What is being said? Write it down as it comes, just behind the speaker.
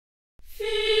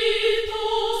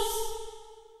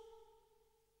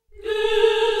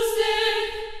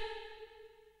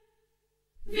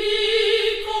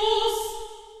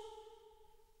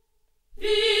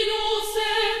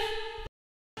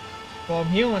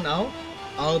here on out,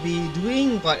 I'll be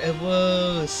doing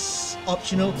whatever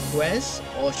optional quests,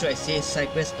 or should I say side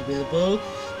quests, available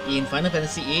in Final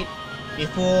Fantasy VIII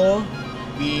before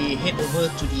we head over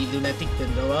to the Lunatic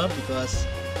Pandora, because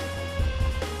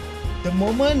the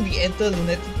moment we enter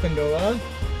Lunatic Pandora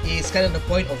is kind of the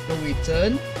point of no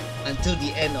return until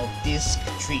the end of this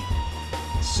trip.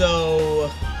 So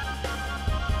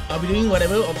I'll be doing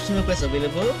whatever optional quests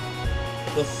available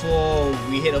before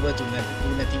we head over to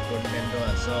Lunatic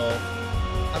Pandora. So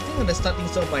I think I'm gonna start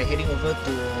things off by heading over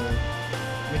to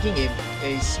making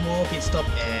a small pit stop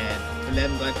at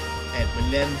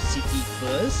Balamb City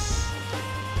first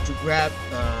to grab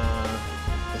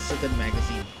a certain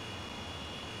magazine.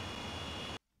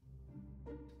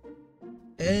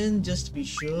 And just to be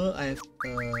sure, I have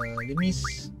let me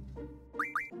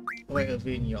wait,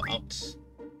 Irvin, you're out.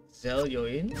 Zell, you're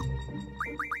in.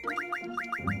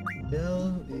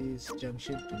 Zell is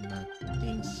junction to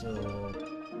nothing, so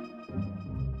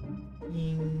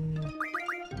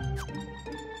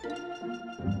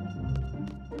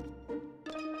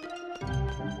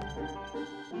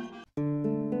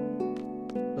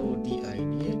the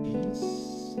idea is,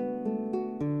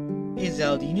 hey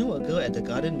Zell, do you know a girl at the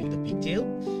garden with the pigtail?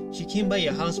 She came by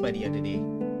your house by the other day.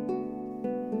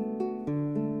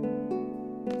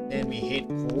 Then we head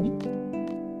home.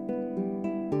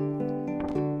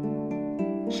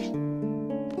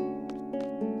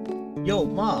 Yo,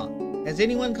 Ma, has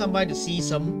anyone come by to see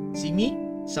me?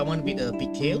 Someone with a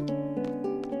pigtail?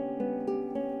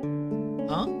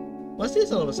 Huh? What's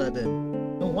this all of a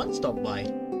sudden? No one stopped by.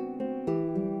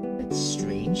 That's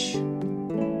strange.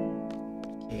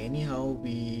 Okay, anyhow,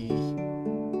 we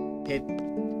head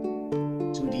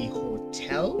to the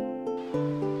hotel.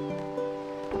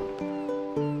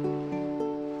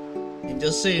 And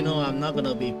just so you know, I'm not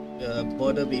gonna be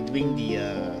bother be doing the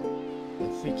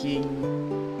freaking.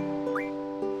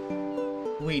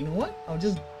 Wait, you know what? I'll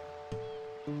just.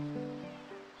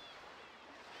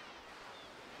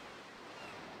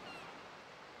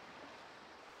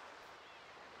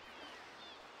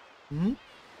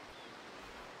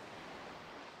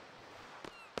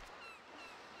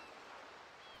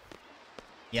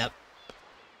 Yep.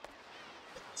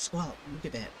 Wow, look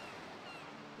at that.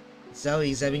 Zell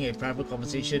is having a private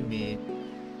conversation with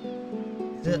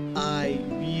the I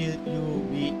will you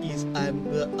be is I'm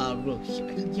the rook.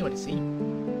 I can't hear what he's saying.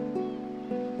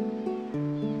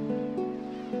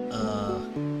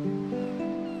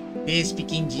 They're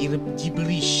speaking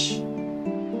gibberish.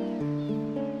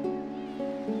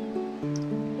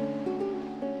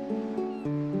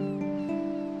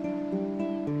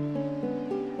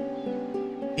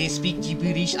 They speak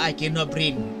gibberish I cannot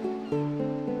bring.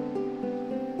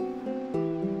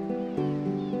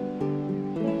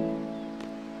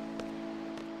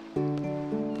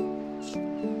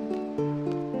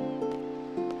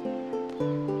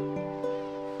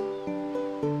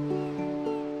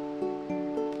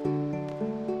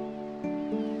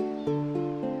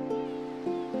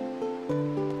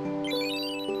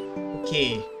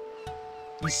 Okay.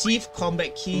 Receive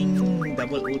Combat King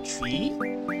 003.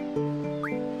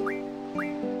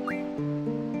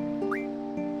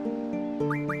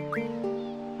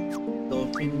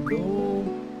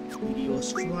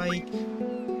 Strike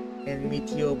and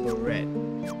Meteor Barret.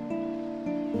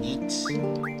 Neat.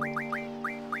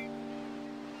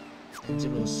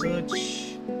 Angelo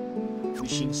Search.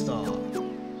 Wishing Star.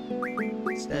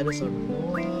 Status on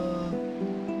Noah.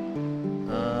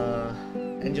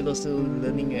 Angelo still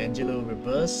learning Angelo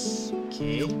Reverse.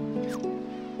 Okay.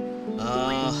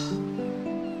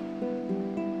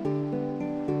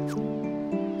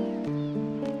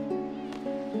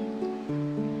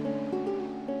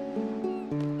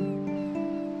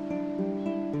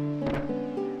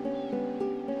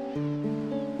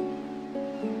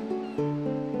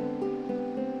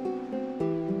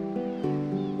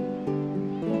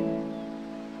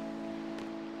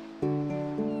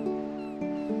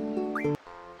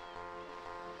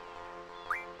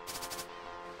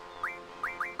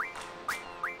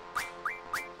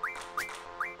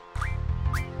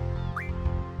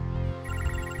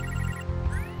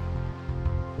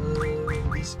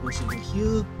 This goes over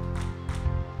here.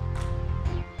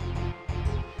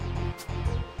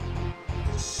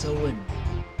 Sowen.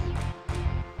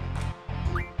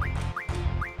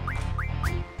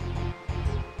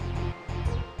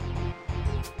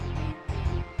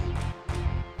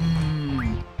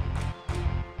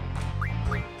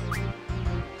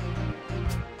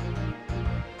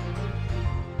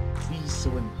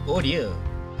 Oh dear,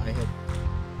 I have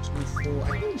 2, 4. I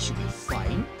think it should be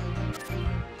fine.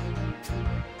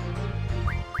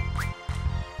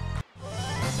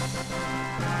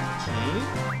 Okay.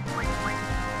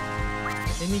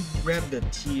 Let me grab the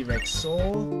T-Rex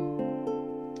saw.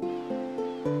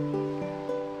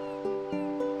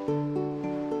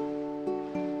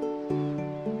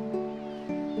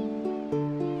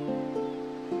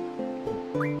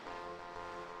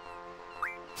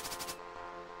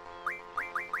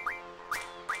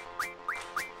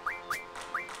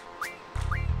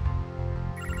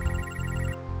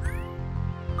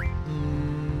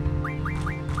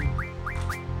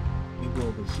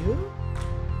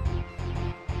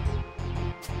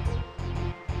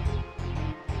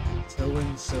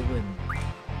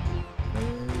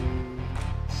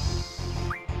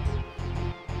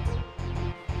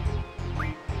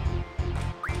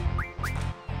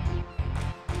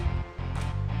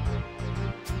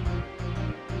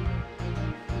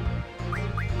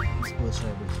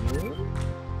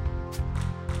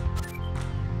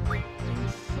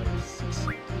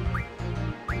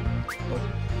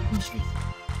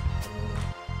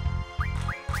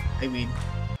 I win.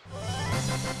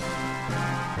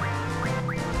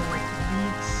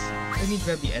 Let me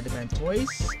grab the Adamant toys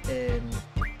and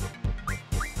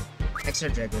extra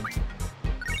dragon.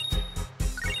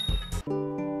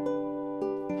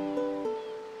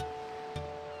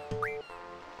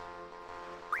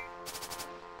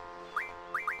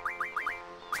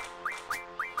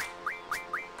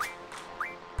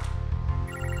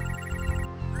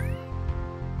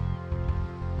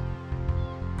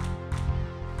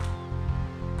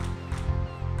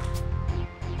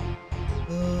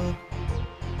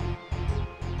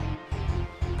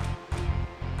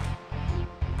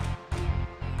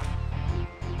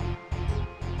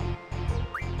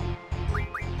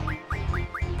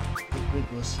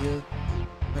 Here.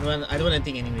 I don't want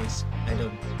anything anyways. I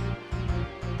don't.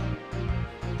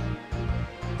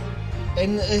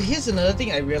 And here's another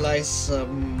thing I realized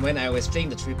when I was playing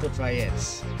the triple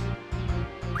triads.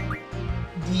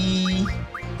 The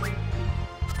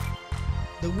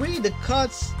way the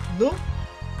cards look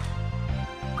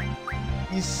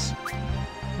is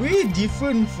way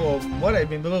different from what I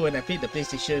remember when I played the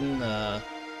PlayStation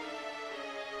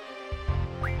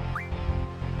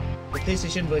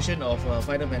PlayStation version of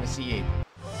Final Fantasy VIII.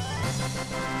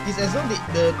 It's as though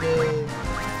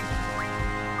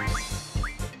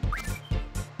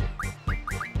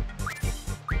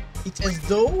it's as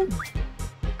though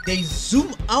they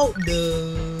zoom out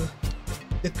the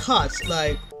cards.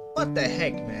 Like, what the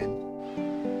heck, man?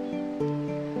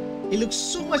 It looks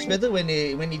so much better when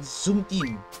it's zoomed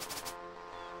in.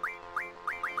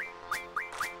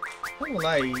 I don't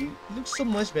lie, it looks so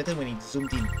much better when it's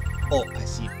zoomed in. Oh, I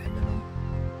see it.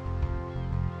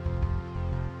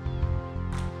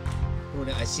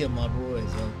 I see a Marlboro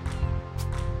as well.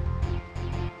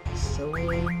 So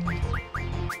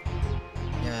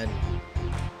yeah,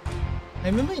 I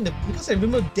remember because I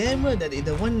remember damn well that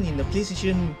the one in the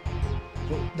PlayStation,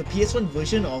 the PS1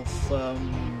 version of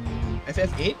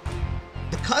FF8,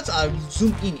 the cards are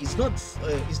zoomed in. It's not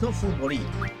full body.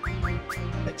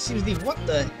 Like seriously, what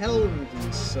the hell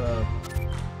is oh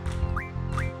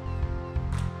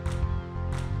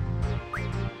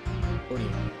dear.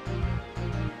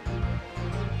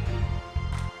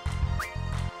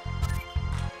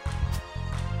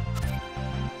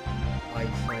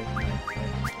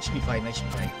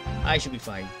 I should be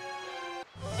fine.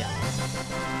 Yeah.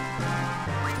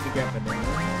 Grab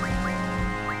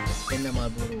Pandan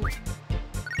Marlboro.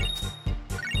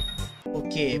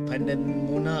 Okay, Pandan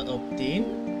Mona obtained.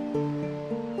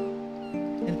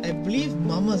 And I believe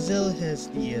Mama Zell has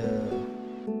the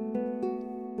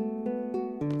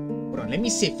hold on, let me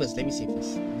save first. Let's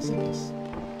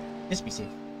be safe.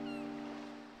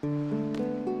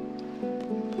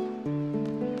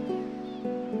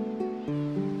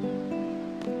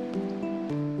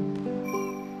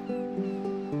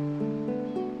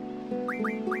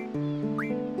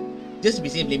 Just to be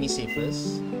safe, let me save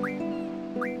first.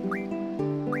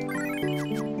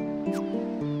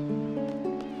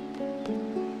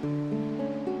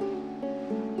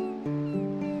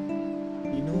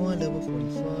 Inoa level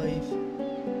 45,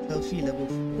 Selfie level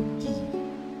 40.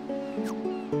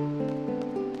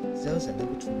 Zell's at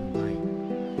level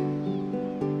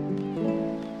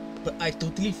 29. But I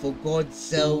totally forgot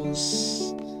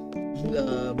Zell's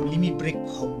limit break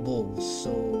combo,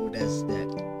 so that's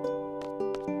that.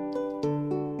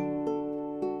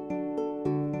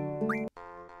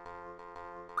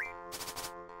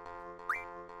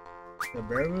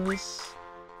 Barrows,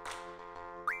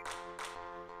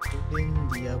 Odin,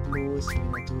 Diablos,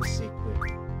 Minato,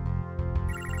 Sacred.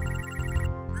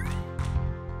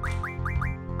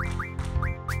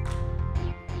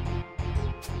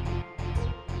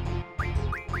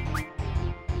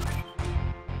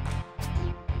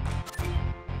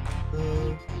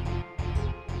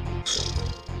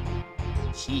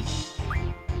 Sheesh.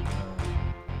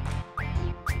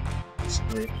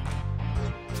 Screw it.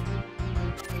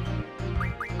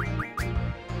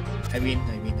 I win.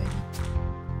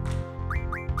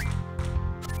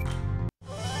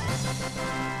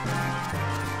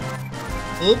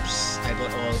 Oops, I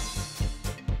got all.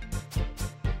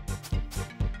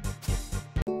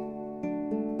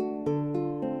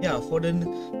 Yeah, for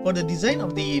the design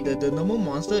of the normal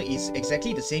monster is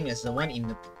exactly the same as the one in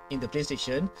the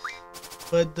PlayStation,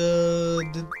 but the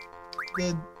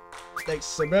like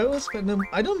Cerberus Pandem,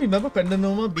 I don't remember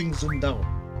Pandanoma being zoomed out.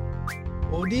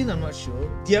 Odin, I'm not sure.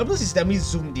 Diablos is definitely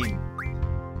zoomed in.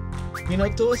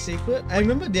 Minotaur, Sacred, I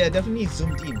remember they are definitely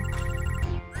zoomed in.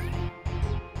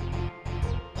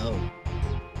 Oh.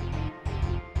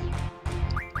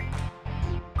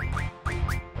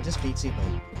 I'll just play it safe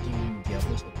by putting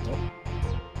Diablos on top.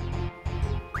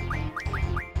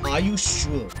 Are you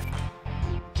sure?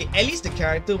 Okay, at least the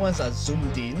character ones are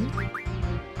zoomed in.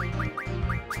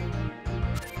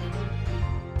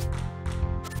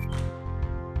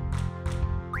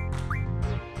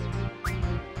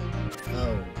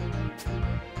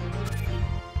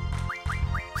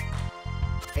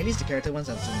 At least the character ones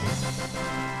are zoomed in.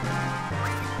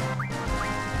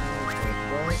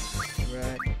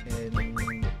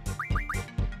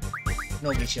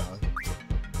 No Glacial.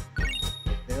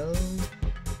 Well...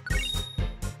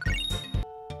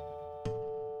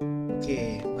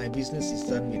 Okay, my business is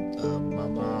done with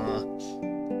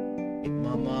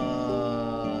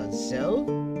Mama Zell.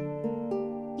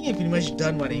 I think I've pretty much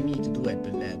done what I need to do at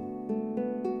Balamb.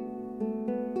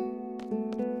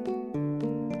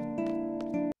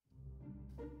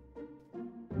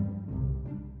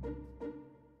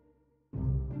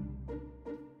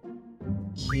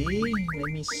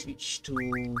 Let me switch to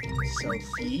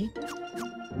selfie.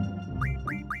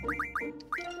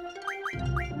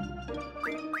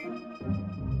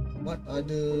 What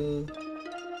other...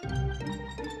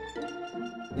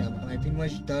 Yeah, I've pretty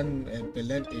much done at the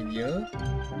land area.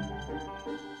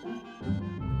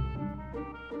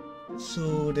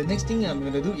 So the next thing I'm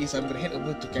gonna do is I'm gonna head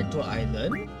over to Cactuar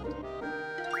Island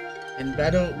and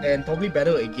probably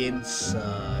battle against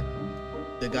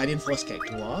the Guardian Force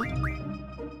Cactuar.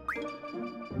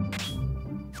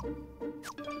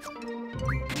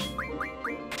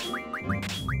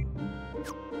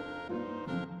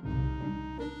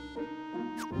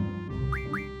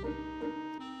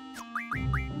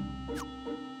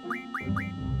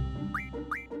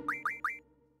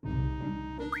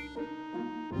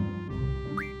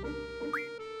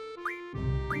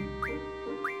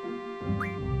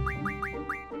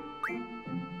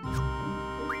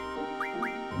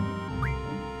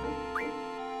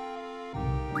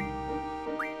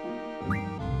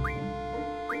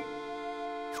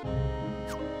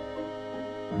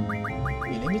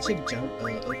 Let me check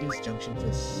Urban's Junction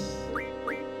first.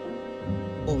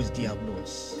 Oh, it's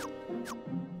Diablos.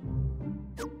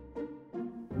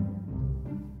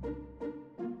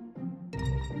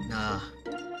 Nah.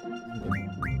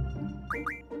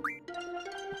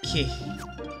 Okay.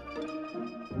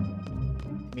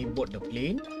 Let me board the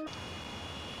plane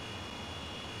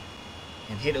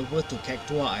and head over to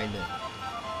Cactuar Island.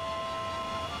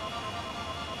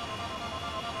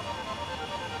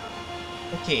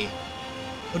 Okay.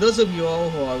 For those of you all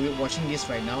who are watching this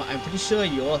right now, I'm pretty sure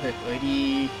you all have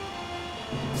already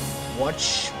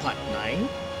watched part 9.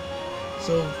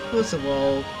 So first of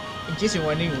all, in case you're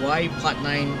wondering why part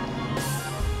 9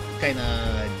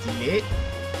 kinda delayed,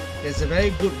 there's a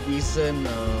very good reason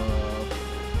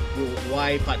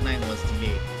why part 9 was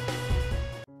delayed.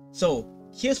 So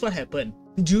here's what happened.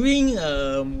 During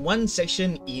one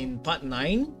section in part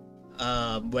 9,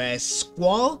 where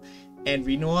Squall and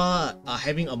Rinoa are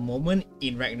having a moment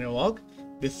in Ragnarok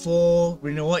before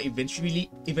Rinoa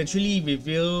eventually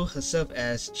reveal herself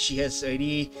as she has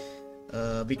already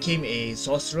became a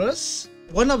sorceress.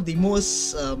 One of the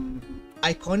most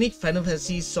iconic Final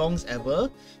Fantasy songs ever,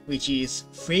 which is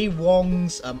Frey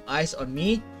Wong's Eyes on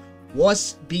Me,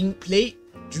 was being played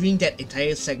during that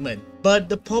entire segment. But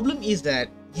the problem is that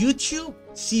YouTube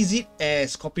sees it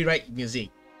as copyright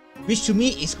music, which to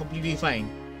me is completely fine.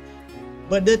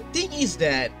 But the thing is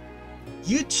that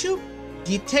YouTube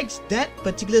detects that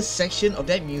particular section of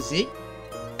that music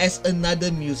as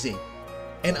another music.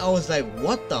 And I was like,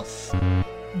 what the f?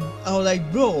 I was like,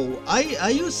 bro,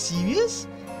 are you serious?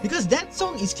 Because that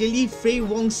song is clearly Frey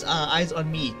Wong's Eyes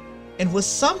on Me. And for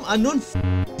some unknown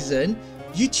reason,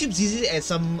 YouTube sees it as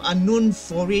some unknown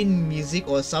foreign music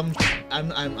or some... I'm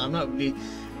not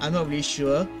really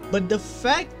sure. But the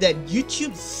fact that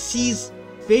YouTube sees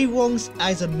Frey Wong's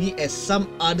Eyes on Me as some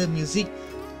other music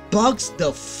bugs the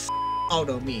f out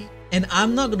of me. And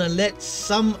I'm not gonna let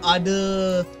some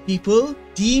other people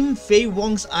deem Faye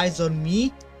Wong's Eyes on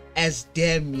Me as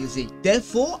their music.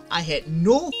 Therefore, I had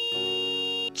no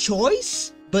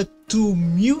choice but to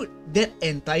mute that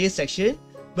entire section.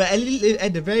 But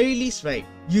at the very least, right,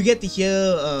 you get to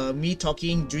hear me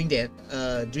talking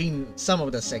during some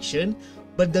of the section.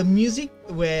 But the music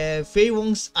where Faye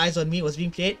Wong's Eyes on Me was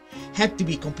being played had to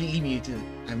be completely muted.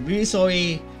 I'm really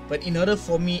sorry, but in order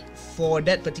for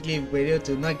that particular video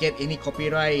to not get any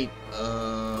copyright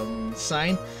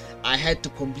sign, I had to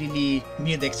completely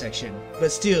mute that section.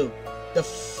 But still, the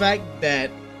fact that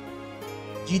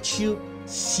YouTube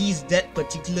sees that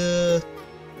particular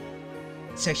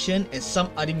section as some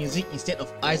other music instead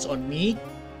of Eyes on Me,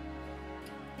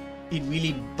 it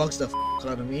really bugs the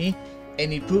out of me,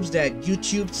 and it proves that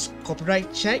YouTube's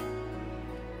copyright check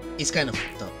is kind of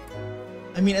fucked up.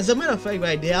 I mean, as a matter of fact,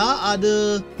 right, there are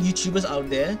other YouTubers out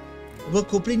there who are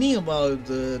complaining about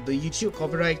the YouTube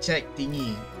copyright check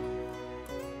thingy.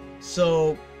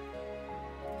 So,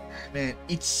 man,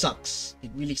 it sucks.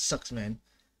 It really sucks, man.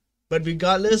 But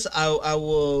regardless, I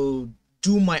will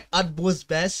do my utmost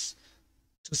best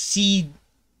to see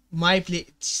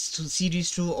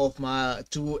this through of my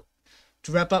to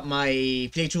wrap up my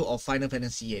playthrough of Final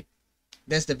Fantasy VIII.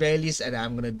 That's the very least that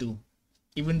I'm gonna do.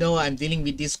 Even though I'm dealing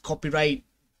with this copyright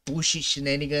bullshit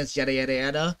shenanigans, yada yada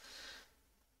yada,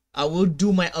 I will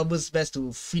do my utmost best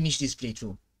to finish this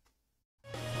playthrough.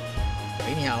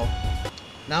 Anyhow,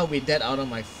 now with that out of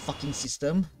my fucking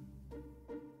system,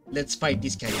 let's fight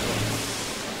this character.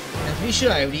 I'm pretty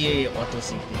sure I already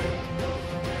auto-saved it.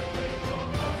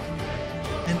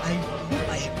 And I hope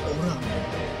I have aura.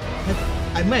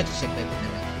 I might have to check that.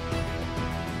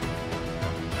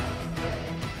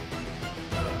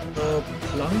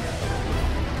 Plunk.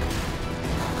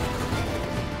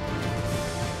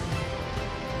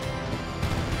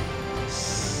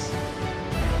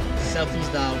 Selfies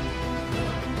down.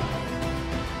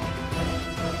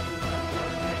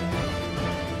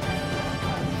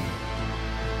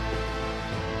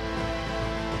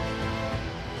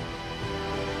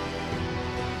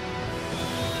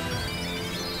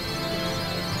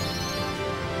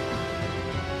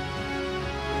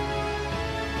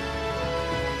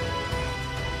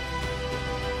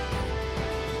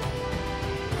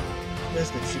 There's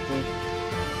the triple.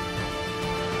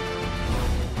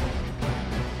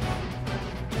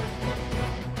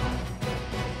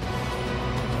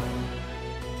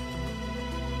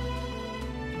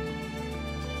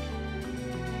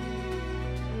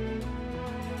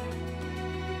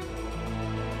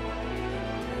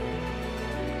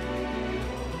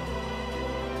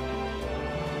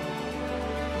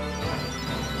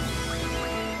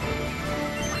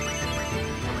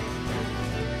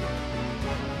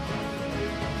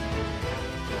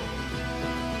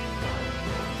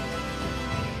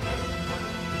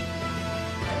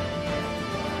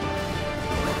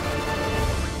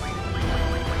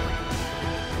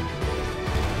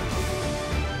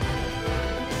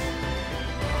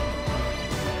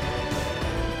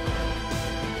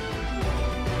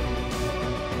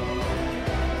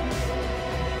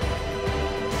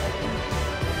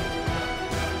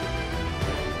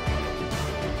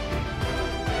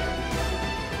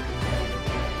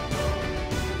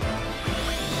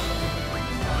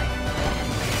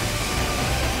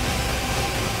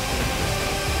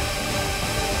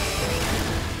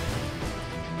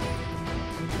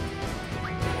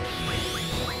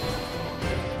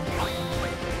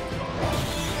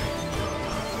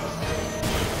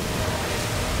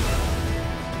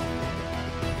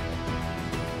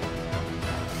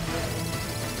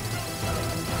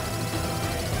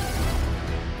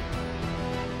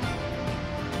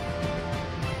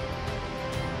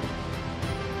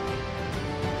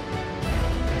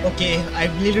 Okay,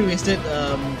 I've literally wasted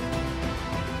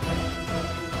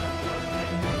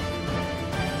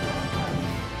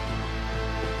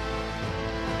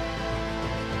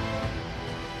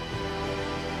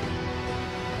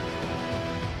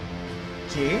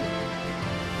okay.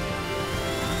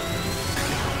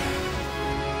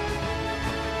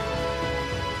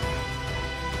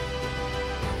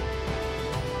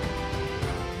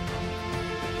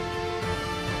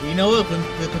 We know we'll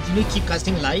continue keep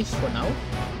casting live for now.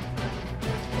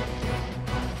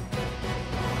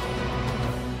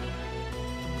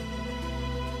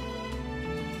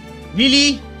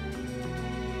 Really?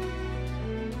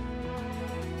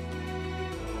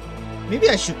 Maybe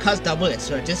I should cast double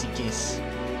as well, just in case.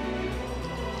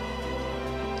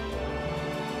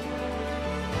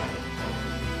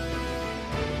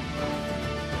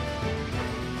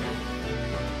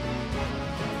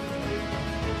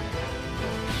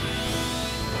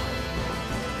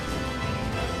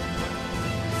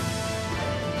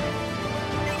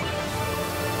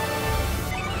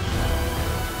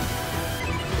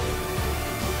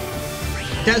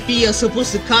 Delphi, you're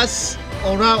supposed to cast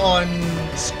aura on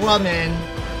Squall, man.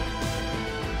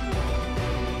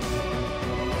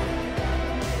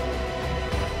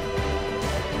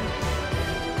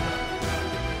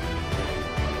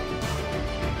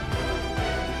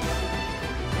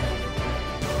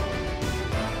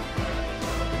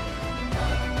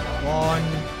 On.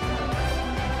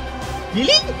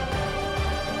 Really?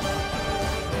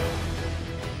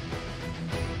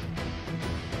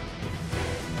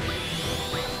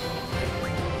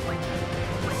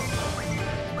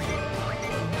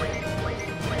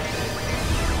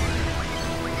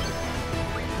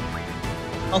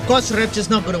 Of course, Rapture's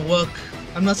not gonna work.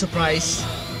 I'm not surprised.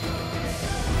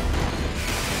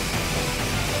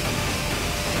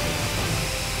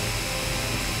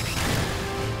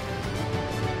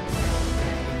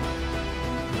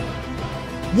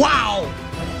 Wow!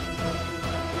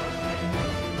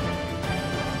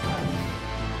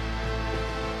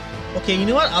 Okay, you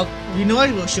know what?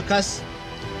 We'll shook us.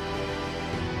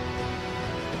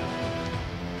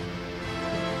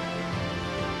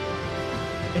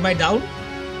 Am I down?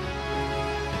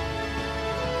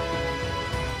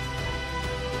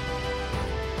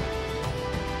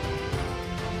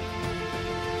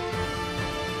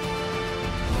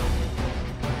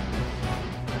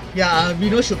 Yeah, we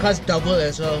know Shuka's double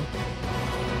as well.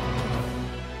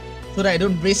 So that I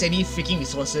don't waste any freaking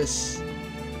resources.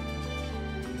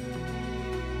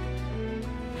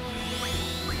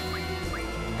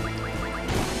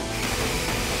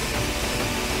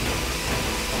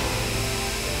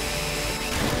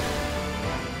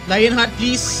 Lionheart,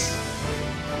 please.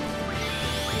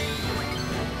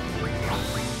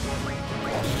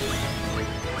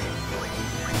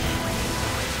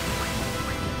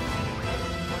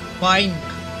 Fine.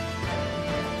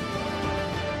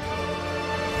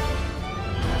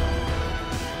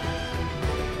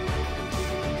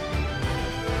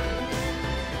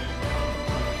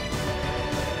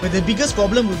 But the biggest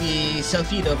problem will be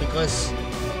Selfie though, because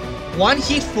one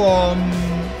hit from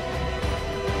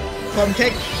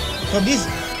this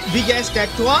big ass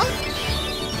Cactuar,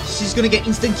 she's gonna get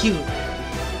instant kill.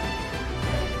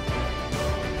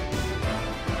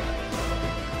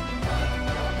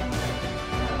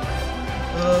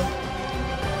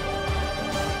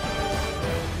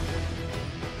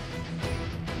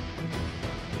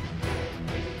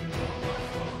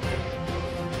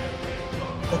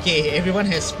 Okay, everyone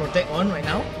has Protect on right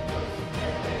now.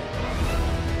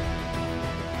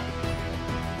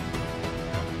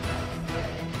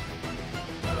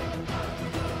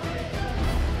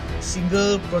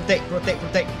 Single Protect.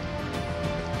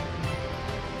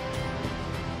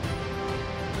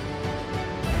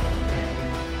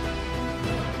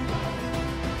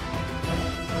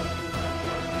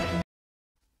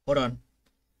 Hold on.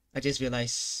 I just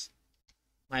realized.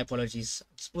 My apologies.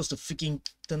 I'm supposed to freaking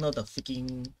turn out the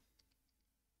freaking...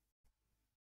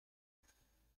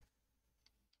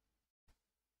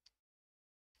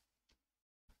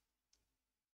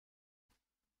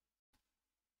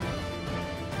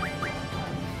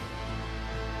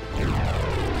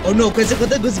 Oh no,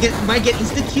 Quetzalcoatl might get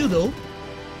instant kill though.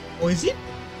 Or is it?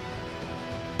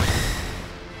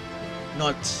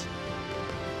 Not.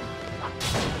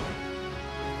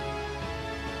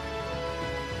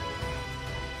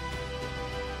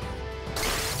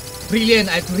 Brilliant,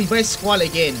 I have to revive Squall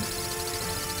again.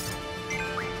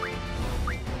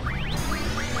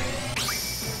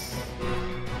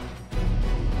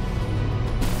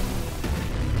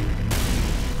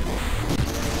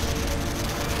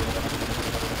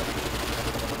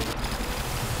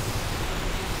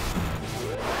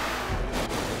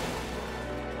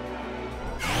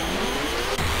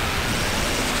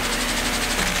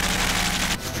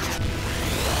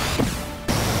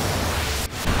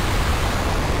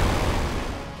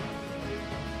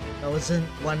 That wasn't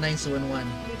 1971,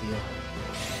 oh dear.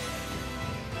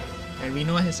 And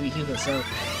Rinoa has to heal herself.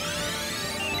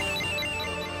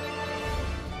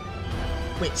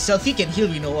 Wait, Selfie can heal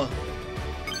Rinoa.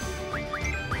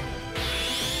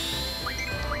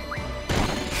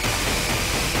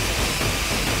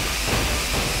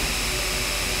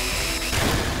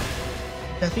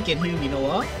 Selfie can heal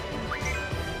Rinoa.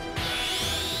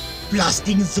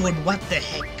 Blasting zone, what the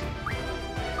heck?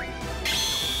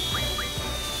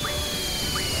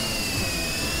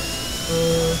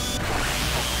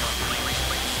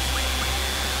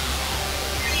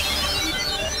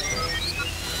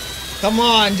 Come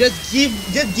on, just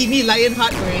give me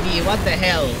Lionheart already. What the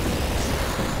hell?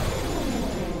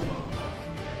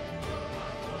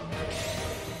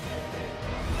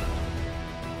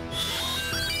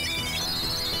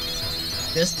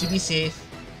 Just to be safe.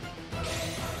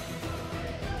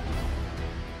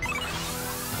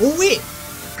 Oh wait!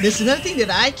 There's another thing that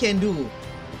I can do.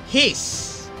 Haste.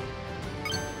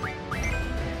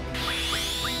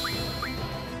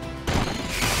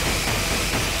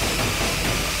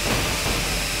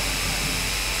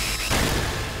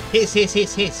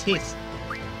 Haste.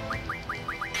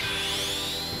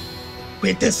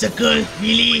 Better circle,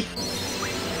 really?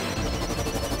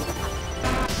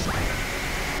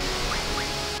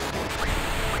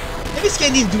 Let me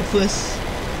scan this dude first.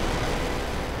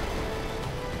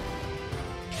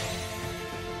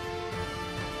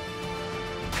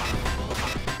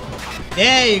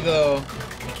 There you go.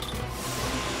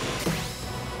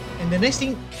 And the next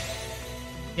thing...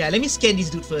 Yeah, let me scan this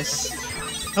dude first.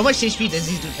 How much HP does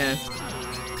this dude have?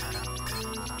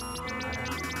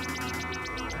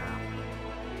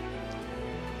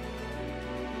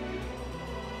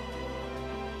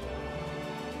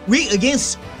 Weak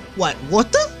against what?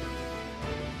 Water?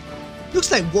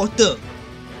 Looks like water.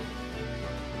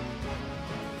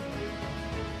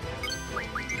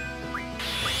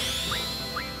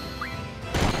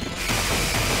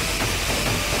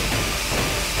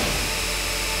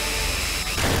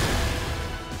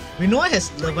 Renoir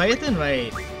has Leviathan,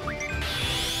 right?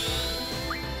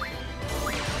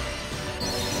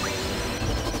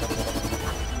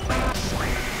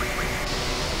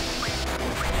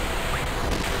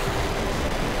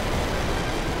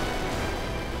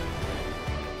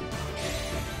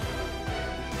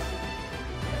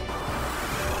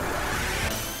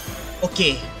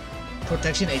 Okay,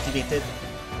 protection activated.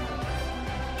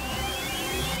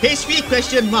 HP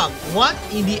question mark. What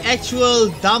in the actual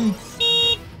dump?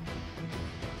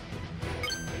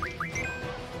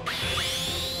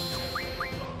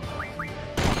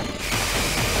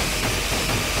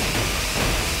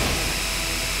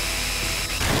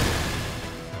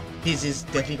 This is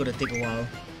definitely gonna take a while.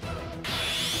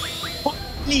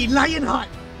 Holy Lionheart!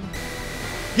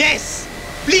 Yes!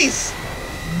 Please!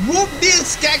 Move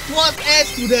this Cactuar's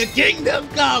ass to the Kingdom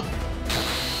Come!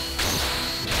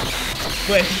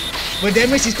 But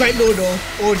damage is quite low though.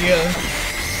 Oh dear.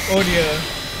 Oh dear.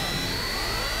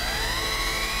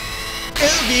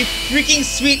 It'll be freaking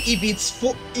sweet if it's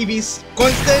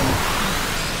constant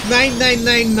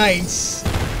 9999s.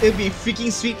 It'll be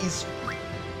freaking sweet.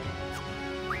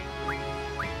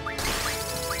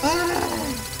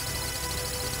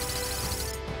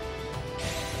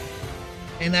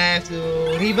 And I have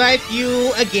to revive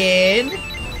you again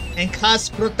and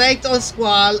cast Protect on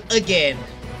Squall again.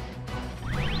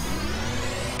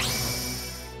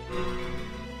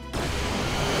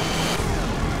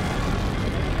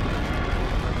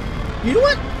 You know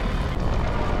what?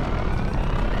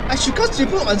 I should cast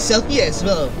Triple on Selfie as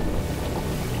well,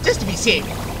 just to be safe.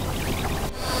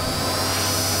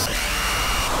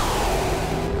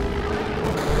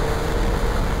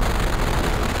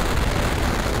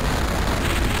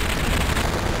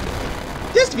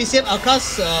 Just to be safe, I'll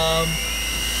cast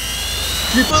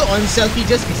Triple on Selfie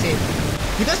just to be safe.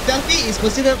 Because Selfie is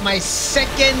considered my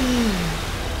second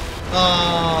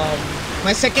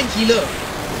healer.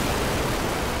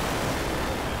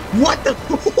 What the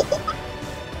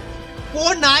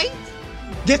 4-9?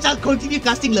 Guess I'll continue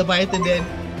casting Leviathan then.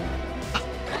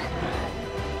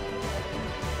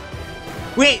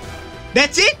 Wait,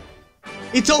 that's it?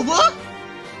 It's over?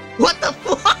 What the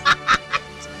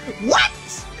What?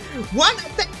 One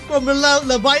attack from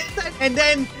Leviathan and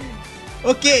then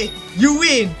okay, you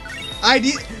win. I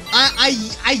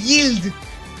yield.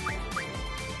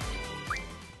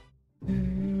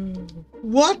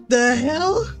 What the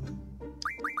hell?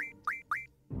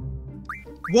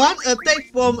 One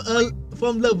attack from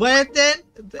Leviathan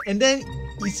and then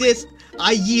he says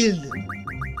I yield.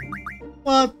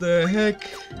 What the heck?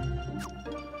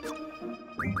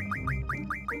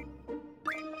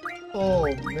 Oh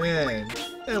man,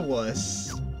 that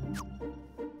was...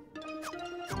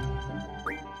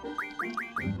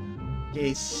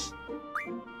 Yes.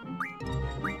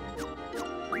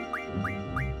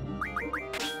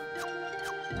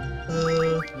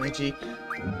 Magic.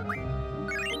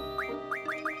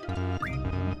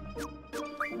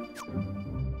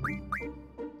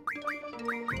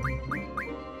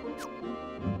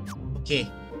 Okay,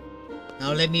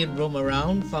 now let me roam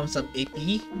around, farm some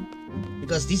AP,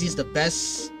 because this is the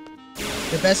best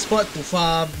spot to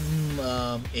farm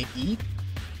AP.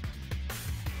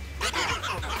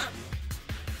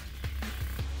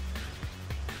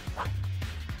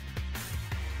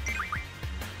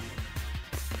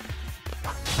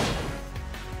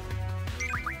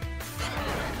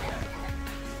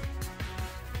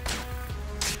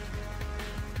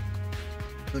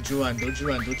 Don't you run, don't you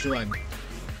run, don't you run.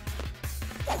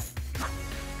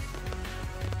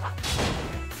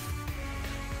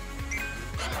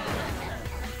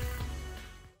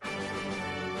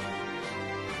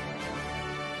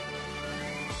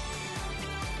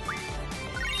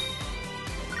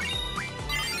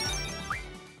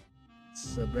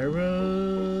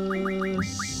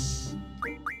 Rares.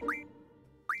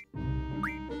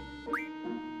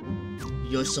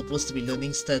 You're supposed to be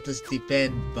learning status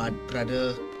defend, but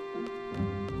brother.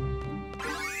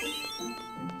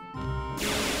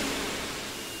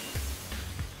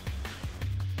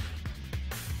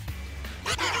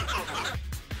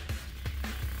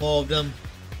 Four of them.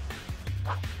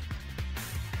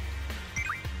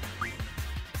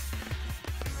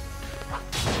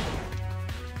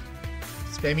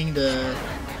 Spamming the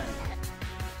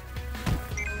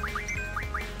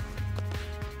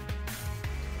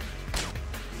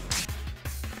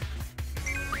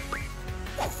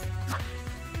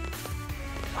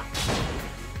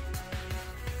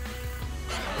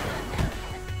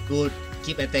good.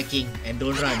 Keep attacking and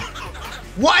don't run.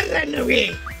 One ran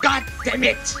away! God damn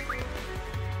it!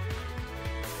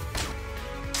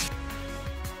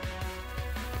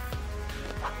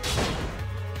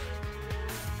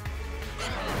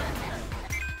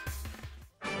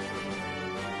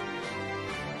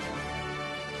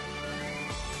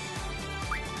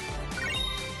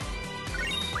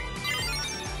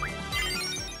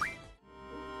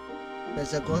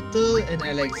 There's a Gothel and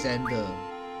Alexander.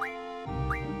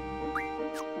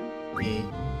 Okay.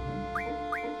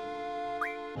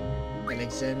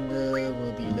 Alexander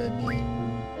will be learning.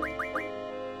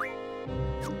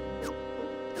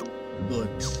 Good,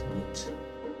 good.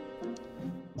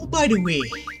 Oh, by the way,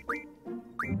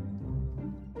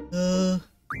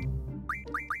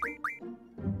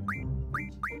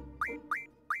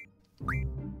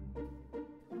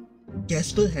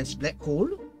 Jasper has black hole.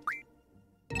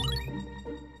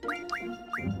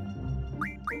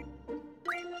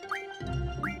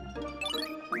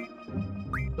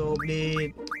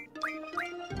 Blade.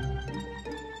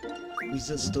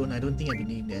 Wizard Stone, I don't think I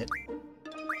believe that.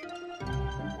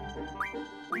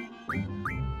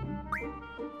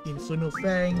 Inferno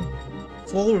Fang.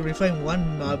 4 will refine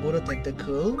 1 Marlboro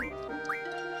Tentacle.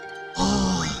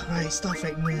 Oh, right, Star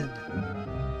Fragment.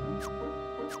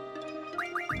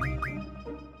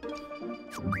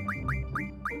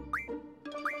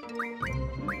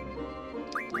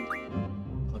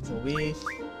 One for wave.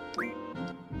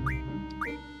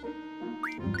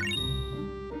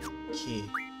 Okay.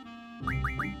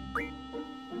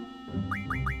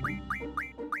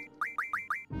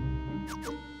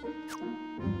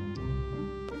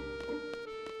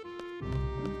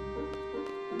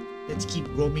 Let's keep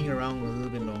roaming around a little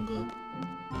bit longer.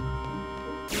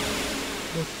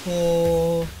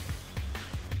 Before...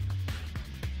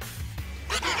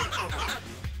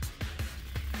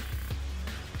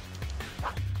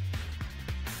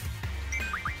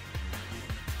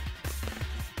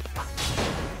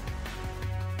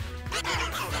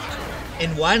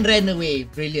 And one ran away.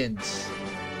 Brilliant.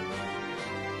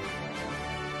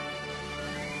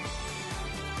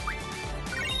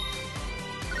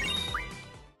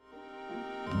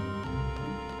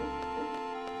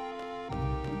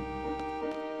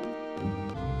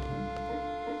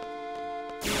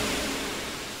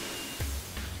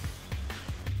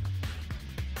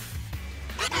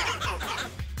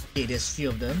 Okay, there's 3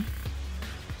 of them.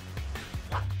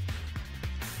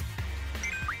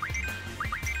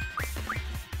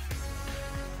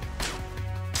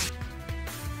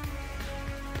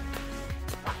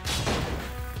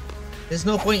 There's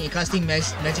no point in casting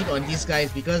magic on these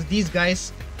guys because these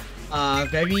guys are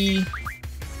very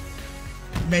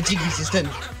magic resistant.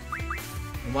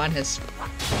 One has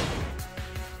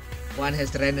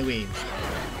ran away.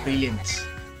 Brilliant.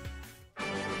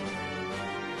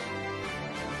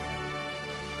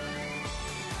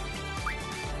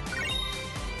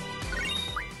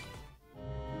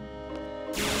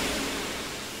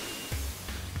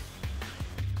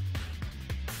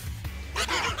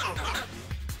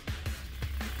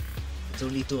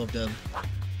 Only 2 of them.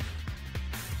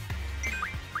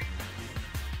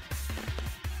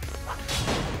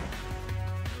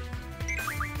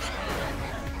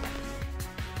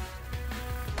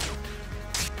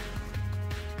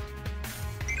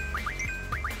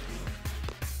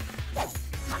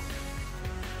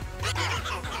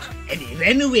 And he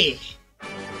ran away.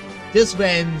 Just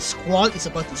when Squall is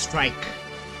about to strike.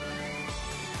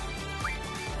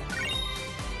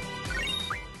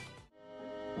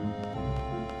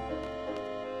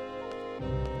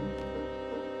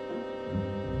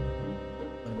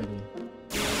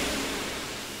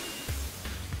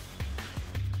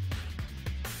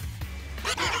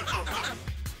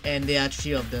 And there are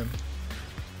 3 of them.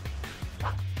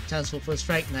 Chance for first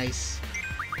strike, nice.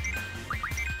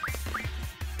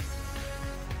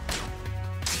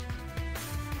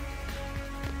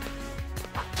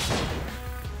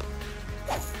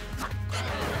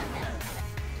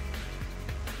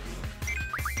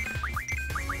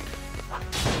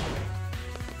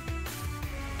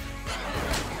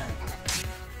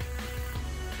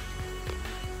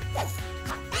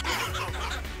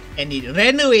 And it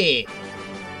ran away.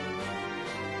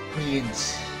 Brilliant.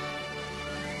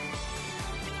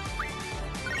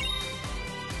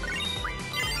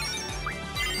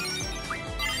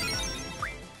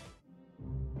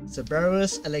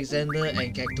 Cerberus, Alexander,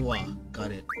 and Cactuar.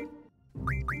 Got it.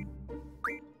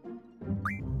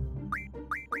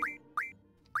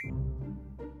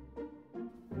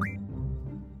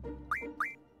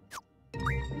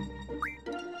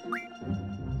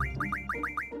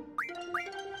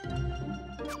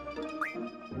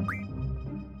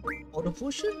 Auto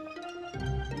potion?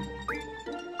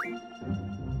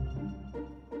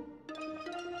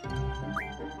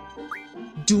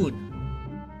 Dude,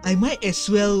 I might as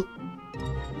well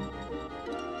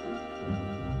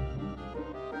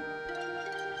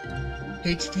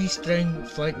HP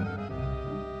strength fight.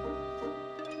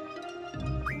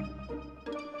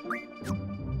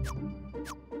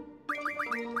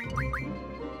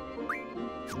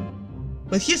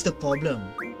 But here's the problem.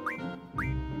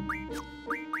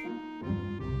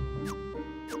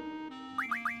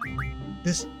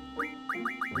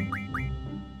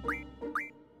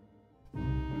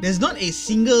 There's not a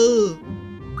single,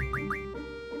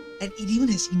 and it even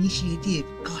has initiative.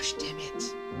 Gosh damn it.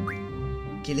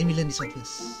 Okay, let me learn this one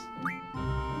first.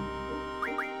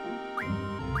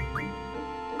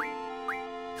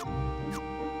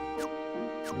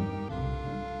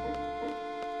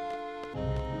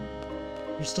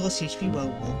 Restores HP while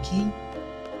walking.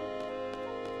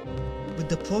 But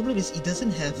the problem is it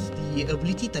doesn't have the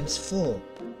ability times 4.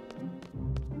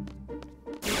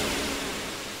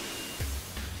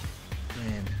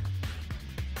 Man.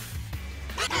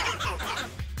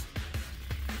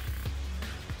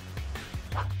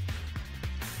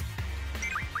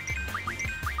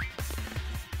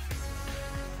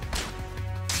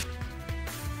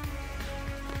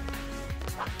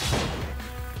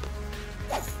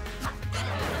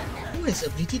 Who has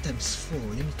ability times 4?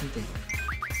 Let me think back.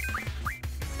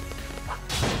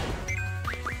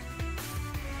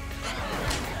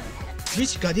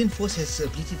 Which Guardian Force has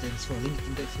ability times 4? Let me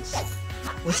think back first.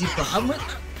 Was it Bahamut?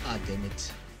 Ah, damn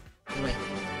it. Anyway.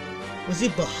 Was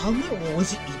it Bahamut or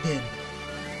was it Eden?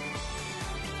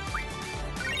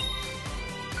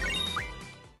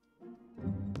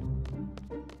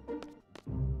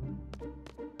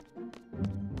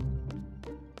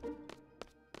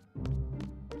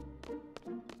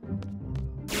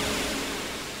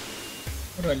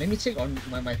 Alright, let me check on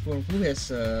my phone who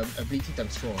has ability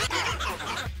times 4.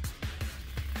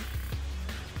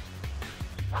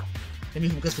 Let me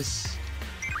focus first.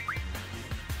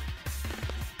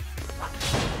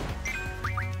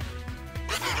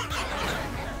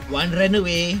 One ran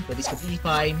away, but it's completely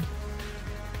fine.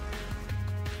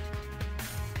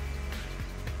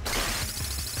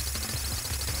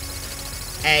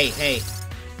 Hey.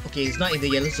 Okay, it's not in the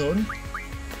yellow zone.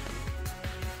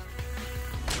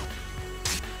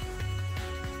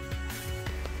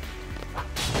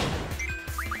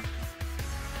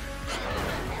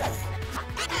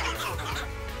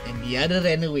 The other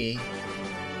ran away.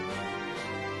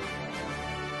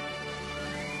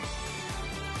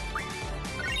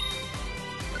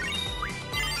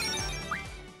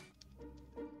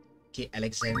 Okay,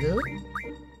 Alexander.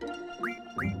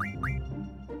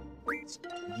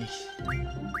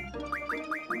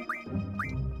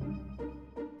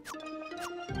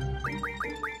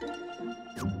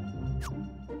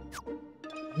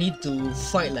 Need to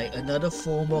fight like another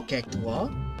 4 more Cactuar.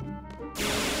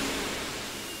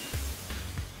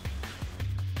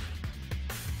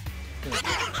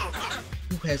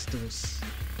 Who has those?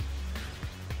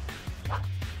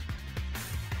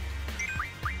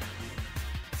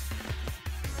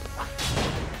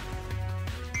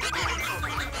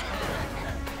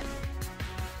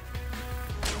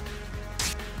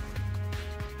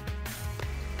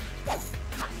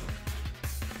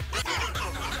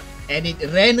 And it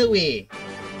ran away.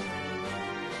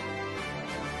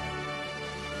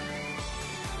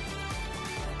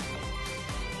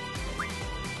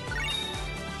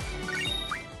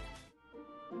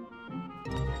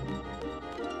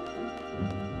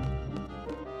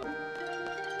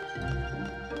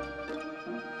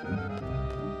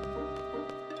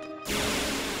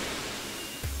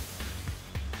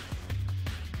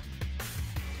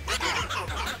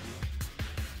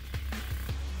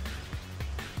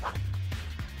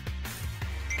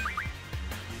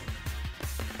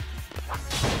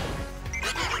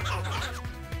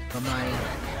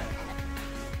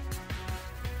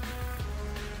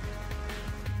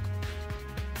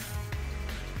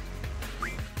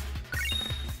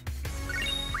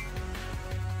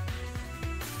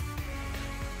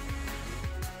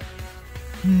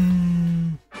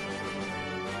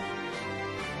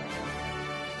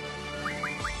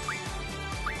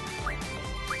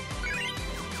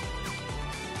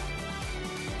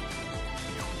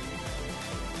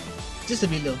 just a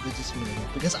bit longer,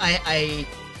 because I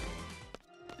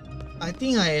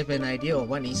think I have an idea of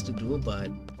what needs to do, but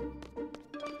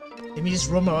let me just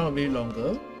roam around a bit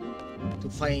longer to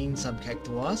find some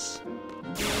cactuars.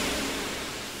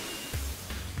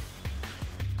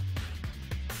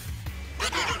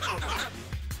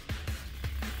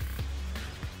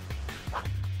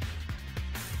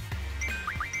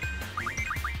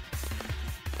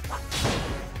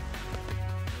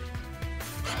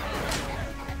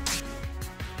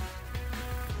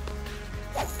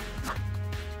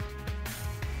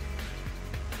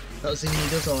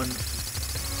 Meters on.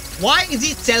 Why is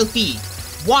it selfie?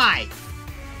 Why?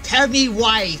 Tell me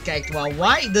why, Cactuar.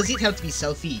 Why does it have to be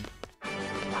selfie?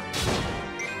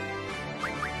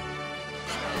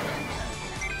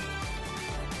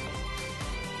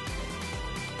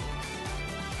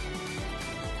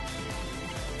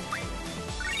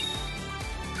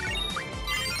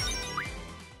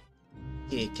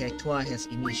 Okay, Cactuar has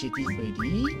initiative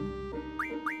ready.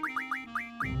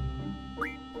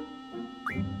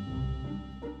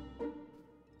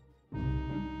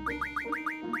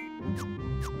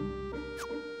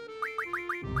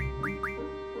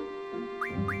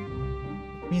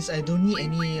 I don't need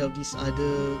any of these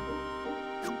other...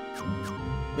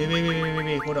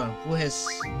 Wait, hold on. Who has...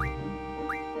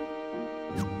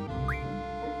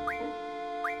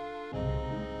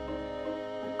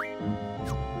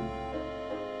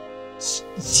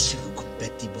 Zero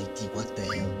compatibility, what the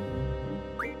hell?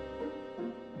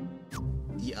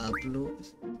 Diablo...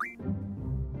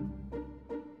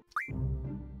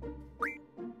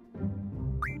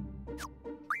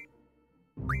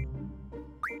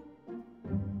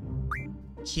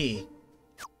 Okay,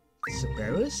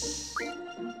 Cerberus.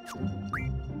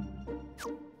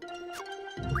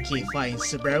 Okay, fine.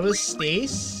 Cerberus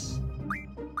stays.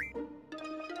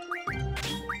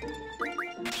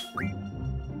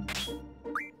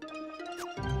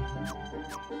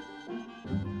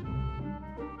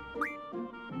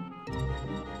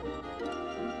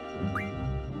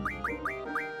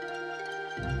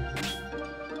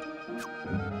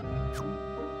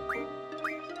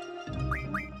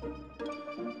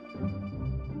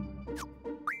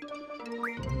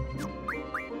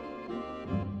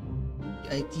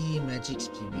 IT Magic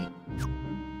Spirit.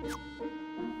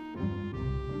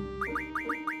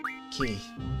 Okay,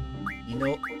 you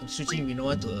know, I'm switching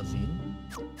Rinoa to Irvin.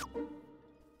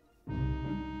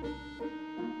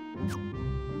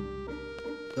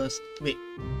 Because, wait,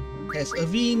 has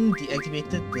Irvin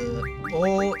deactivated the...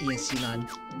 Oh, yes, Sinan.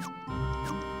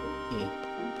 Okay.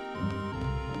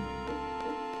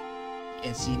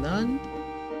 And Sinan.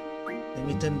 Let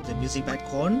me turn the music back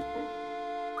on.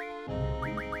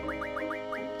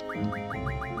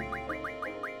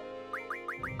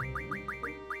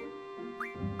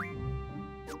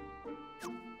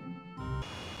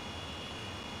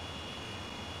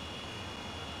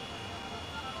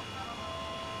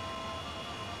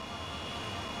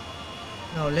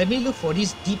 Now let me look for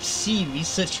this Deep Sea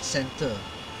Research Center.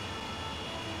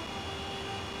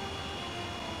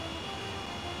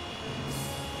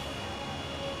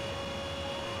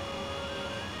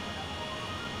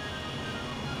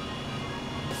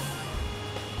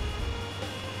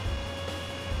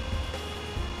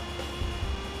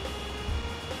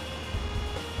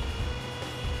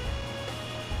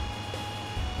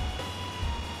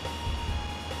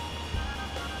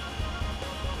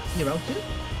 Is it around here?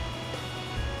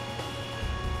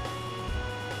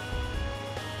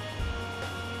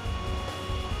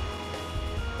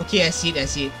 Okay, I see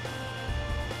it.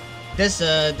 That's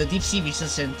the Deep Sea Research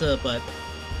Center, but...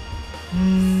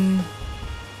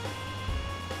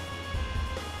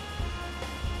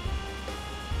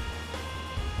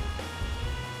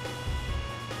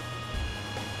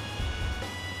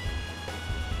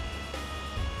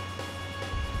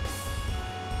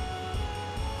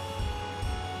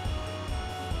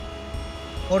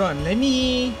 Hold on, let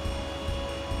me...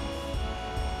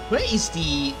 Where is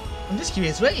the... I'm just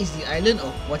curious, where is the island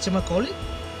of whatchamacallit?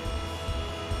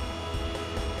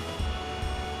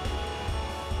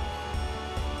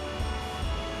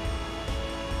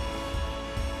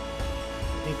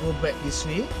 Let me go back this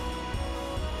way.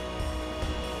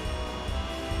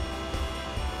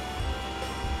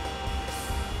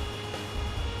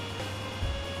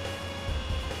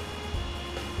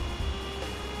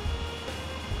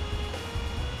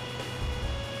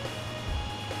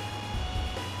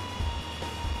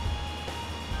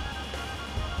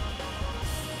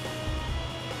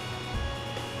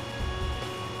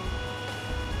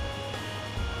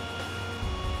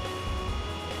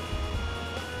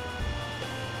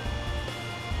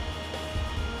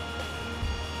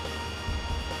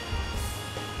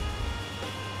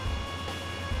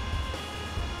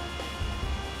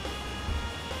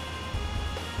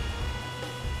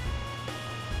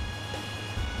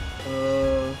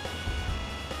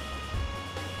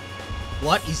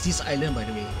 What is this island, by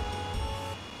the way?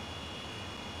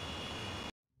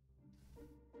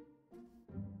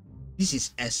 This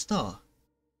is Esthar.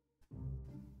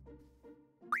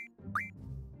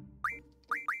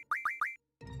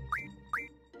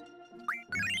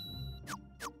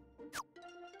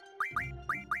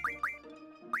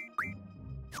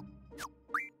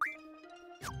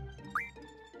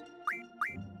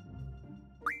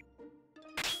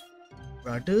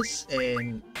 Brothers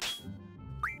and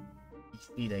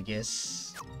Ifrit, I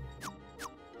guess.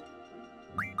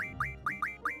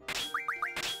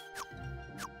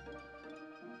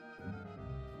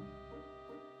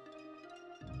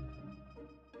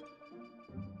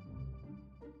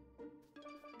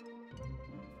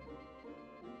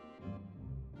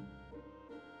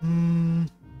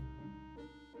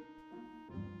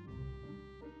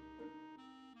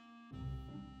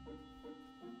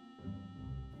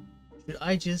 Should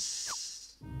I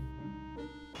just...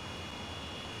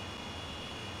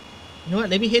 You know what,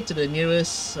 let me head to the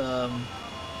nearest land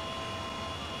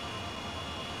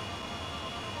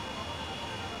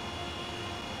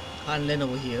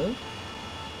over here.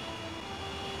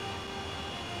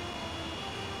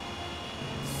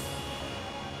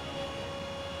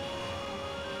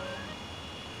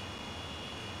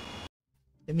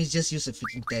 Let me just use a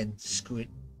freaking tent. Screw it.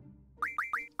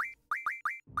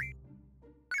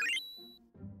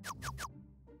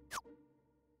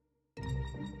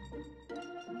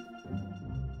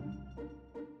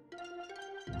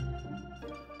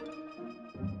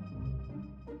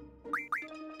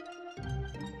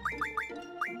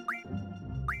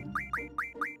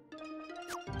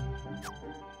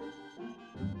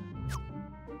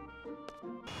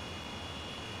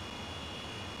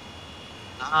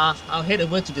 I'll head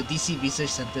over to the DC Research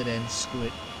Center then. Screw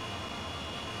it.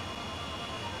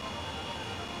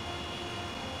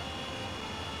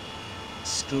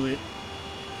 Screw it.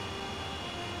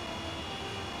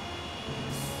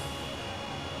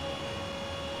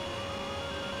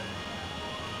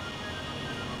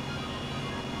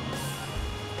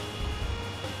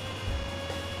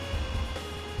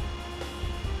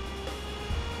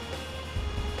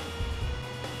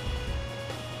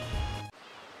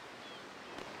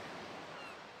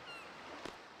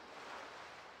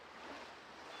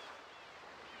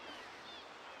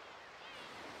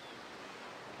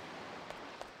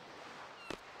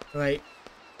 Right.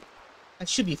 That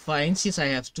should be fine since I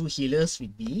have 2 healers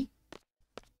with me.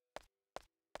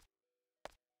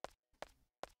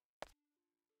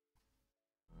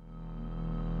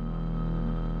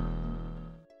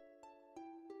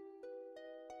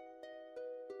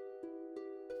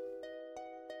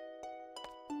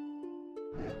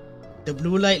 The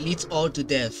blue light leads all to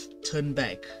death. Turn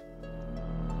back.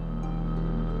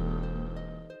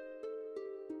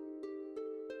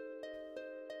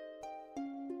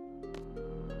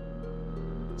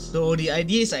 So the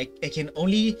idea is I can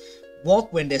only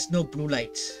walk when there's no blue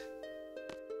light.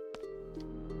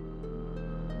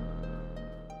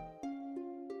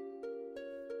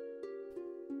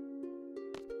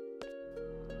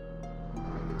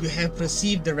 You have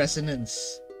perceived the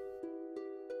resonance.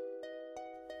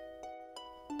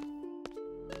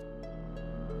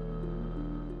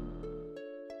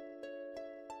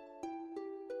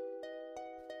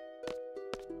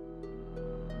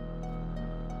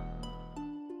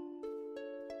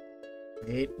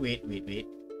 Wait. Wait. Wait.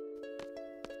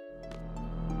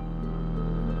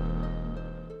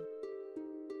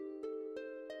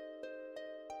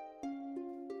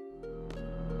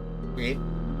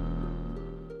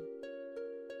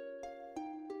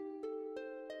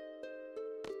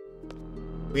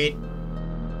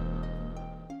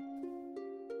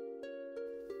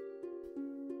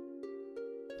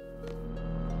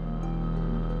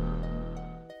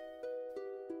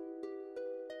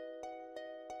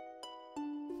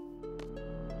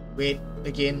 Wait,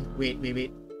 again, wait.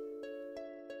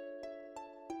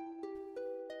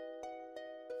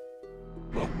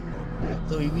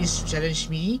 So you wish to challenge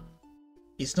me?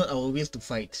 It's not our will to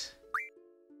fight.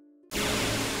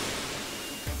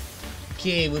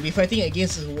 Okay, we'll be fighting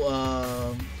against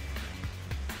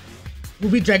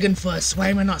Ruby Dragon first. Why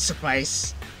am I not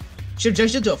surprised? Should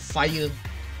judge it to a fire.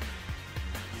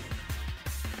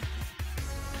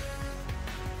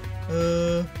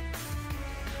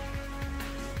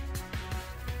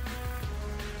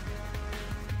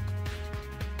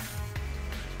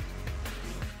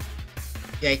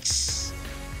 Yikes.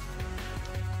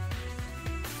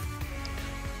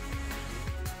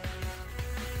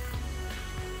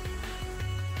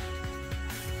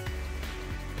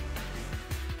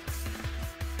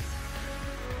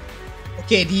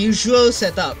 Okay, the usual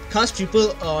setup. Cast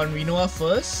triple on Rinoa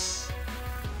first.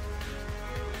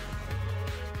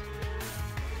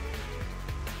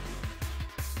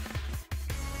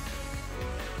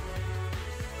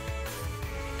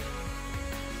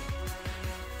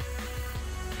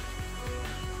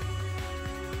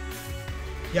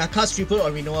 Yeah, cast triple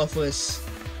or Rinoa first.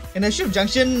 And I should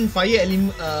junction fire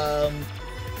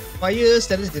fire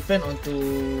status defend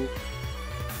onto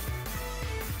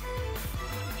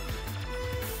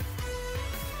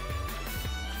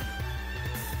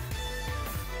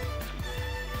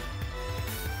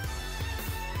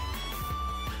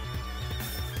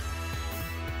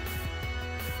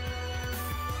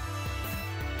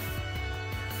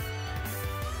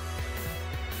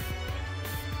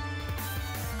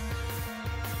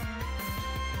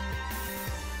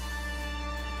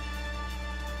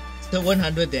the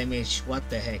 100 damage. What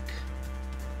the heck?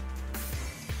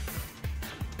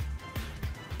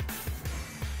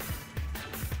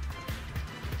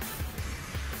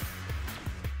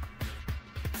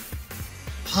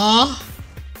 Huh?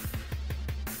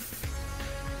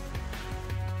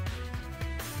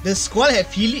 The squad had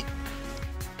feeling.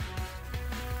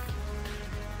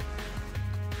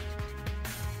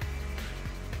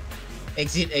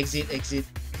 Exit, exit, exit.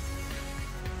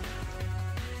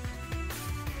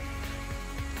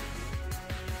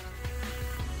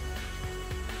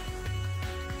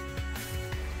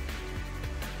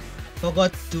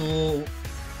 Forgot to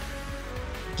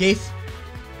give.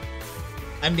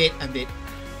 I'm dead, I'm dead.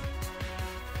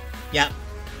 Yeah,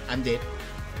 I'm dead.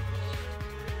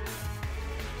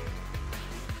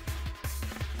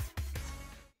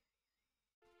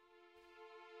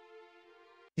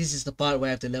 This is the part where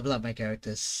I have to level up my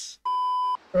characters.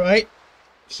 Alright,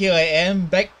 here I am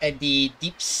back at the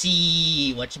Deep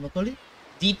Sea, whatchamacallit?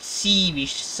 Deep Sea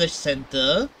Research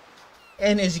Center.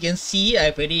 And as you can see,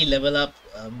 I've already leveled up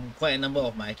quite a number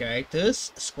of my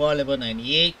characters. Squall level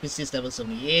 98, Princess level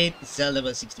 78, Zell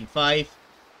level 65.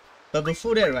 But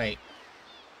before that, right,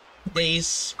 there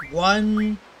is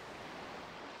one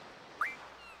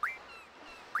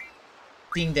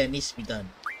thing that needs to be done.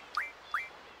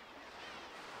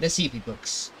 Let's see if it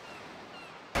works.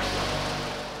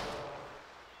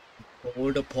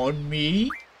 Hold upon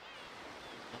me.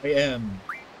 I am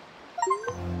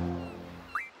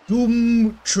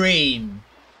Doomtrain.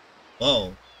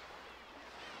 Whoa.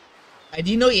 I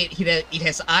didn't know it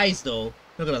has eyes though,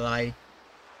 not gonna lie.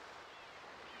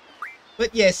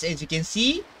 But yes, as you can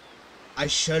see, I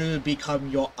shall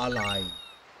become your ally.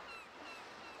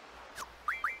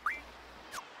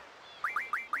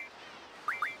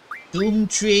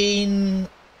 Doomtrain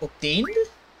obtained?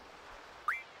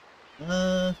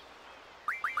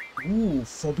 Ooh,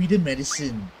 forbidden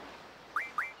medicine.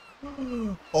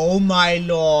 Oh my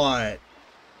lord.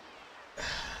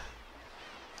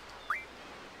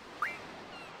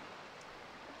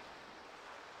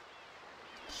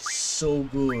 So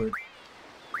good.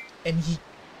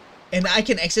 And I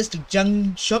can access to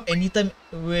junk shop anytime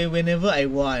whenever I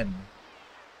want.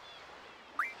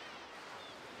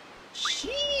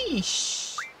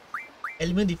 Sheesh.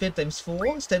 Element defense times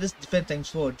 4, status defense times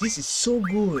 4. This is so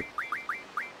good.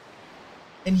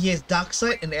 And he has dark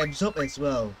side and absorb as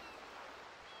well.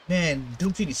 Man,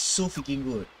 Doomtrain is so freaking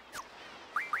good.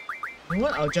 You know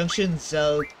what? Our junction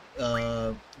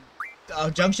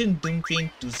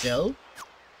Doomtrain to Zell.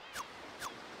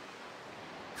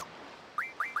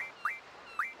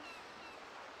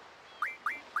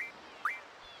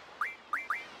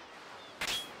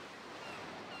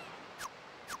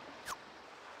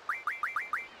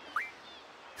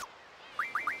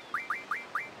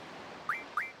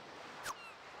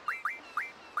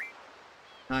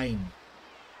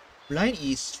 Blind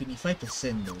is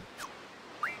 25% though.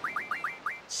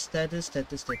 Status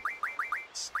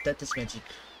magic.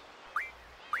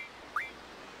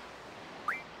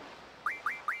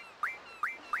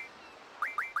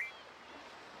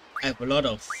 I have a lot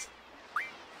of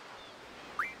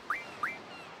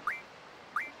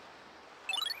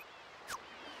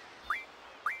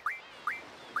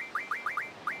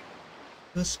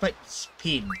the spike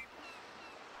spin.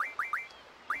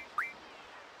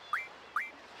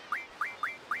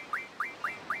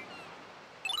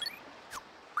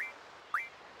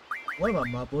 What about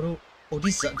Marlboro? Oh,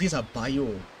 these are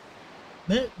bio.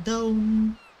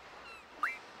 Meltdown.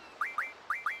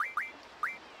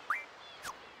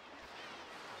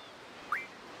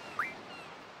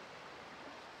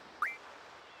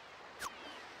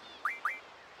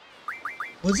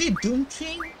 Was it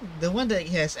Doomtrain? The one that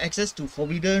has access to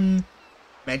forbidden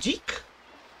magic?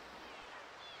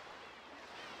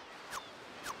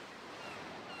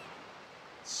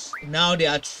 Now there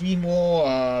are 3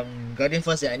 more Guardian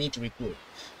Force that I need to recruit,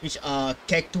 which are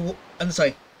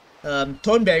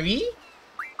Tonberry,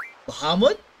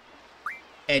 Bahamut,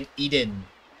 and Eden.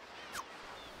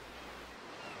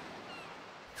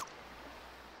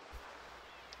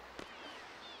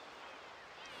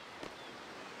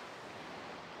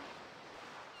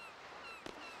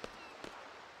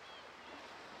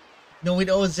 No, with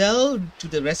Ozel to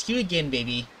the rescue again,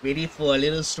 baby. Ready for a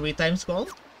little story time scroll?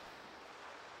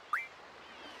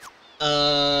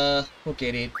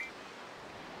 Forget it.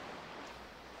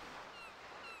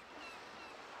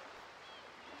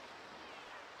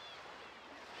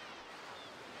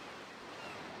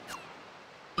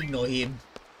 Ignore him.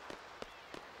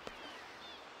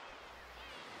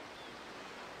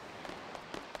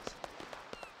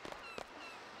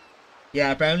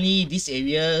 Yeah, apparently this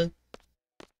area,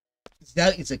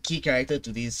 Zell is a key character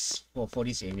to this for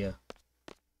this area.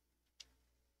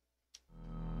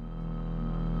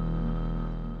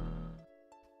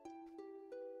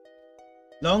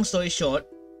 Long story short,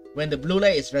 when the blue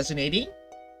light is resonating,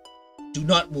 do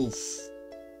not move.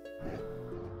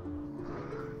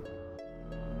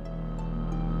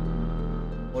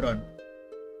 Hold on.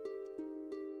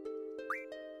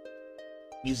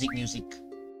 Music.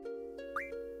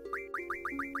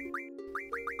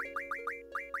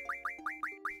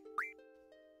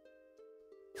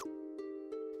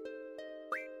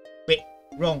 Wait,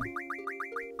 wrong.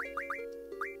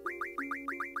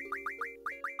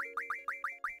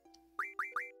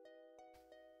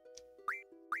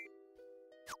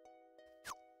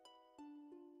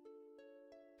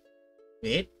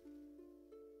 Wait.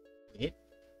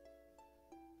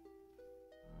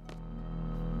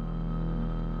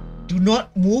 Do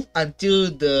not move until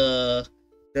the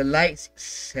light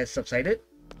has subsided.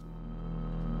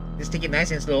 Just take it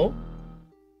nice and slow.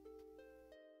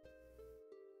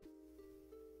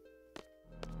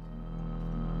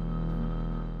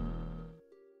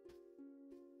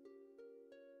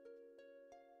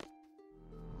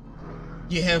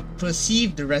 You have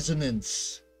perceived the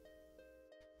resonance.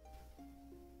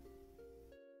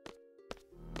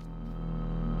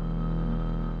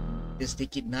 Just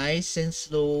take it nice and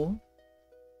slow.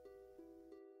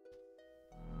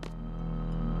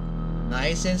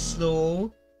 Nice and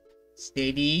slow.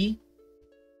 Steady.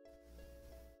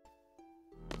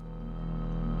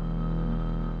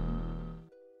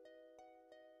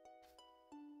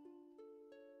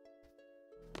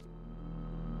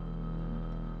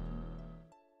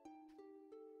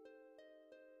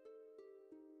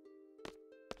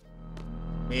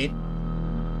 Wait.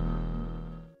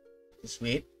 Just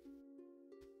wait.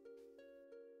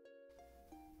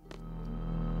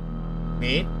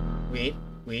 Wait.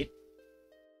 Wait.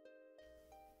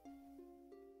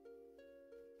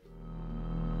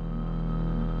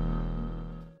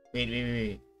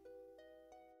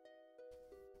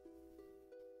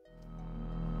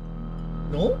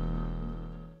 No?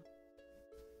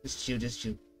 Just chill.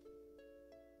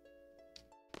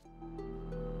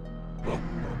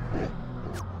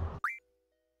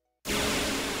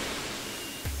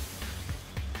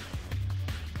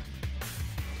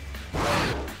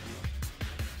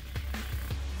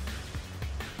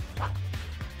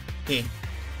 Okay.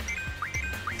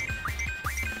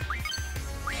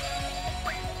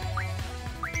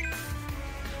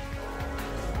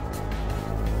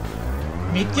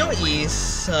 Meteor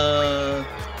is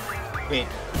wait.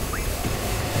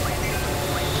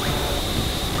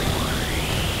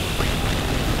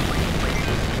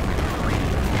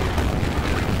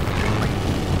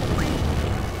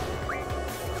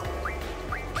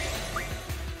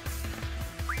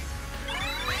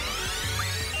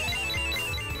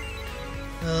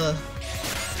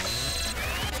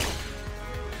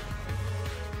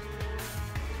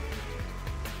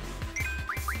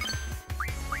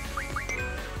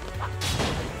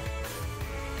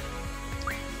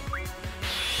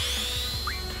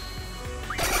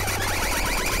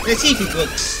 Let's see if it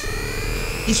works.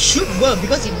 It should work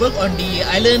because it worked on the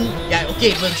island. Yeah,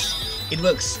 okay, it works. It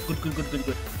works.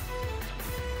 Good.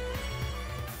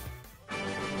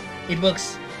 It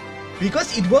works.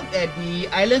 Because it worked at the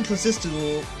island closest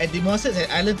to... at the monsters at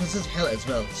island closest to hell as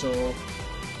well, so...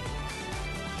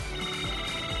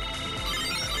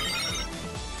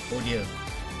 Oh dear.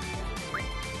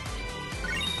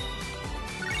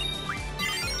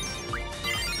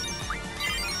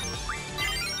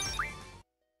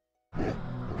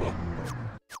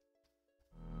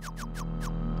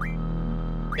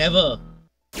 Never.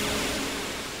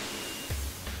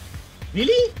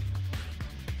 Really?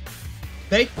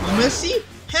 Beg for mercy?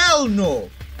 Hell no!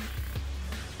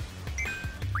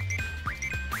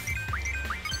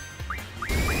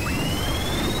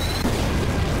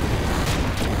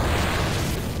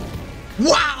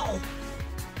 Wow!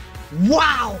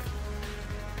 Wow!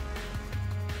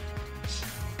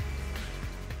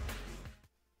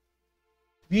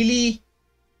 Really?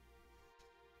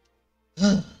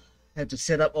 Have to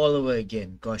set up all over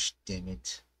again. Gosh damn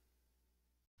it.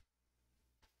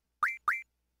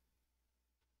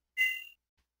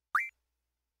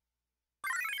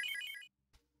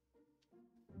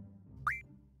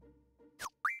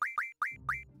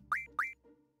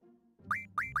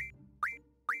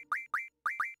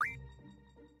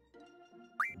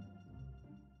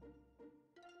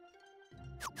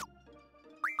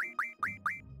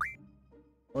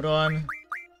 Hold on.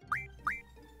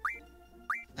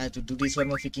 I have to do this one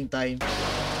more freaking time.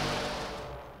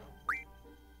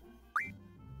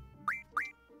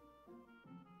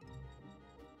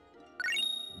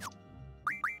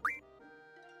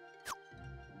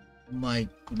 My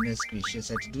goodness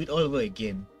gracious, I have to do it all over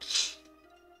again.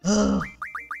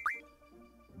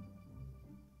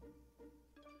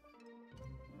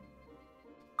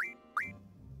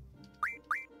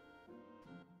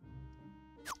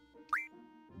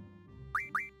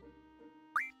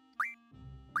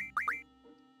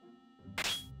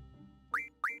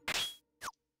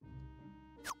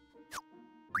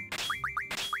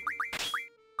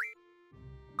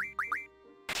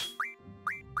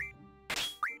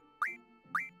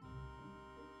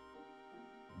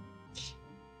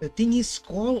 The thing is,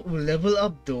 Squall will level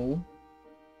up though.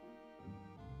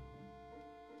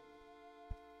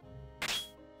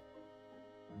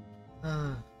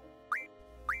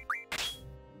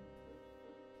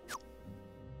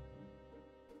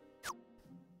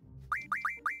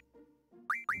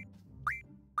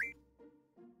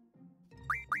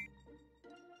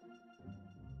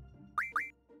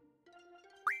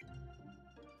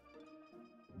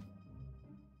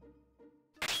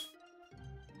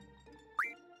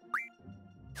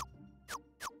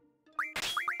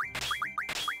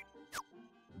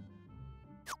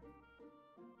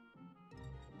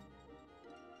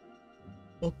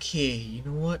 Okay, you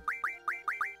know what?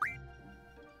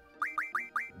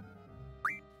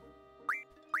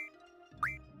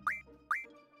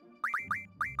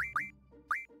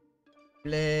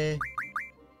 Play.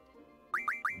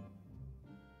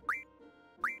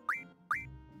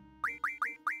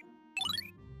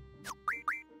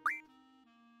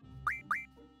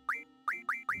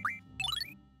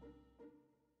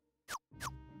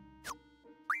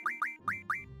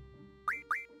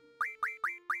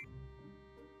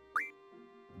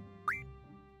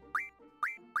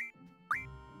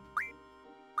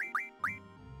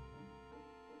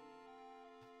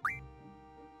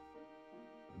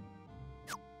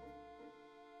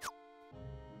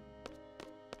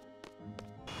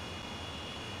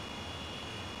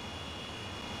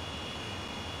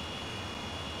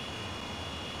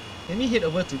 Let me head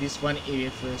over to this one area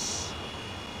first.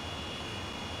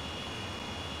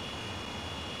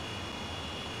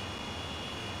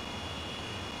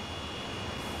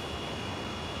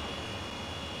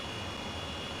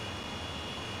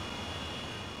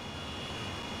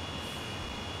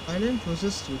 Island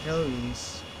closest to hell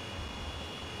is...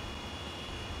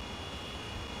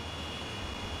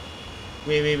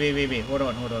 Wait, hold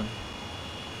on.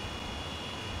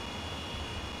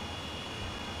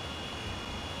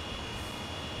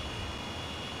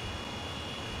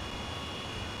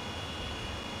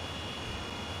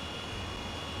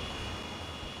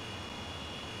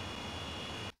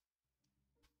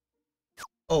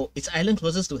 Oh, it's island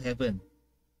closest to heaven.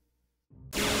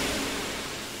 You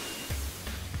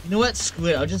know what? Screw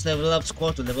it. I'll just level up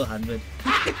Squall to level 100.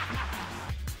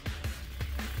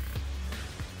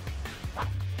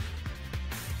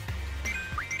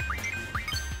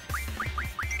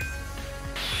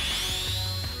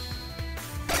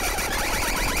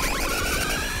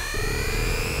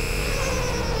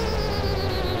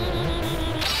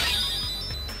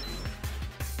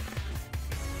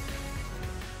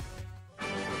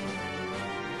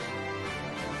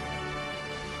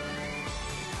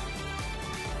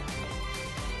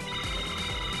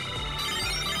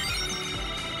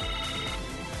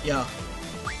 Yeah.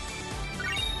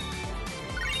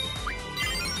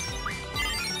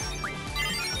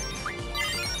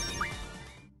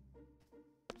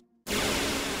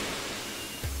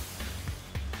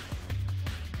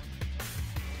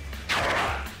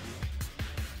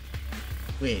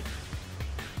 Wait.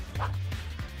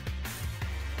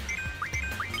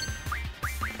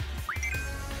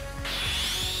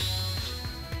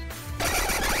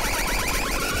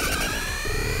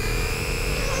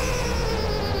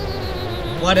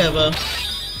 Whatever.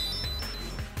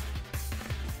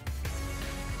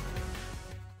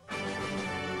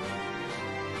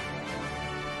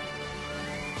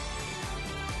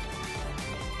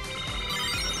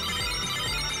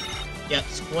 Yeah,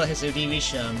 Squall has already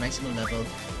reached maximum level.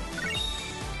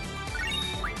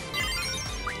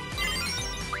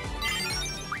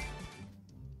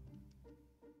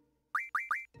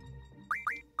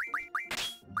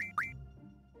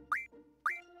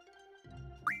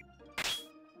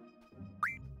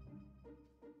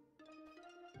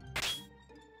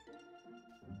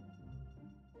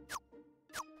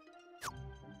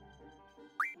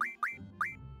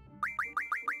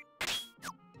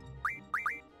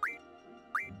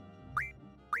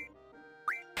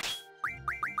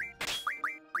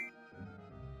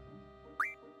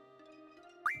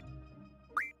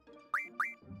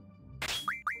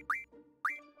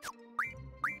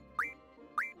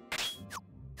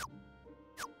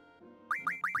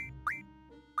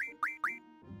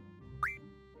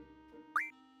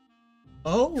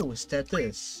 Oh,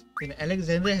 status. And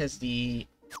Alexander has the...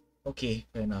 Okay,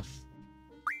 fair enough.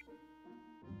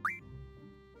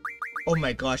 Oh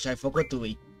my gosh, I forgot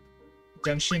to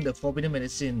junction the forbidden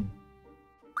medicine.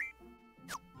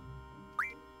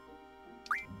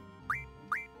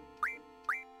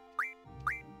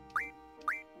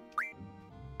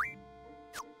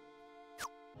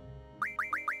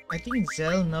 I think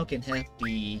Zell now can have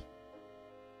the...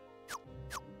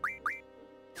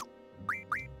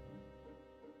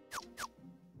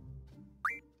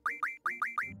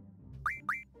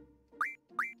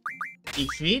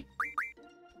 Ifrit?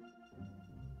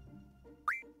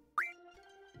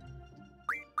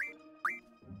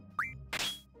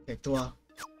 Cactuar.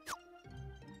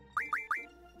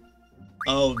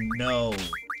 Oh no.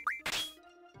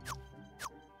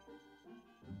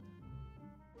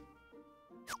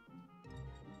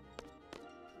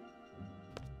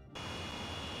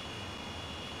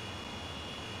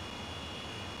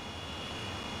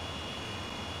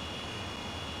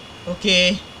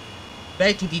 Okay,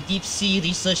 back to the deep sea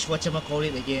research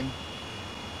whatchamacallit again.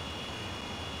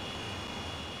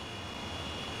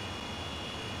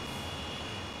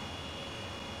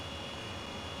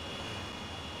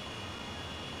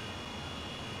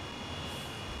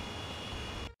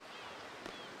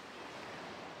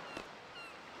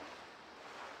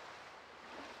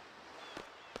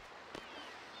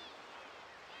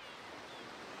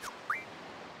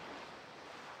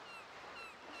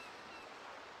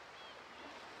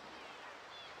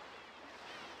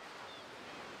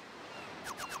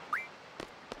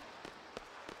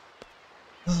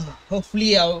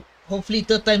 Hopefully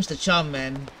third time's the charm,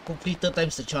 man. Hopefully third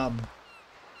time's the charm.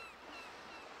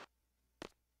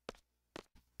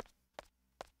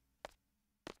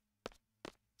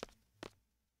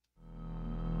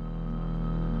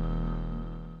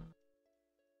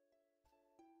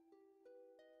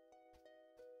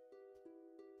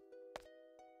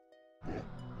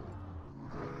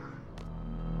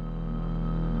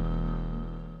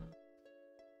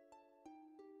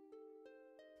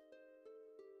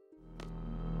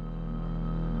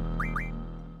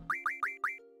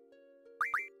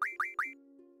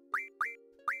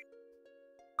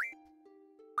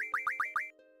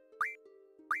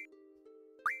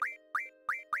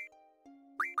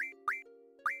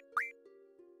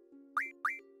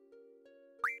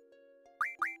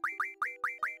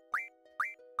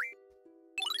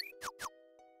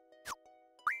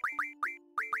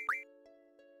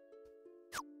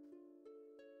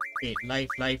 Wait,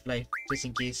 life, just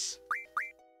in case.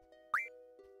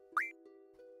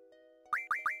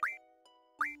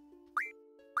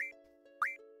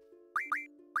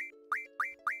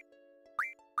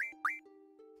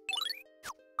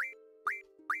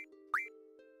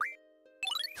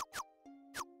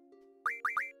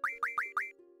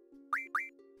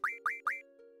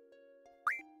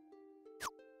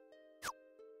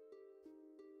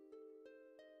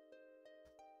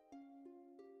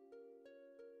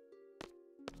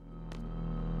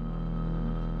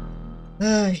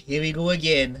 Here we go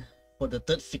again, for the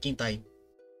third freaking time.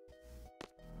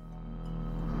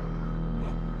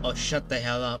 Oh, shut the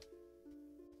hell up.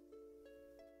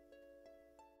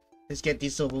 Let's get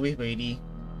this over with already.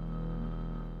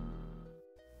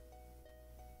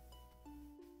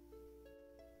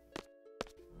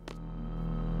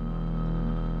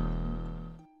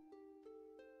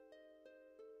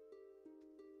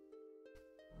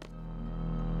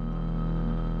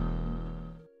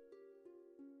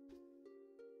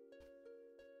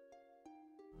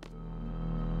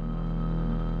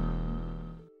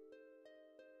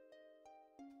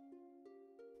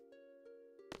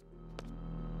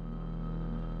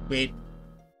 Wait.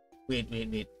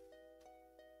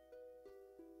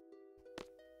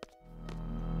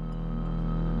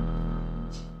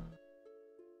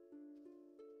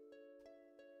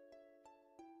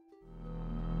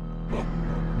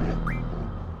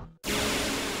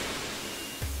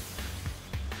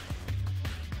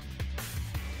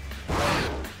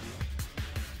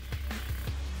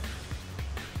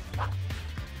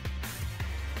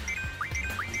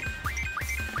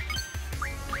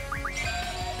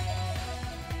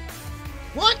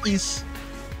 What is...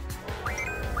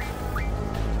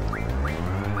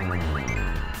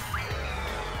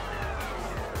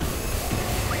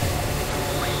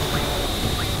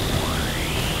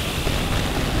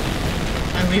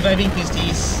 I'm reviving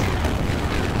Pisties.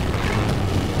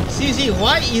 Seriously,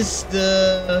 why is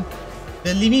the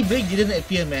limit break didn't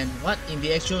appear, man? What in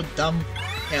the actual dumb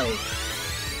hell?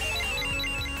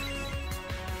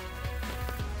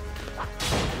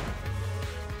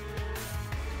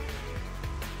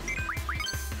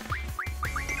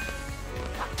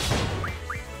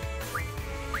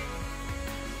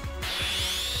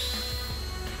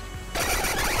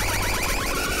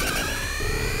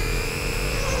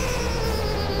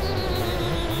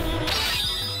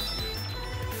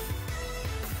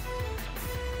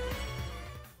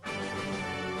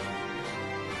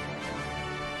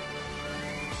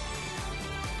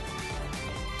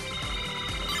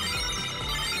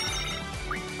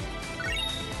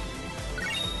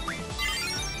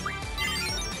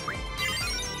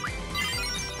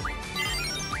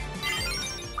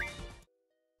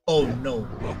 Oh no.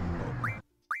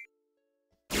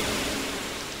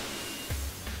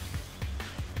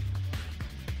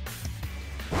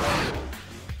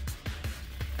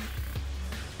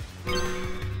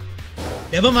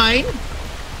 Never mind.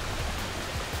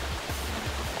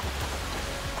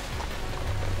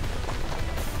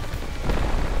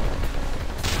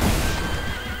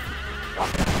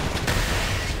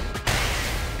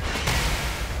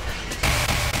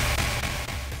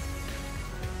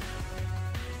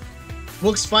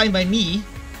 Works fine by me.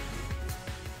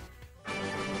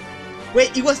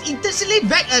 Wait, it was intentionally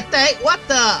back attack? What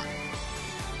the?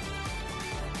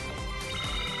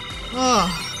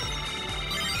 Oh.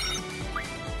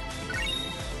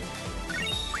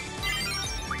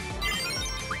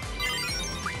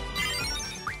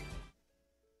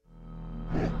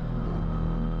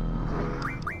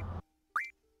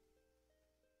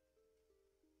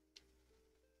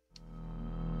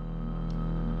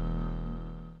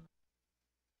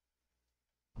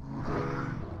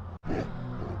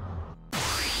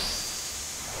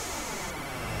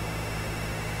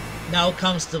 Now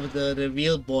comes the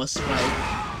real boss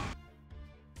fight.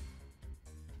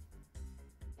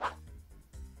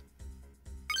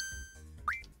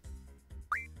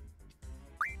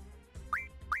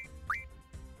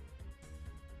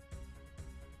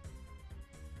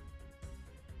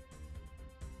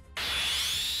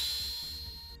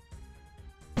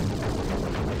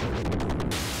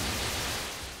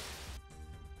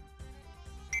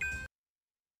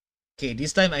 Okay,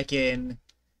 this time I can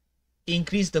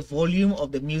increase the volume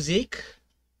of the music.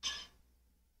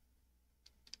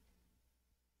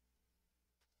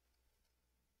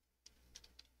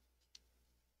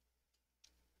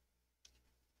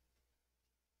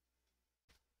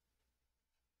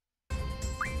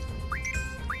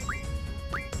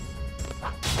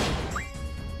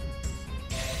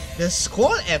 The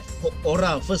score at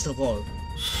Aura, first of all.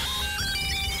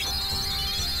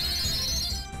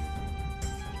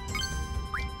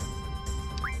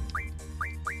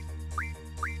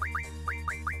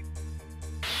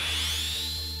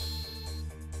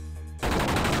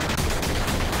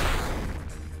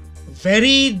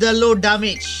 Very low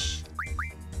damage.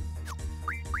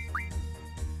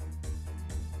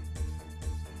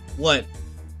 What?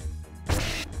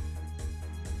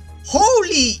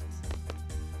 Holy!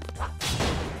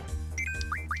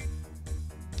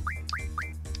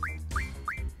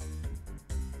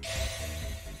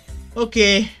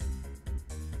 Okay.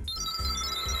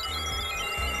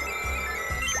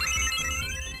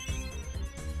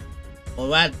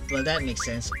 Alright, well that makes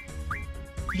sense.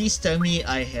 Please tell me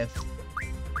I have...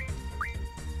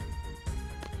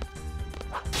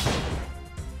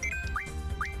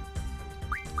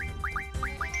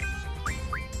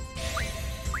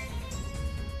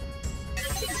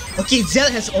 Okay,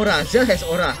 Zell has aura. Zell has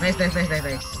aura. Nice, nice, nice, nice,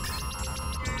 nice.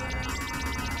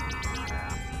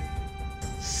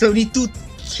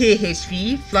 72k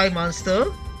HP, fly monster.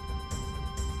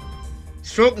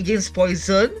 Strong against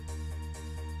poison.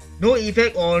 No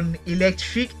effect on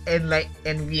electric and light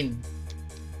and wind.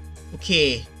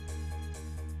 Okay.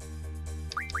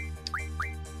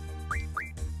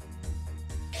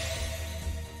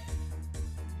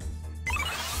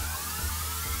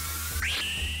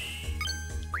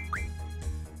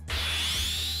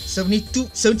 $72,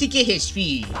 70k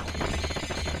HP.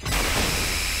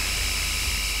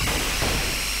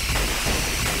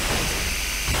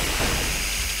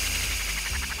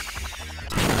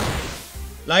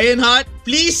 Lionheart,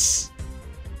 please!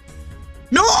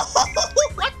 No!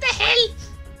 What the hell?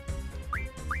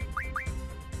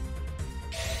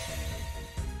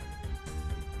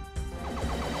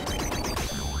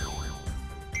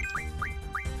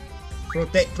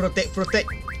 Protect, protect, protect.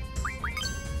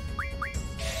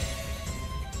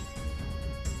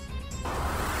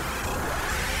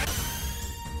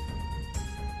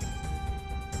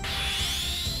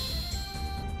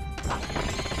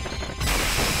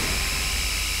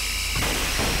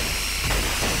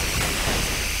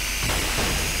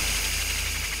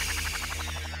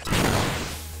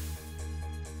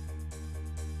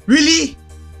 Really?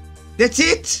 That's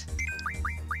it?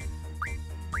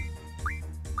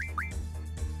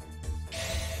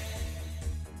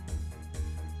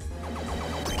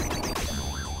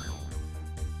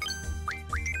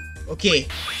 Okay.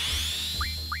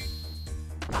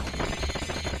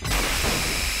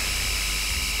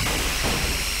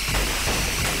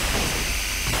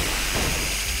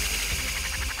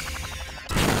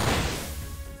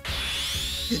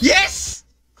 Yes!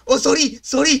 Oh, sorry,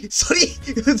 sorry, sorry,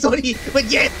 sorry, but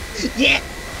yes, yes,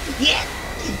 yes,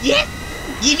 yes,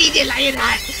 Give me the lion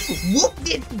heart! Whoop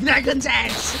the dragon's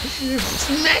ass!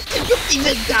 Smash the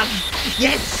kingdom come!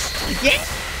 Yes! Yes!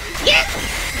 Yes!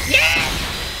 Yes!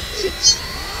 Yes!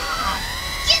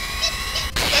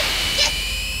 Yes! Yes!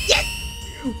 Yes!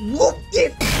 Whoop the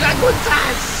dragon's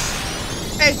ass!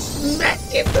 And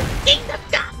smash him to kingdom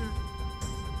come!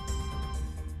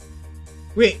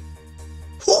 Wait.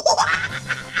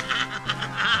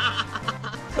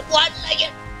 One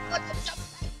lion! What's the jump?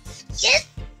 Yes!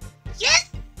 Yes!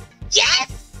 Yes!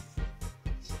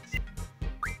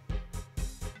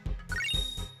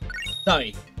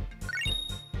 Sorry.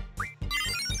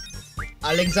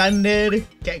 Alexander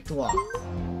Cactuar.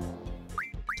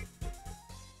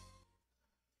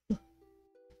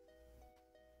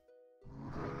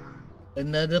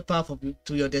 Another path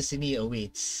to your destiny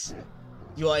awaits.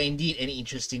 You are indeed an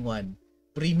interesting one,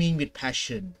 brimming with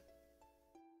passion.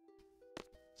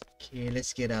 Okay,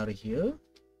 let's get out of here.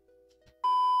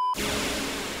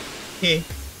 Okay.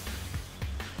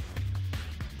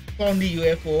 Found the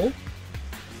UFO.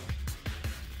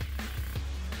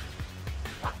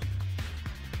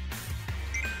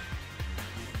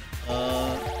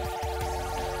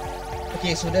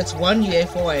 Okay, so that's one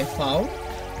UFO I found.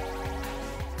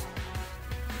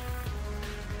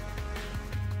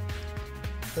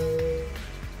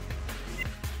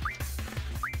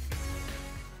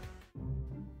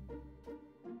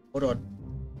 Hold on.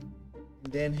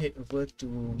 Then head over to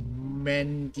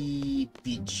Mandy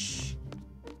Beach.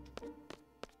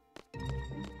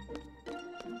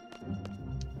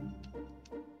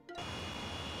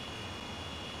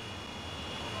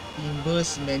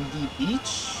 Timbers Mandy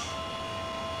Beach.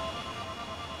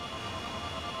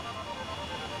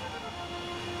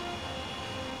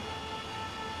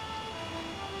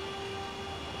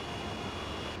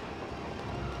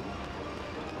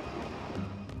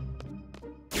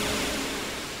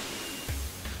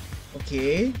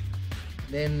 Okay,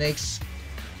 then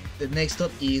the next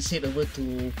stop is head over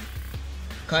to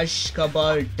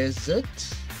Kashkabar Desert.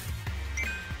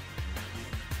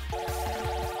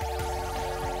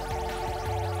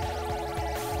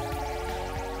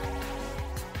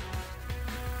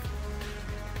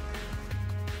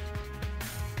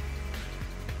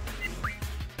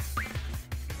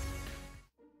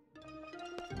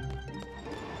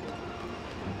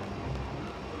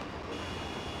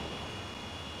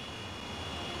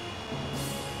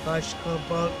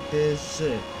 Kashkabar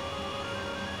Desert.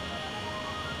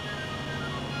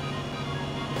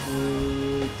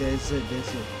 Desert.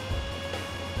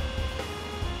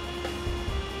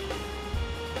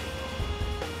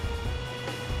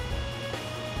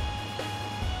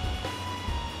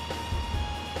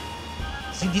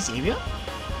 Is in this area?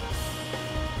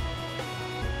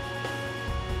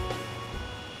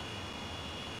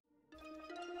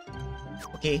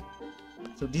 Okay,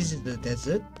 so this is the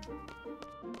desert.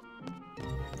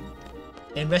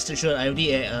 And rest assured, I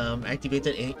already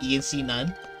activated ENC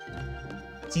None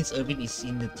since Irvin is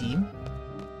in the team.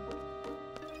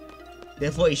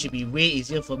 Therefore, it should be way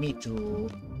easier for me to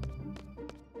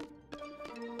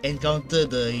encounter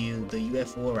the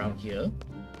UFO around here.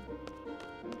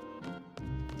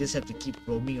 Just have to keep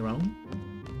roaming around.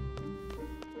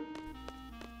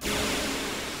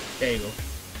 There you go.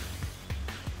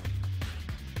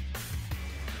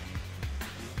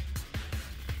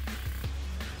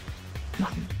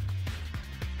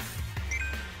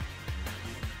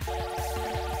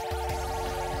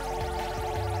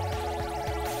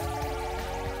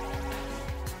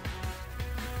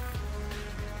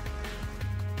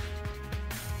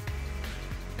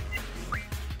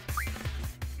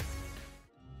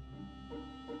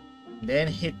 Then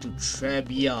head to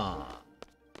Trebia.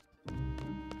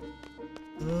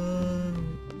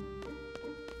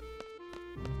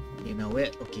 Okay, now where?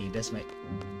 Okay, that's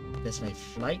my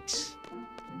flight.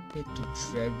 Head to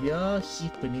Trebia,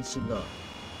 Heath Peninsula.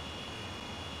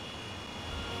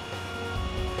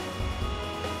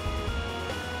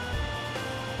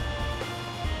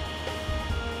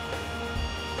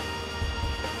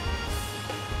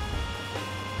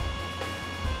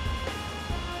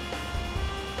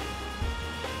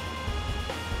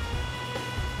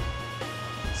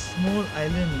 Small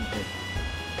island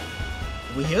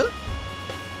over here.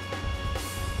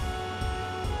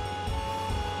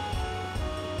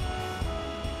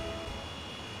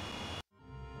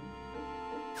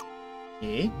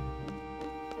 Okay.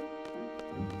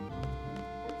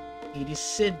 It is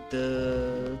said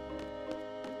the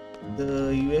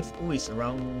UFO is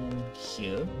around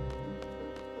here.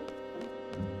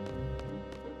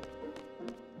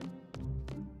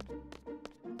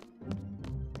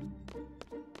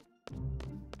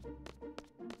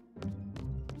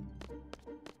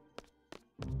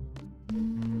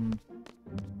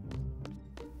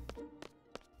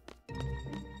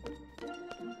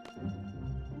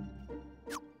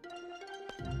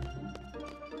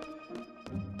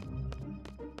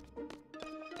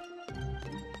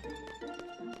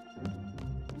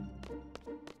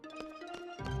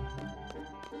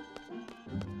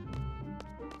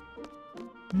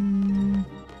 Hmm.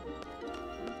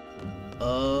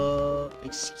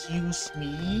 Excuse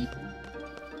me.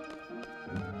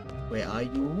 Where are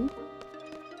you?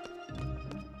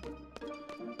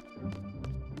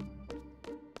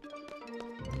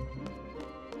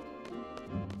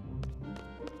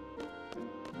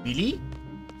 Really?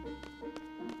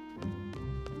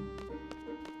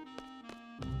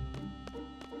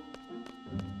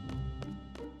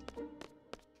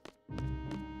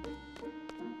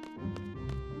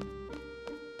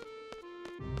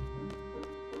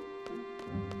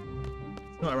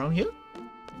 Not around here?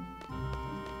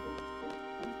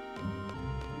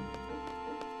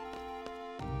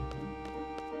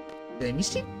 Did I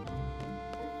miss it?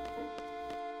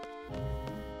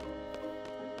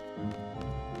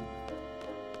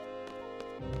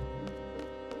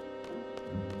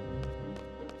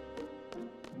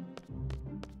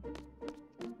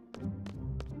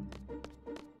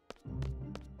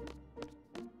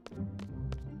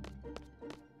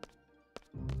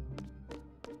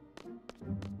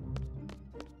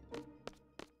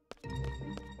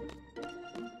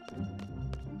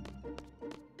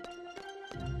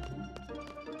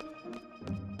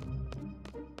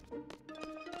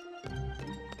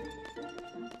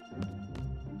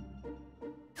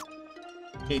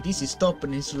 Okay, this is top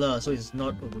peninsula, so it's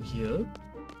not over here.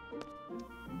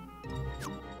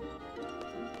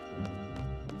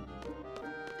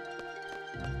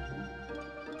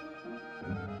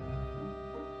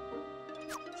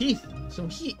 Heath. So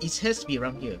it has to be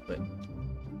around here, but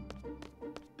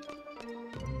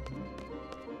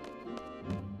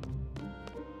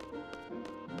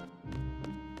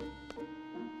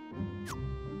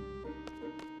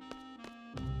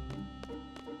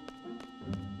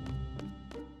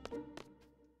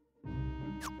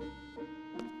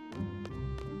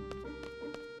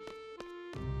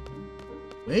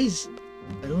where is...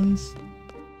 I don't...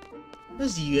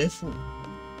 Where's the UFO?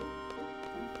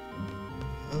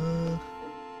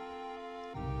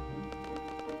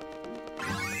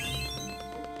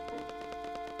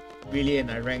 Brilliant,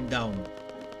 I rank down.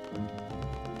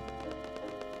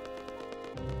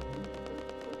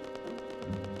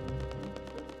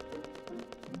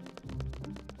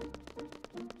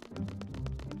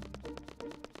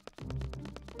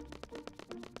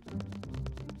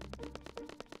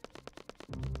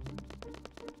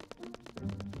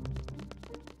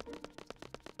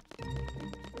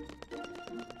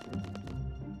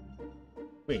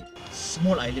 Wait,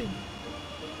 small island.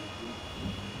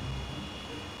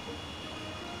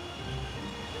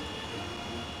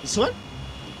 This one?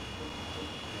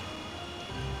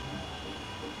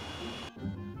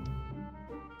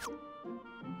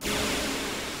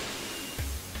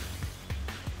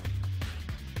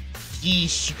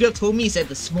 Yeesh, you could have told me it's at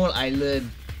the small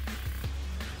island.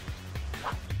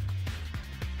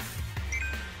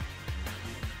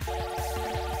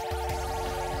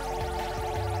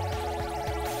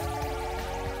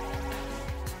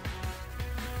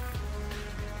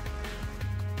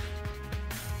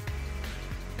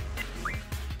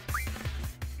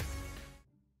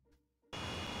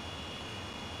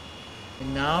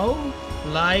 And now,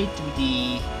 fly to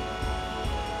the...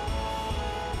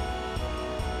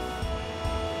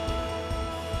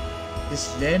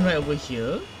 this land right over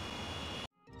here.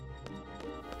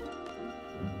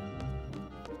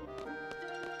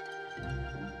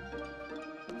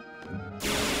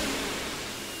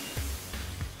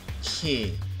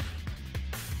 Okay.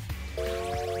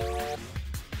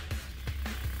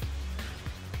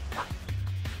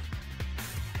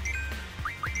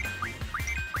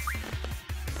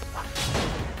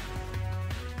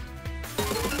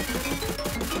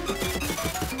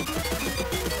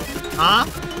 Huh?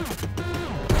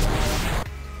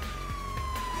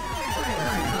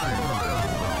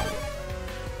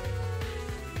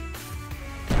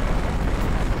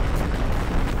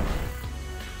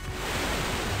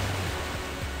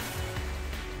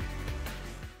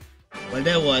 Well,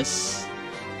 that was...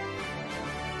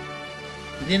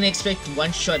 I didn't expect to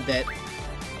one-shot that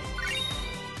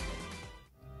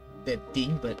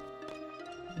thing, but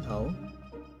how?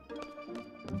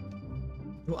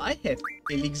 Do I have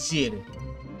elixir?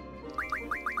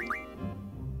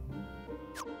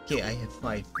 Okay, I have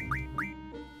 5.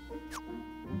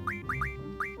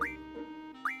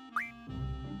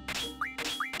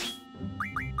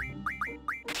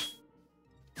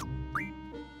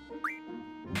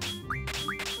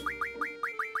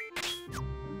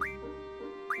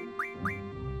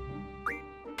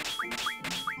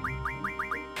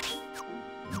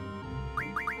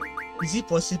 Is it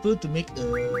possible to make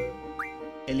a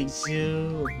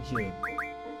elixir over here?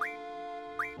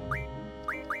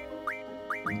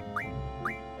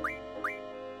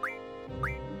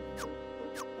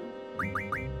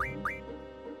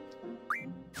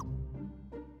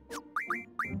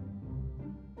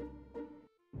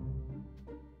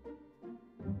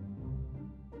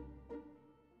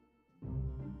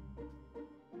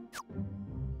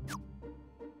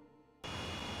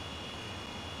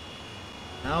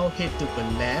 Now head to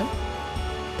Balamb.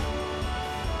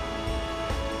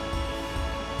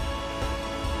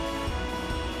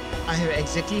 I have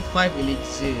exactly 5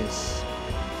 elixirs.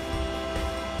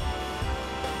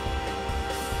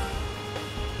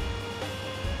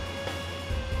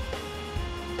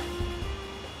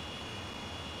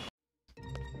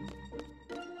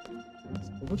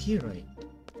 Over here, right?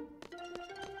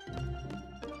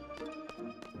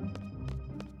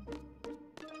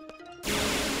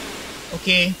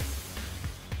 Okay.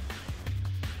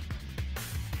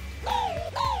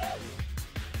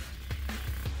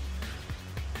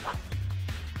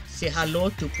 Say hello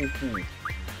to PuPu.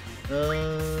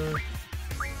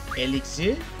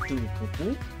 Elixir to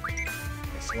PuPu.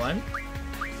 That's one.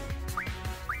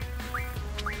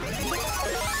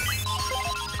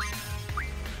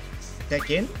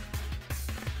 Second.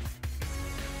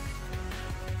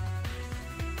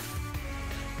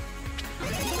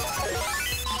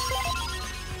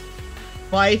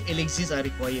 Five elixirs are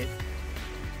required.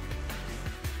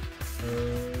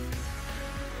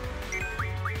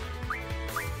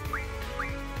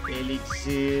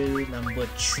 Elixir number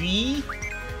 3.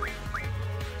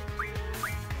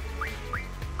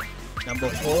 Number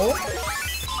 4.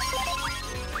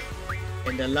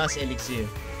 And the last elixir.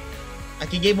 I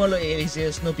can get more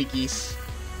elixirs, no pickies.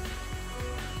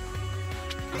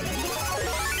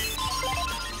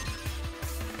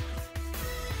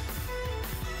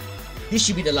 This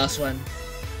should be the last one.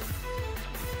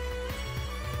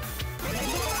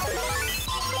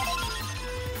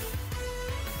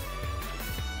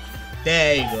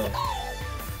 There you go.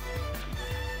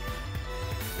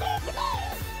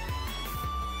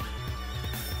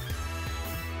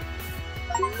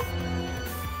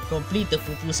 Complete the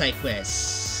PuPu Side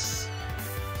Quest.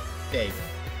 There you go.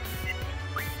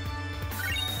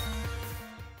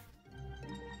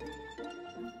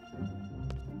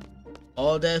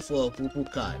 Order for a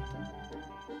PuPu card.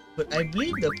 But I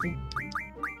believe the PuPu...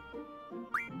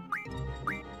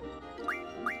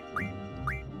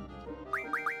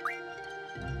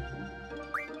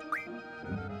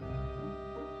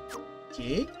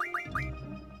 Okay.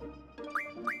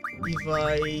 If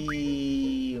I...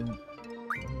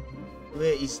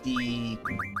 Where is the...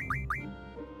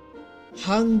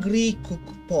 Hungry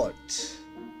Cookpot?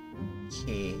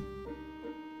 Okay.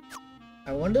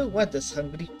 I wonder what this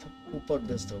Hungry Cookpot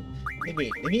does though.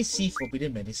 Wait, let me see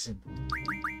Forbidden Medicine.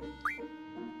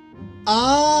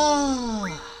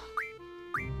 Ah!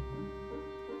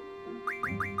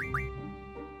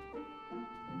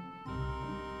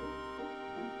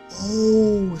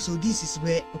 Oh, so this is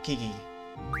where... Okay.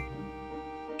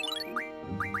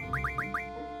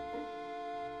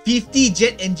 50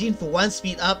 jet engine for 1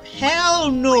 speed up?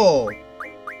 Hell no!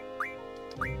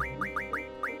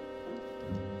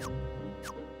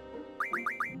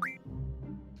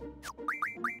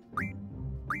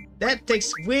 That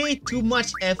takes way too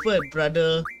much effort,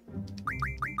 brother.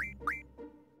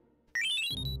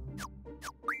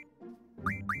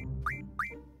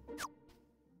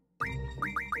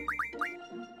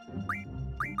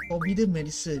 Forbidden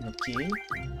Medicine, okay.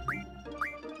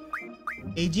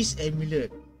 Aegis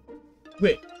Amulet.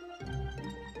 Wait.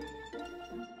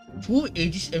 2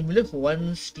 Aegis Amulet for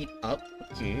 1 speed up,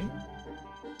 okay.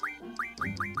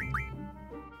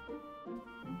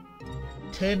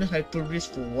 10 Hyper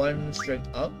Wrist for 1 strength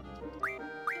up.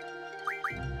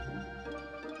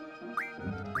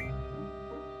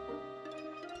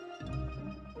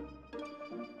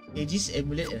 Aegis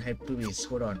Amulet and Hyper Wrist,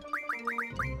 hold on.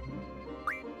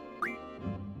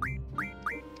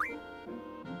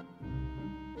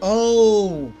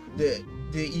 Oh, the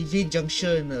evade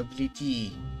junction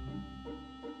ability.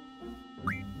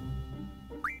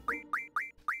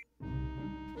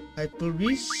 Hyper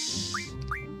Wrist.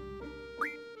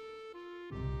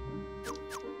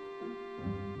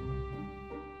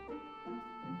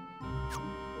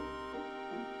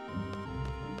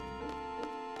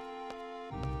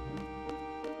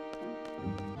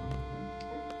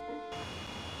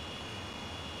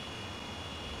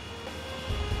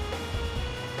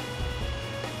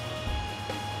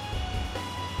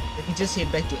 Let me just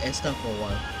head back to Esthar for a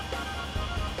while.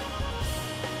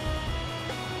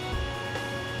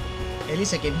 At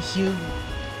least I can heal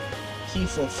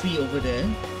for free over there.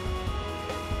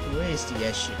 Where is the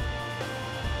airship?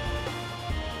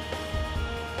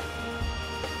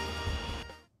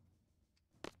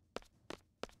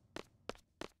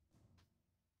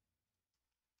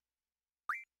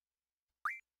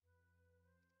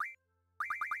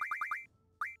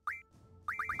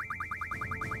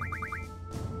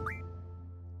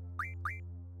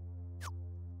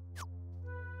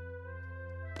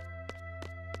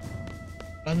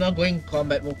 I'm not going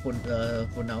combat mode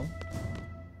for now.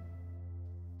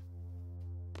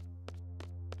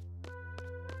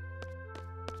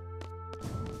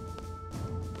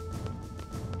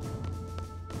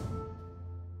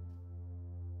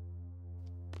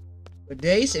 But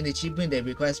there is an achievement that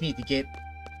requires me to get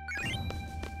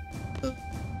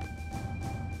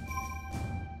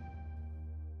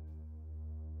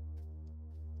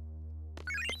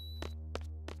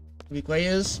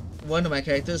requires one of my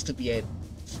characters to be at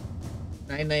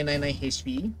 9999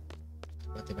 HP.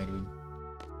 What am I doing?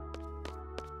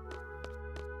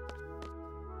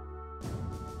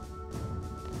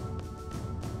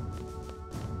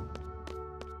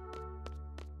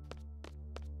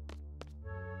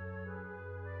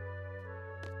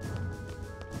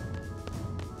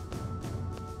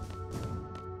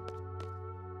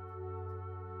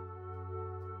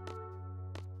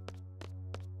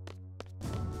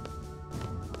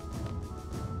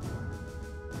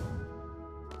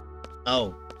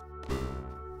 Oh.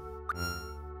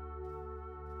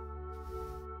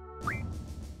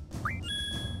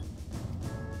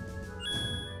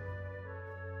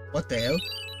 What the hell?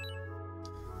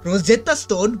 Rosetta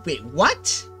Stone? Wait,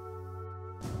 what?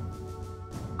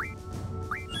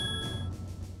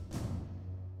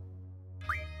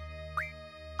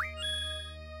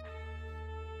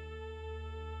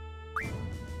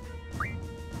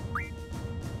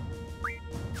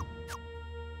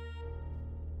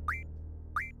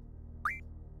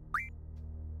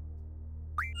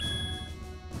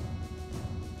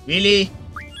 Really?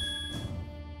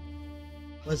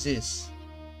 What's this?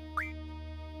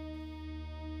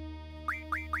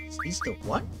 Is this the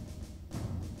what?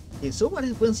 Okay, so what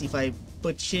happens if I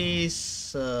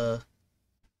purchase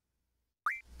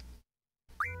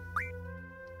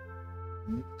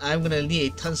I'm gonna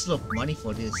need a tons of money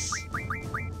for this.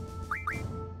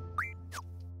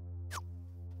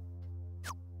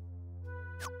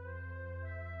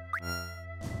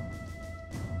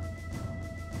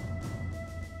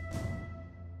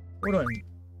 Hold on.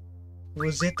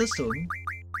 Rosetta Stone?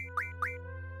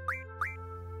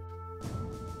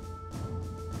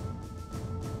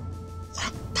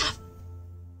 What the?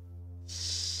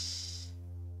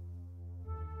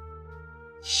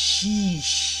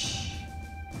 Sheesh.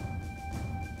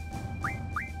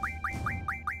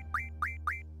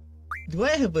 Do I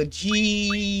have a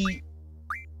G?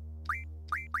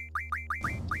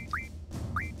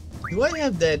 Do I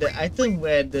have the item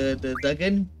where the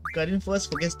Guardian Force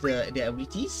forgets their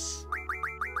abilities?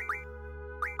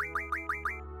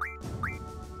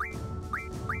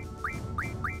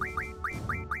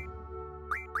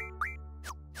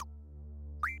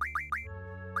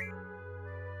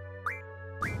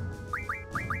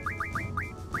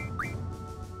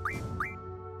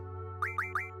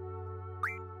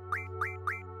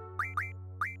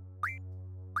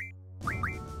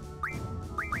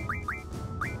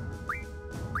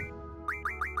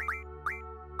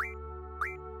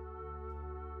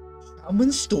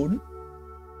 Shaman Stone?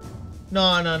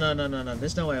 No,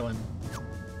 that's not what I want.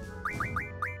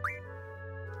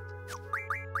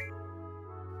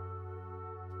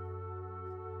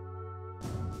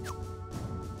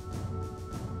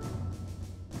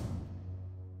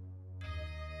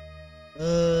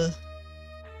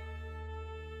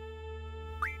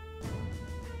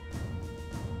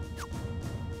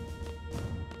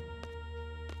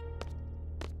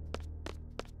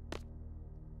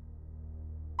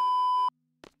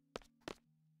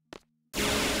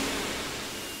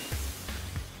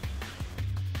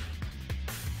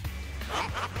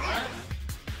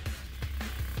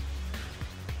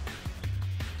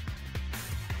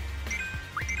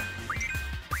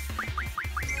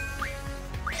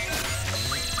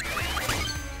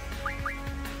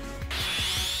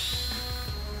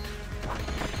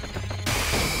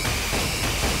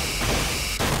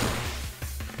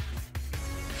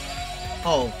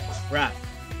 Oh, crap.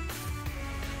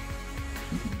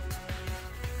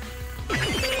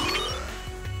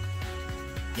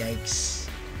 Yikes.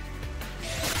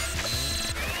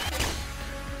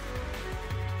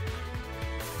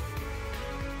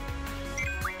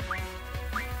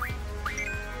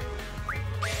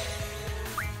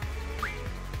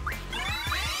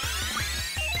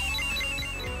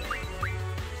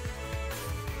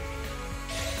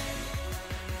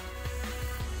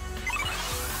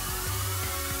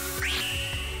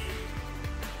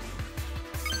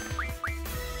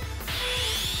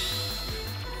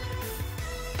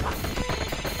 Tonberry. 「 Tonberry. 「 Tonberry.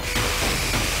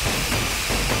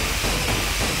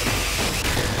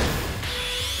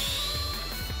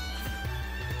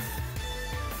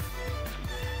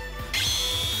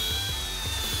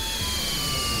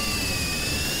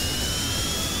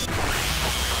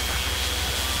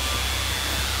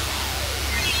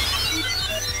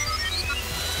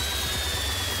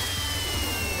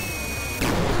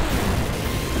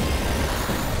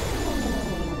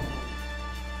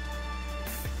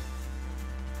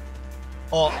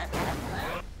 Oh,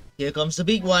 here comes the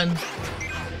big one.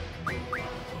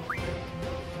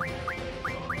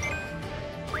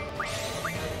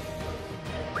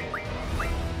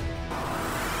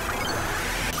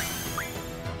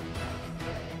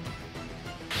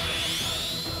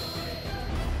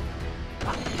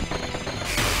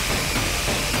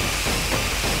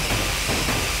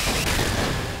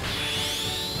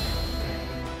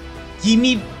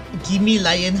 Give me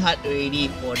Lionheart already,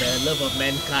 for the love of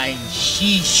mankind.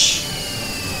 Sheesh.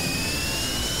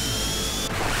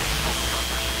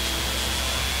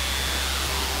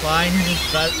 Fine,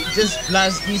 just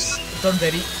blast this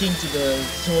Tonberry King to the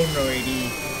zone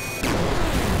already.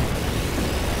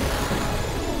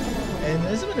 And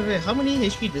as a matter of fact, how many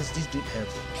HP does this dude have?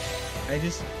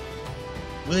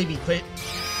 Will it be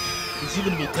is it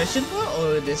gonna be questionable,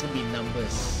 or there's gonna be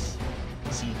numbers?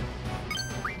 Let's see.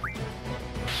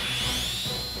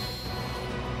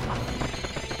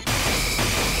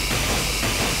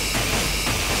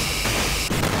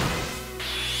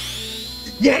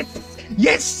 Yes!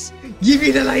 Yes! Give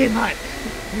me the Lionheart!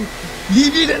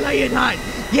 Give me the Lionheart!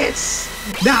 Yes!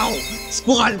 Now,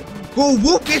 Squall, go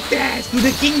whoop it there to the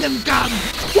kingdom come!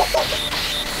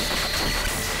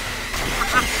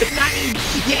 Nine!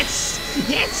 Yes!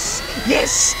 Yes!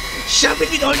 Yes! Shove it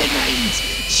with all the nines!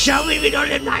 Shove it with all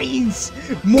the nines!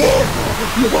 More!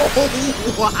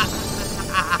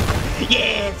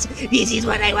 Yes! This is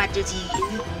what I want to see!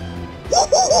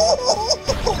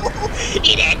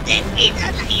 It ended with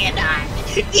a Lionheart!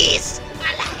 This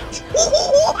I like!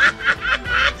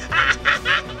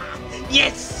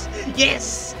 Yes!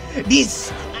 Yes!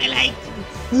 This I like!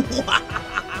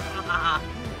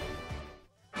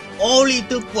 All it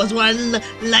took was one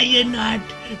Lionheart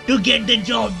to get the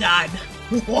job done!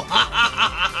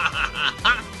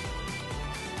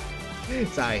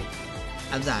 Sorry.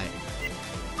 I'm sorry.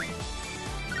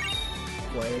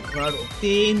 Wild card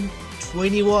obtained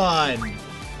 21.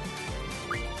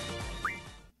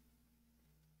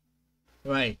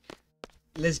 Right.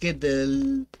 Let's get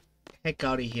the heck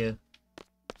out of here.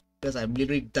 Because I'm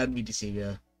literally done with this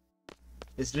area.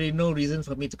 There's really no reason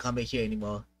for me to come back here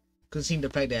anymore. Considering the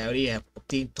fact that I already have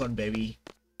obtained Tonberry.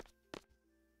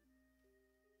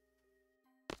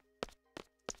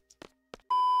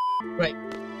 Right.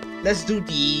 Let's do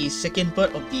the second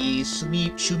part of the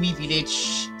Shumi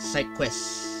Village side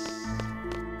quest.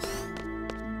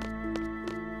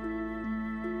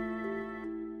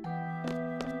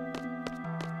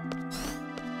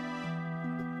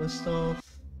 First off,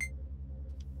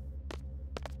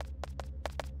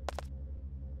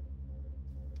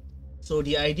 so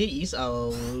the idea is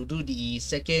I'll do the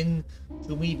second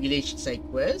Shumi Village side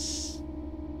quest.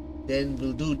 Then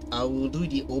I will do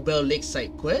the Obel Lake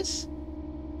Side Quest.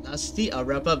 Lastly, I'll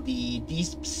wrap up the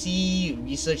Deep Sea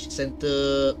Research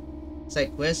Center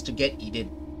side quest to get Eden.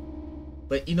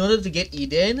 But in order to get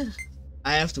Eden,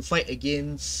 I have to fight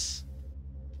against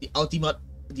the Ultima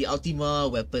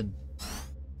Weapon,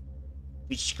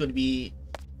 which is going to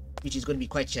be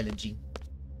quite challenging.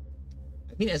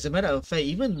 I mean, as a matter of fact,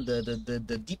 even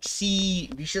the Deep Sea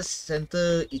Research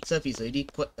Center itself is already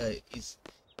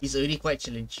quite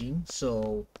challenging.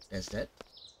 So that's that.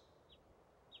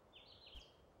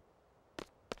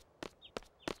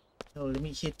 Now let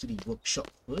me head to the workshop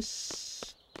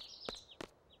first.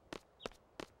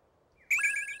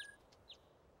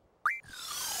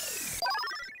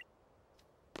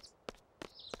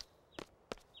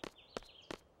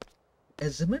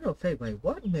 As a matter of fact, right,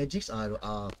 what magics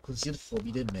are considered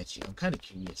forbidden magic? I'm kind of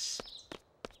curious.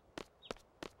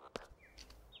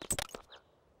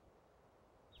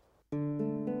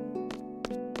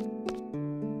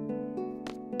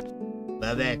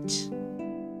 Babette.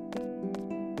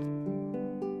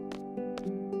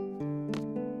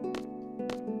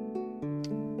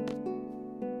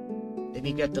 Let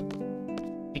me get the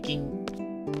picking.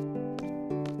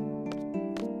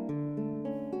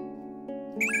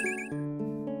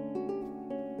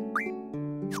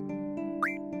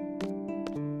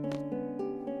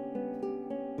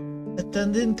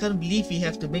 Attendant can't believe we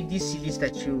have to make this silly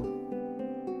statue.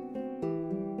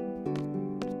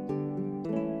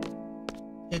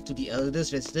 Head to the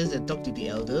elder's residence and talk to the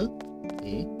elder.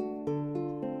 Okay.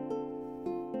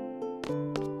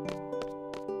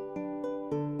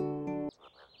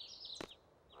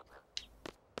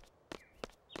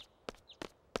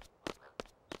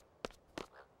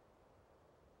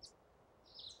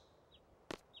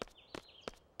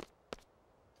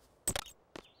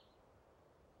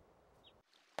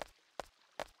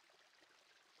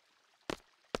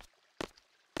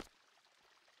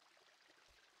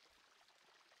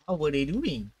 How were they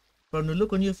doing? From the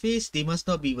look on your face, they must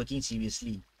not be working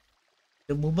seriously.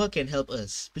 The Mumba can help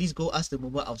us. Please go ask the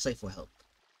Mumba outside for help.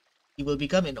 It will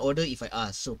become an order if I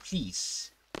ask, so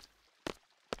please.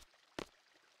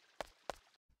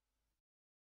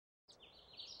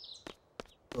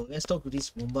 So let's talk to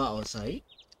this Mumba outside.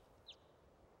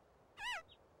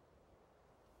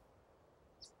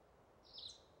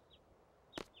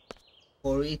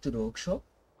 Foray to the workshop.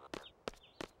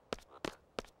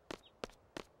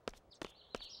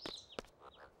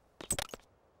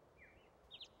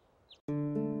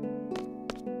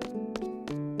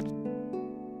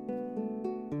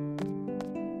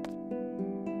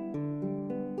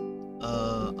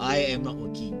 I am not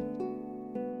working.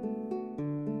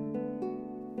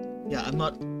 Yeah, I'm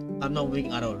not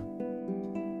working at all.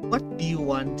 What do you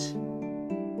want?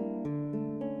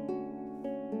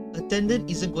 Attendant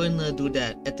isn't going to do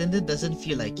that. Attendant doesn't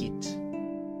feel like it.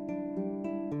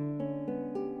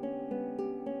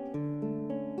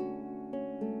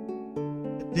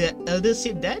 The elder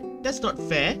said that? That's not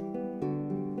fair.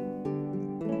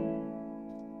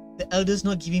 The elder's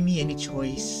not giving me any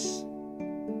choice.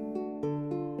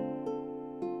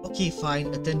 Okay, fine.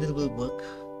 Attendant will work.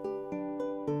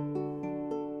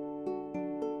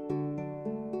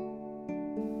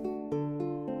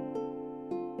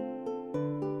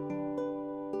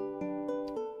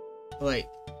 Right.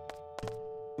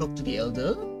 Talk to the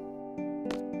elder.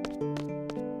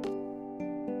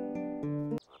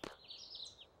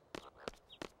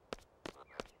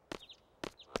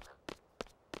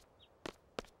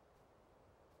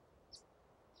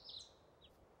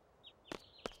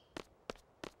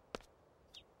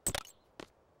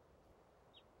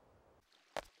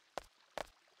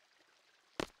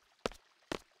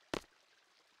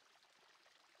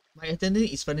 My attendant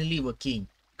is finally working.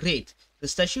 Great. The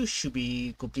statue should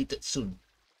be completed soon.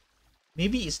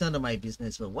 Maybe it's none of my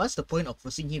business, but what's the point of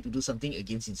forcing him to do something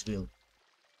against his will?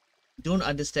 You don't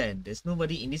understand. There's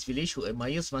nobody in this village who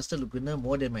admires Master Laguna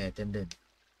more than my attendant.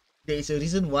 There is a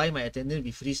reason why my attendant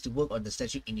refused to work on the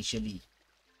statue initially.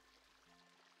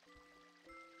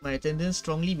 My attendant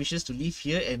strongly wishes to live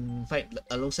here and fight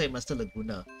alongside Master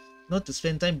Laguna, not to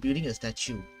spend time building a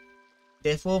statue.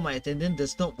 Therefore, my attendant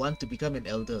does not want to become an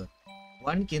elder.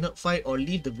 One cannot fight or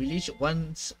leave the village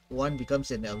once one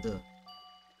becomes an elder.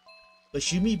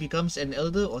 Ashumi becomes an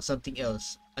elder or something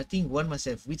else. I think one must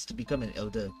have wits to become an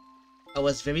elder. I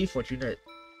was very fortunate.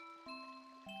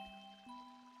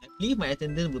 I believe my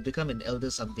attendant will become an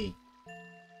elder someday.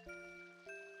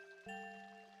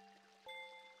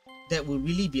 That would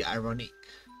really be ironic.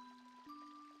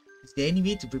 Is there any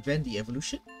way to prevent the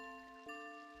evolution?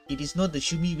 It is not the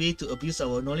Shumi way to abuse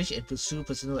our knowledge and pursue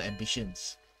personal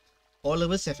ambitions. All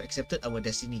of us have accepted our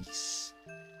destinies.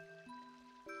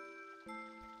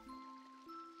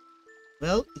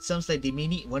 Well, it sounds like they may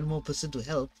need one more person to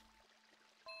help.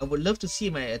 I would love to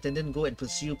see my attendant go and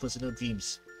pursue personal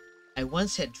dreams. I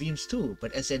once had dreams too,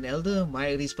 but as an elder,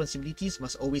 my responsibilities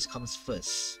must always come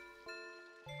first.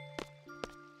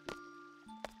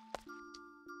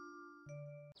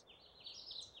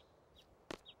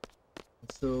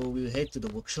 So we'll head to the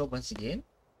workshop once again.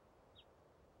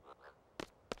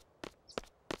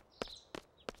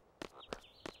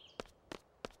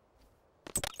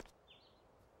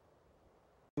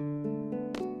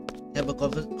 Have a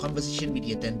conversation with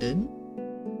the attendant.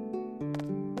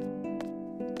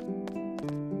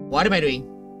 What am I doing?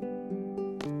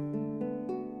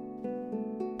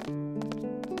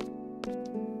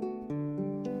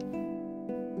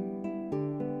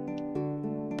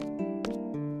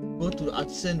 Go to the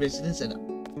artisan residence and...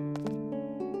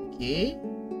 Okay.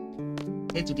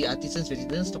 Head to the artisan's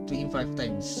residence, talk to him 5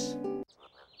 times.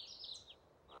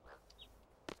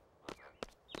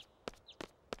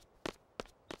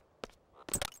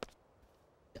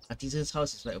 The artisan's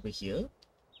house is right over here.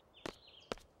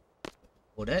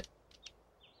 For that.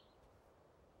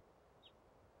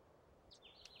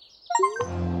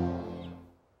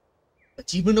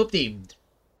 Achievement obtained.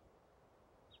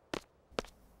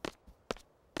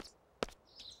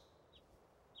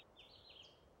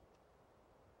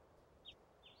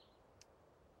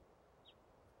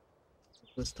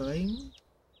 First time.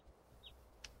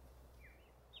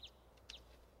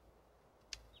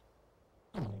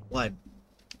 One.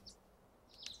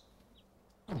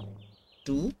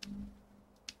 2.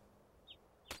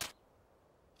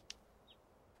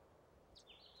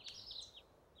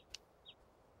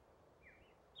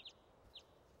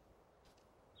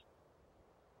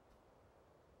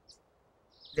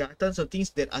 There are tons of things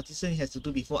that artisan has to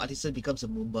do before artisan becomes a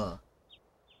Mumba.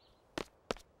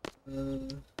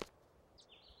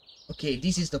 Okay,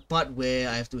 this is the part where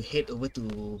I have to head over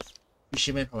to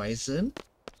Fisherman Horizon.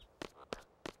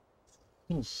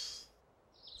 Oof.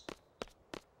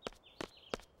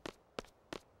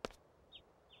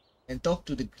 And talk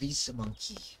to the grease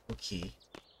monkey. Okay.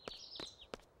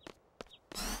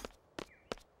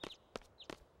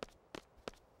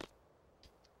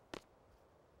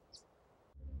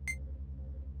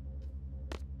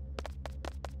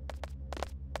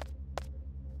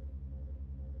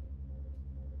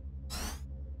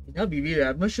 Now be real,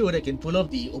 I'm not sure whether I can pull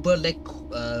off the Obel Lake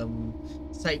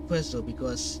side quest though,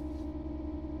 because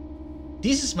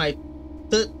this is my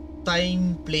third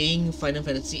time playing Final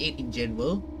Fantasy VIII in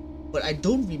general, but I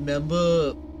don't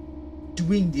remember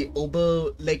doing the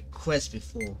Obel Lake quest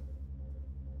before.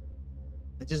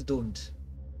 I just don't.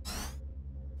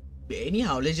 But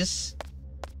anyhow, let's just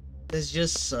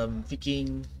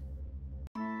freaking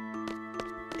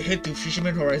head to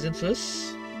Fisherman Horizon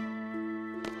first.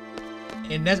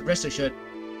 And that, rest assured,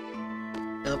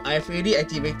 I've already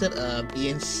activated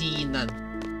ANC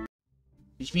none,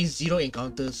 which means 0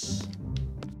 encounters.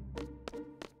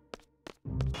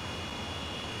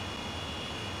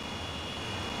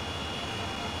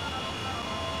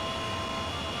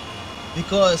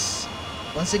 Because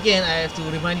once again, I have to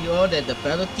remind you all that the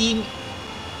battle theme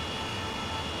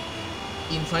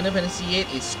in Final Fantasy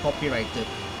VIII is copyrighted.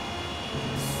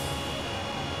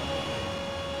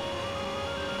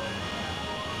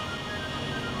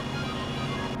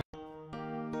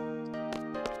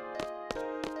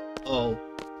 Oh,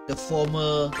 the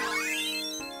former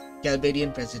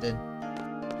Galbadian president.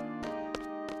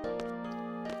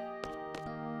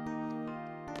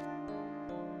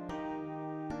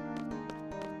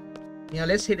 Now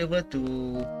let's head over to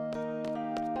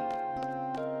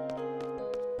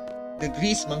the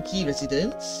Grease Monkey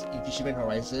residence in Fisherman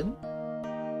Horizon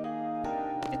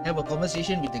and have a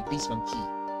conversation with the Grease Monkey.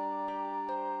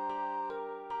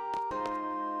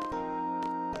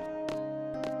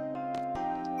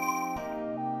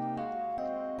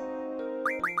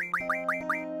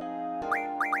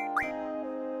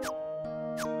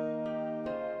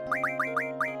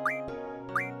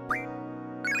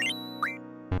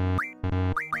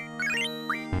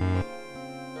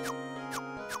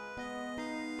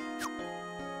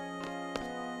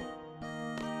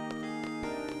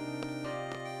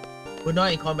 We're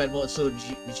not in combat mode, so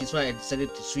which is why I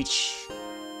decided to switch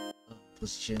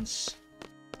positions.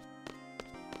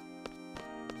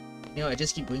 You know, I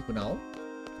just keep going for now.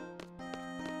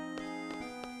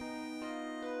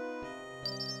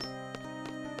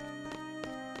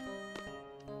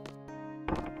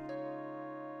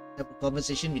 Have a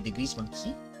conversation with the Grease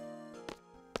Monkey.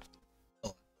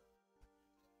 Oh,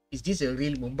 is this a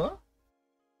real Mumba?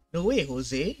 No way,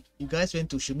 Jose. You guys went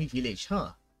to Shumi village,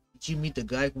 huh? Did you meet the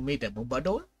guy who made that Mumba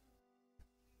doll?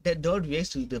 That doll reacts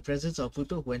to the presence of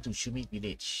people who went to Shumi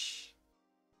village.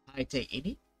 I take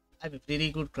it. I'm a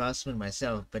pretty good craftsman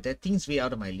myself, but that thing's way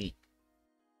out of my league.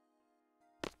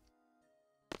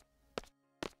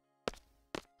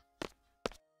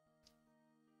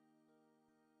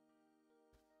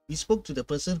 We spoke to the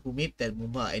person who made that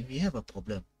Mumba and we have a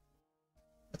problem.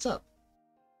 What's up?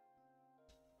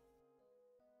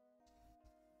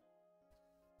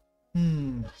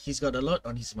 He's got a lot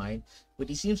on his mind, but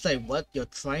it seems like what you're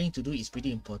trying to do is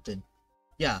pretty important.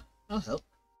 Yeah, I'll help.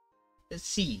 Let's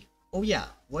see. Oh yeah,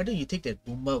 why don't you take that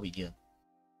Mumba with you?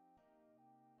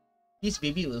 This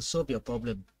baby will solve your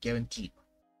problem, guaranteed.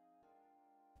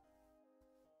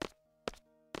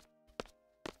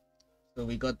 So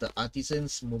we got the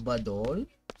artisan's Mumba doll.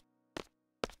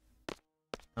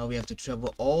 Now we have to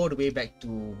travel all the way back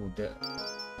to the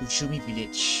Shumi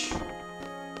village.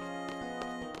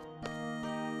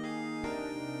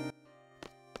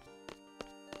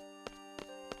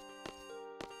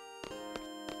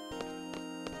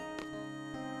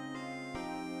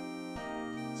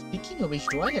 Speaking of which,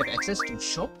 do I have access to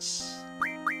shops?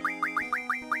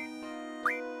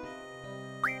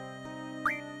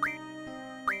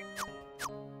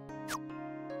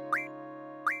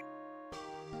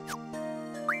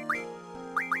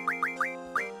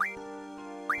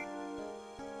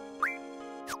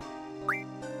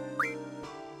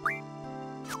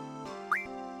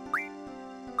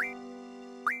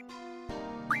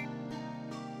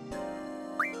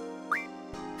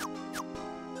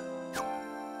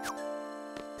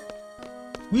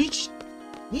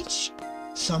 Which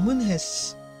someone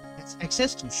has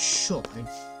access to shop? I'm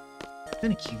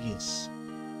kind of curious.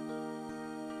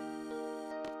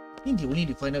 I think the only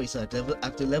to find out is I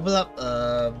have to level up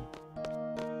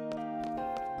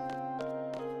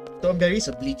Tonberry's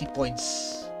ability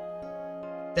points.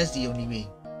 That's the only way.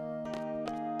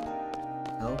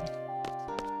 No.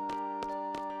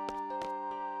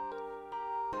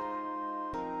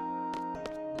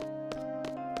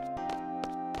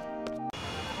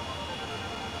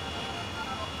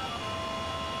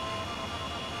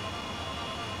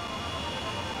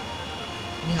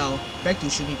 Anyhow, back to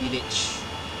Shumi Village.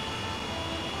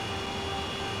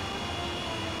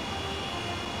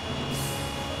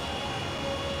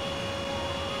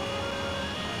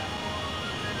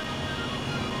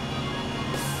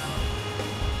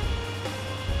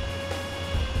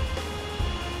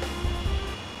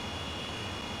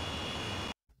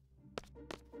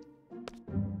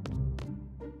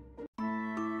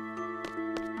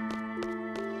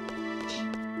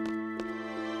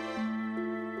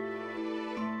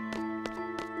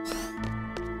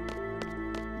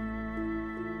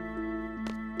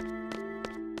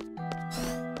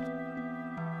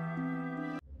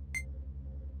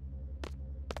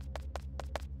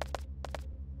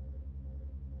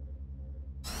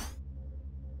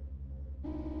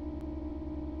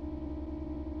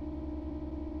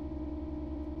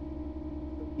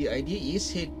 The idea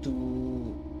is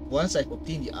once I've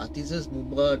obtained the artisan's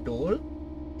Mumba doll,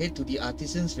 head to the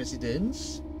artisan's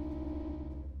residence,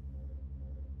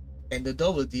 and the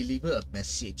doll will deliver a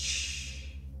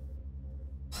message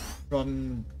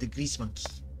from the grease monkey.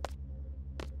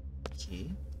 Okay.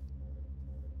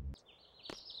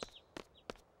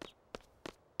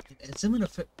 And as a matter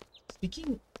of fact,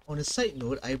 speaking on a side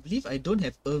note, I believe I don't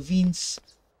have Irvin's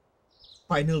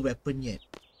final weapon yet.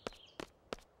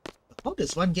 How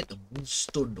does one get a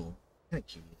moonstone though? Kinda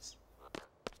curious.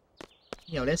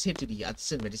 Yeah, let's head to the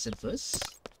artisan medicine first.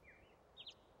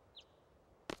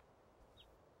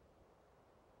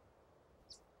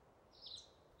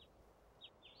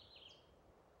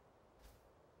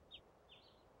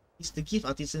 It's the gift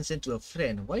artisan sent to a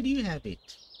friend. Why do you have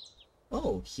it?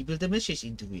 Oh, he built a message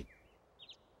into it.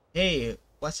 Hey,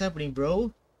 what's happening,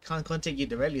 bro? Can't contact you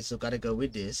directly, so gotta go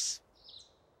with this.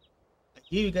 I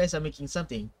hear you guys are making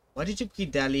something. Why did you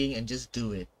quit dallying and just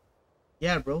do it?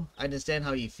 Yeah, bro, I understand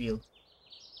how you feel.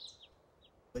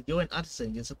 But you're an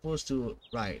artisan, you're supposed to...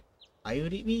 Right. Are you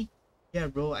with me? Yeah,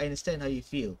 bro, I understand how you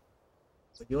feel.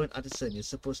 But you're an artisan, you're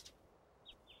supposed to...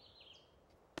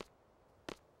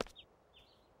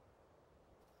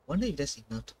 Wonder if that's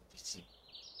enough to convince him.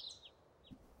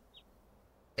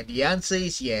 And the answer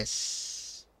is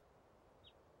yes.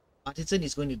 Artisan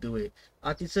is going to do it.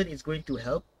 Artisan is going to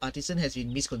help. Artisan has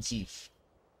been misconceived.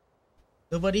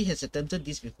 Nobody has attempted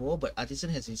this before, but Artisan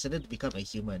has decided to become a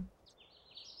human.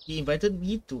 He invited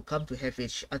me to come to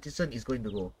Havage. Artisan is going to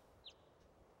go.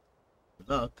 Good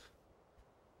luck.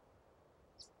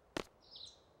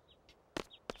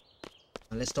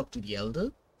 Now let's talk to the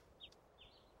elder.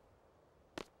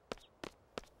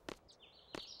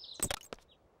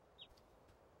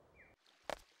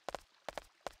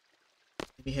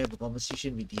 Let me have a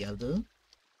conversation with the elder.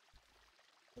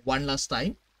 One last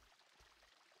time.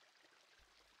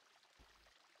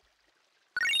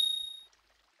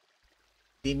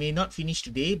 They may not finish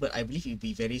today, but I believe it will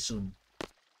be very soon.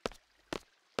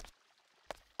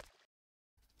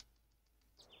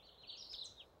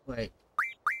 Right.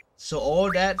 So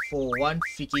all that for one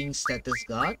freaking status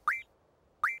guard.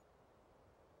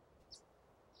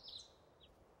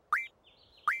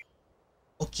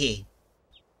 Okay.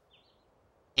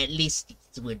 At least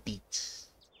it's worth it.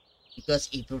 Because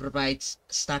it provides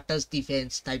starter's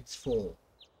defense times 4.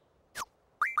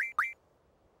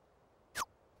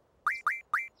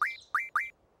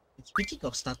 Speaking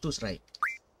of status, right?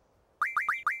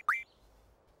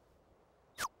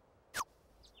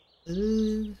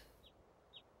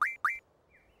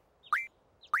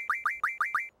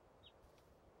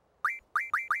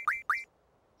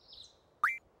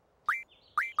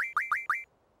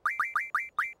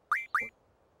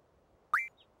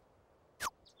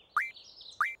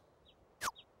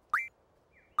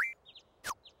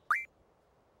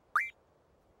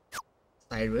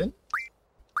 Siren.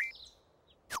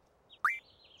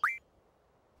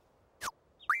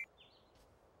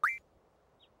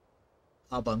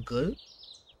 Carbuncle.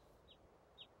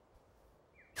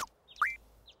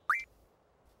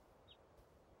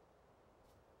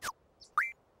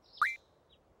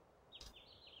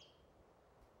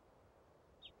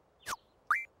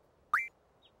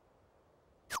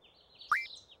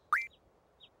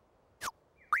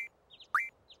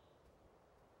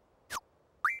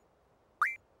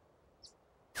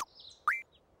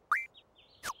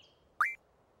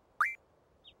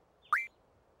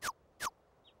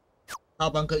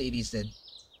 Carbuncle it is then.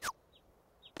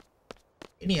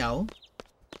 Anyhow,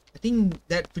 I think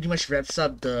that pretty much wraps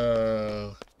up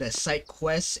the side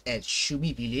quest at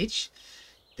Shumi Village.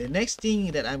 The next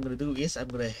thing that I'm gonna do is I'm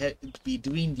gonna be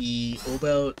doing the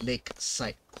Obel Lake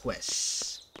Side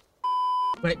Quest.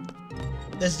 Right,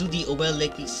 let's do the Obel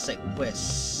Lake Side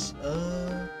Quest.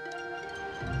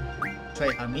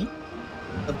 Try hunting.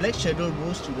 A black shadow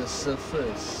rose to the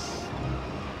surface.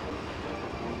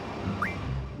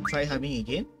 Try humming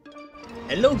again.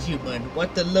 Hello human,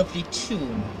 what a lovely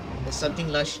tune. There's something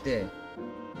lush there.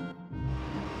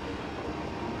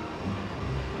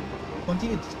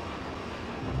 Continue.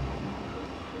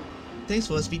 Thanks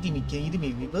for speaking me. Can you do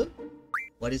me a favor?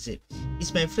 What is it?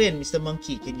 It's my friend, Mr.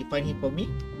 Monkey. Can you find him for me?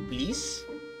 Please?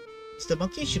 Mr.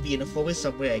 Monkey should be in the forest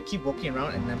somewhere. I keep walking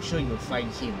around and I'm sure you'll find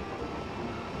him.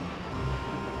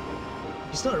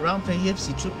 If he's not around, perhaps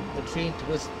he took the train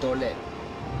towards the toilet.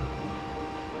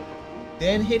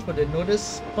 Then head for the northern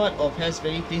part of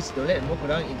Hasbury Place toilet and walk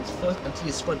around in the forest until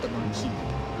you spot the monkey.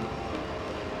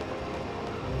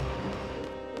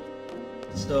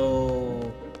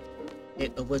 So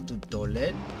head over to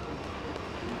toilet.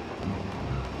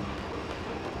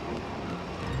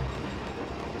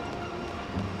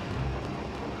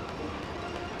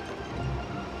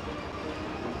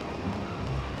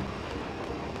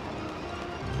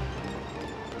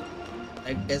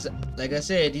 Like I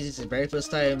said, this is the very first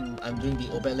time I'm doing the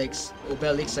Obel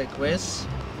Lake Side Quest.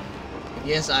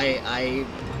 Yes,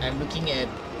 I'm looking at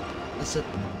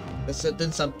a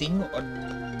certain something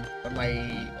on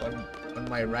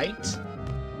my right.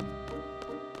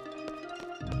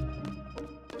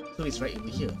 So it's right over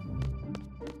here.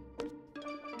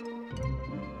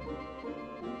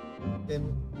 And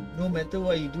no matter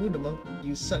what you do, the monk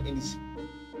you suck in this.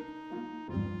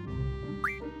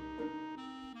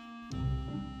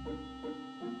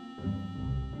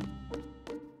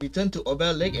 Return to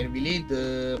Obel Lake and relay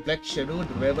the Black Shadow,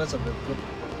 the whereabouts of the group.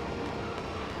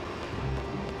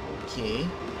 Okay.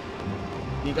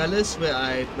 Regardless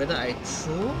whether I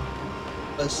throw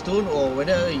a stone or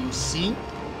whether you sing,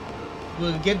 you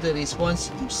will get the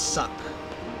response, you suck.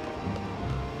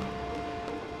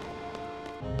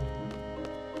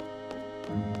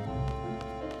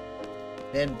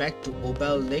 Then back to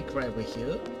Obel Lake right over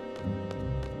here.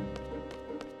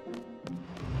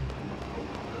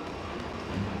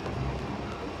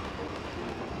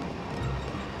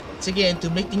 Once again, to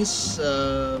make things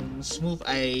smooth,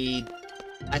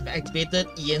 I've activated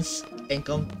Ian's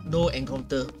no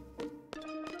encounter.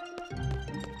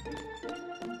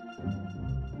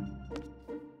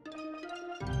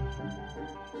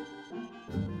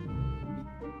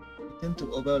 Return to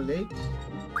Obel Lake.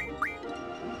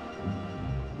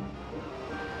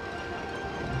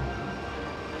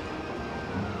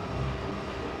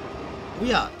 Oh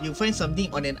yeah, you find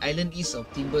something on an island east of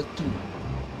Timber 2.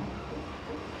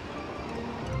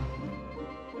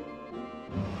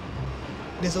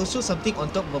 There's also something on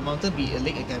top of a mountain, be a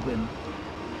lake, a cabin.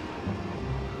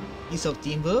 East of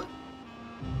Timber.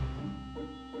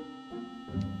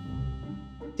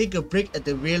 Take a break at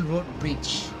the railroad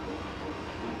bridge.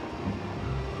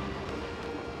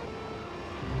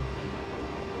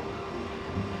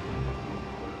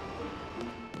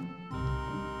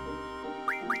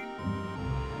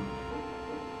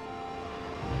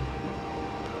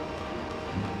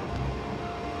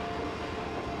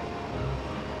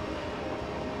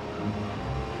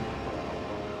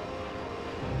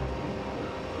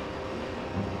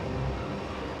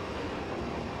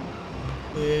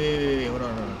 Wait, hold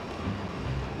on.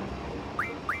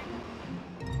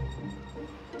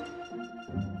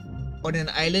 On an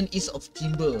island east of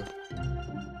Timber.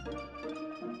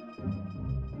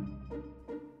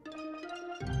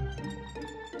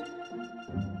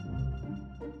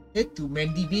 Head to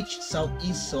Mandy Beach,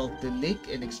 southeast of the lake,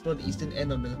 and explore the eastern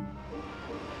end of the...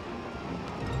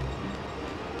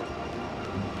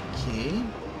 Okay.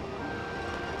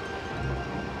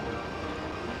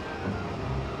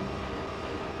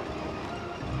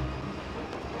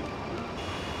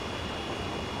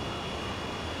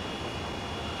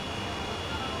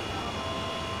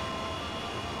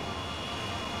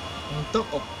 On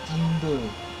top of Timber.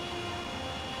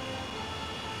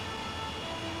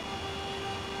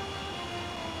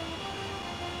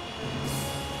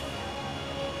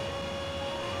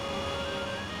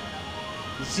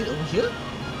 Is it over here?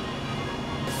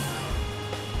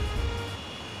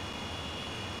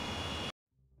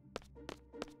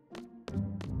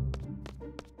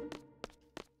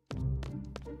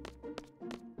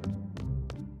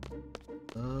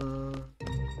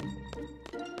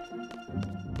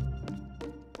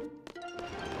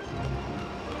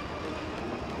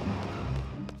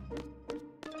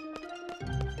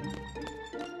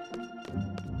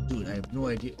 Dude, I have no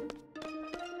idea.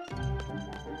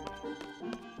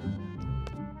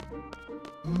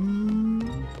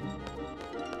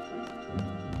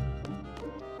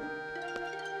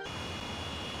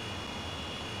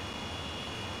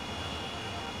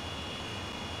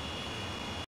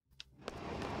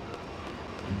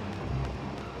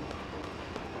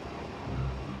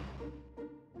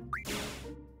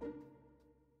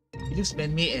 It looks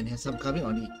man-made and has some carving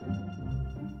on it.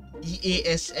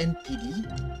 EASNPD.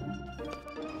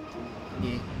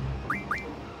 Okay.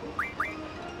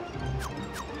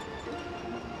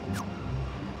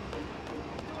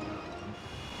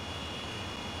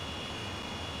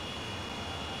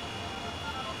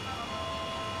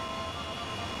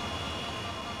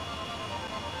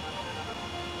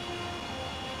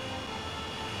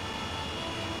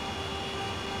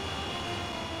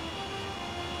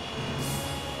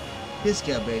 Here's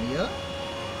Care Barrier.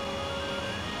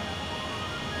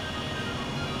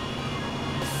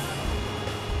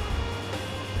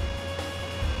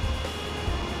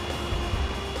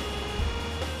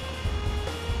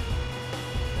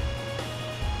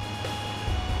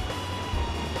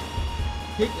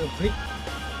 Take a break.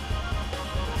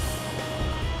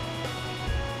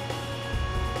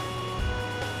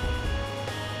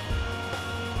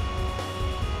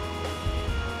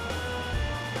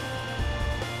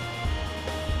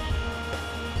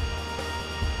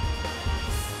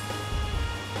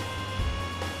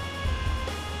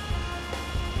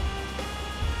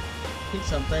 Take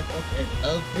some time off at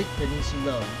Elbrick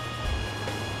Peninsula.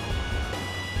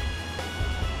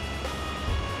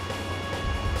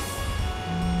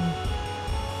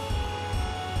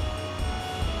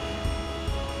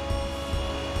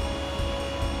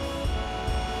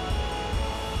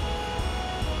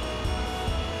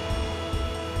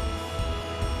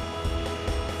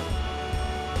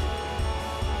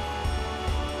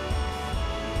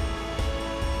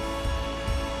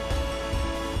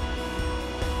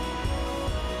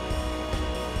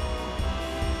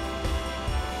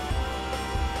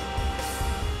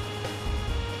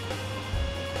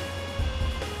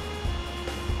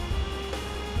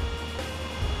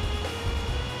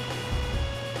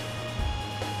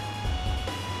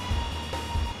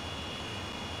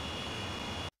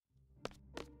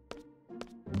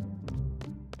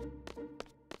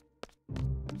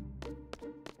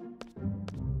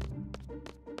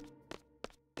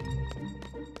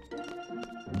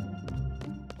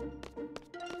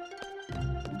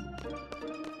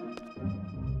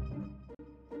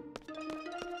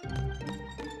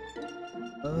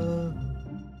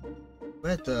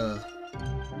 Where the...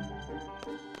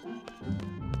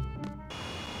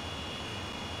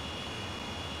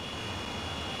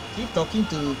 Keep talking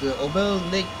to the Obel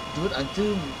Lake dude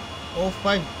until all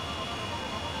five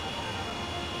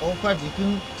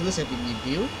Viking tours have been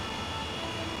revealed.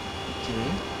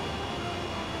 Okay.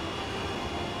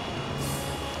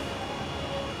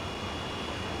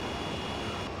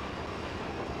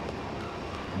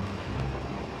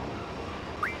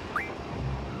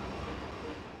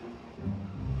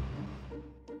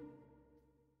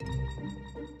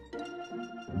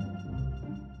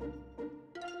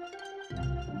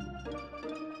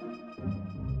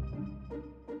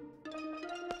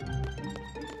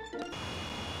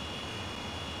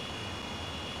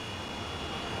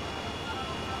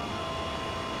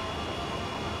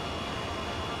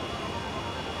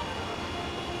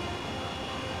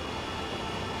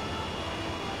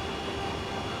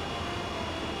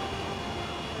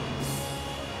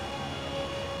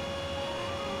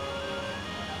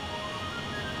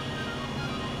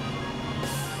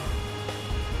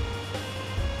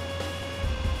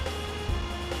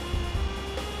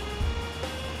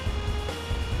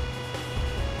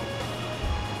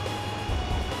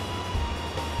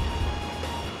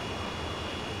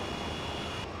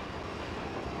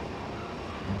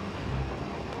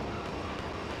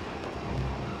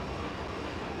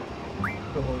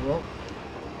 Rock.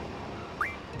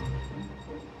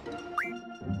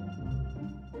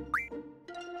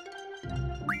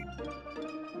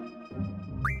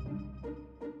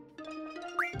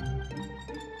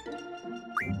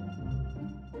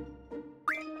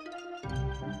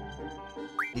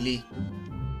 Really?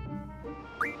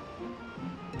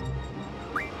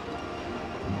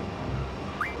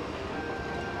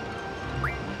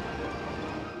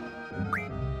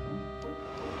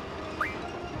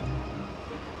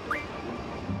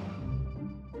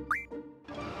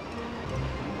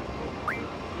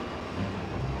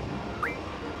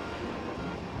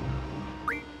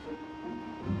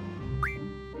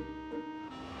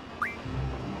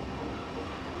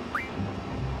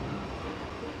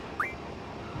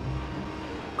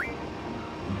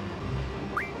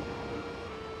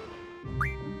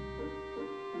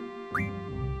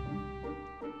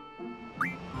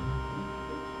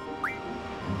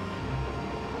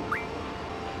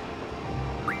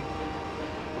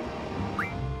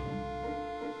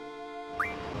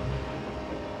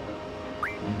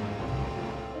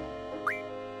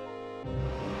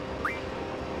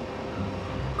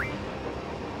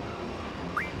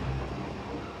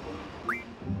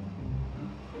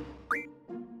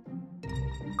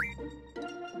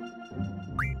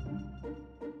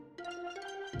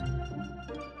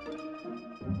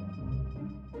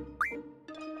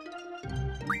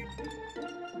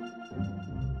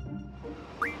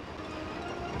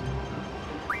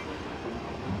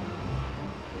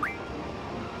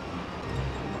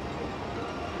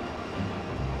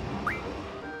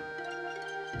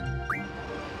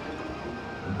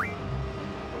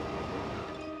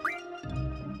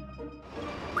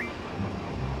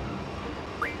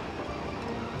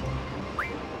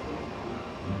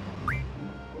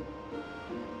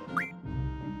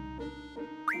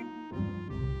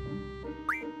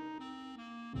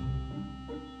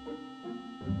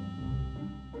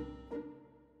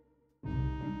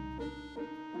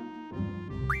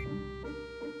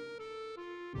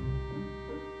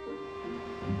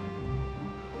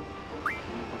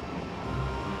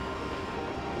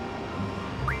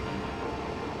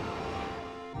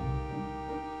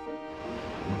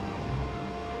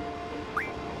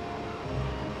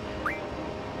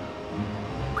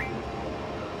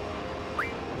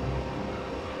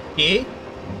 Okay,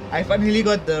 I finally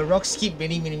got the rock skip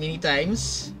many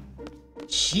times.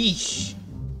 Sheesh.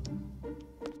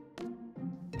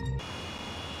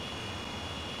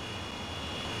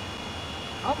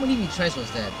 How many retries was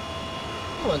that?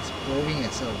 It was boring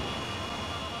as hell.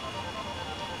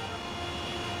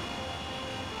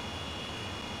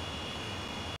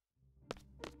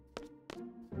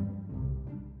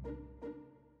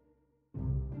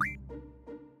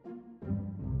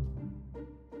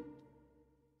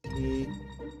 Okay,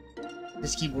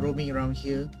 just keep roaming around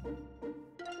here.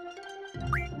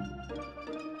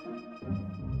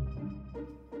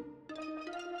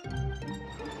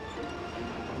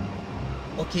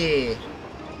 Okay,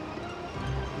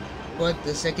 got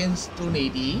the second stone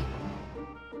AD.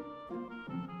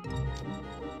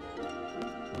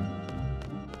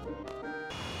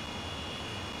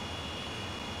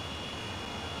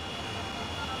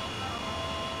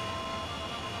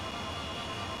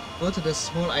 Go to the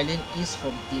small island east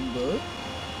from Timber.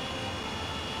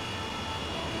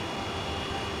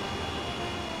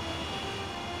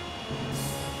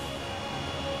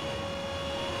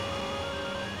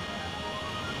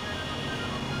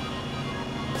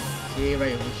 Okay,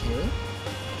 right over here.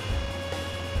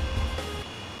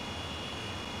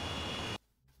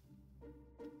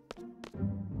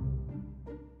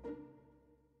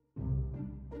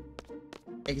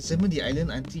 Examine the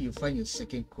island until you find your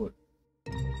second code.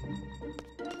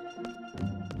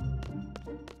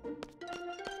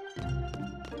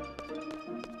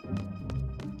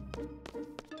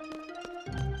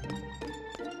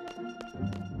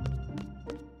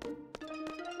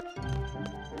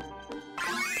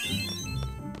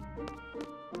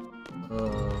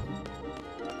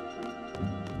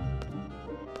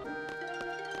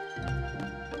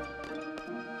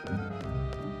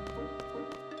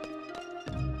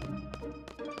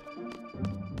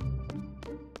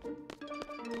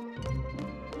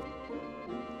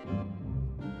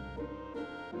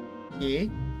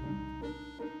 Okay.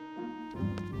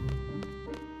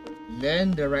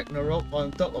 Land the Ragnarok on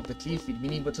top of the cliff with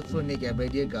mini butterfly near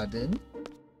Gabriel Garden.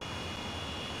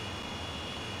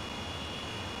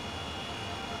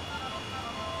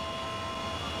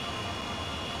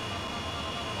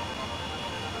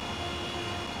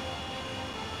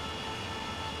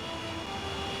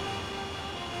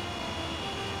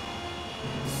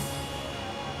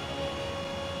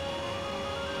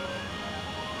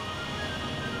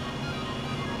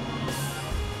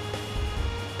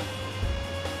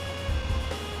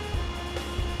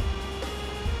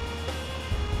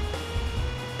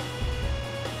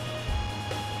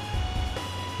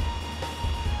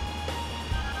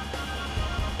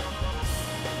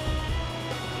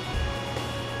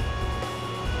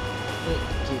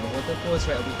 Okay, the waterfall is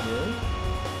right over here.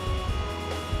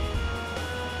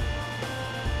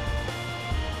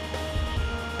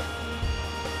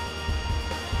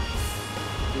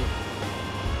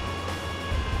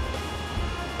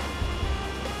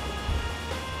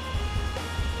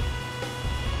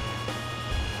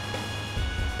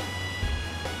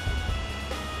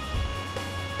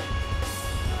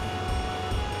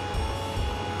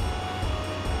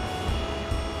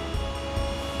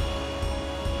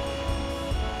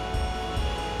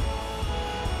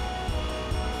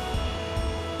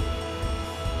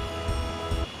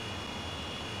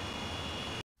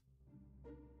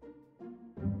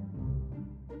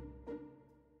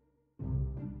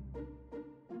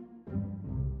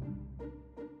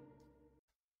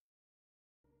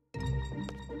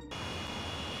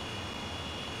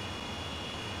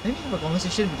 Let me have a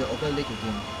conversation with the Obel Lake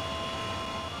again.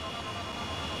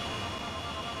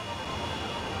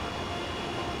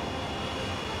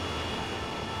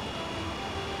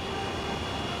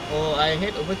 Or I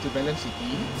head over to Balamb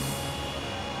City.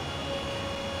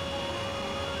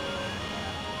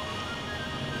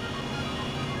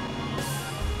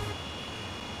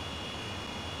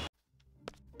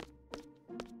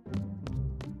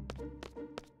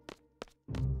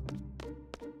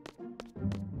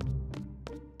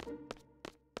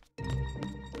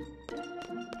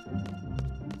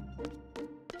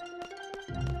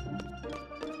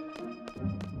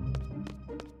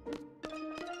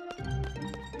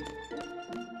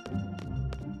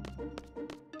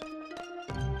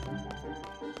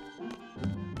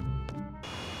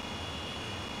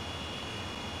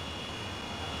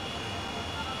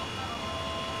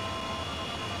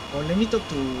 Or let me talk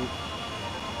to...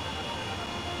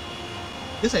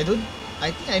 Because I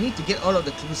think I need to get all of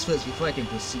the clues first before I can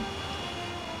proceed.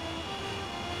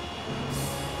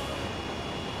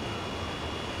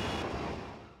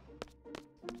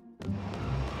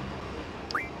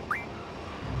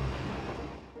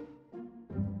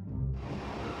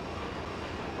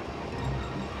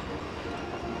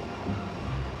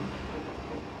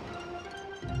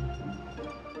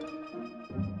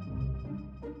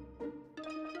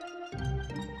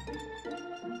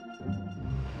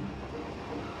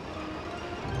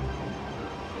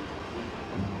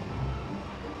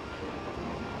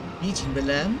 beach in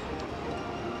Balamb.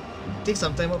 Take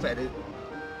some time off at it.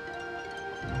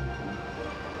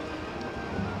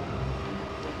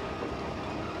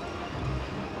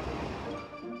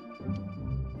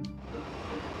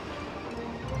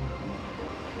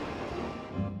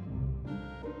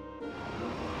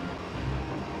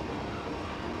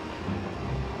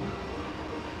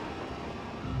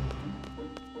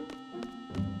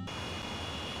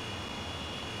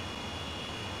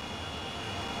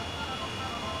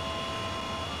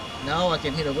 Now I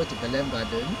can head over to Balamb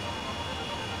Garden.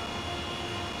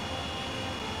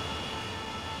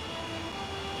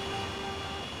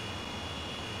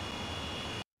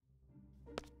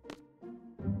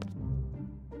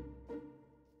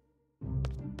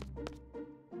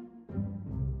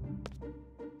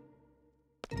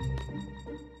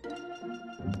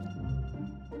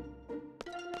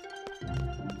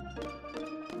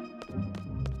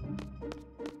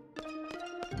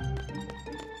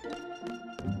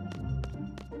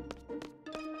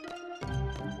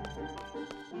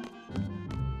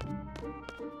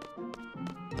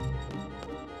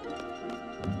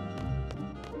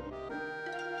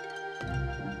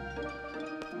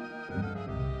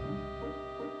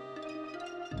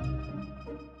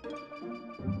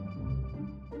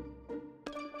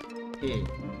 Okay.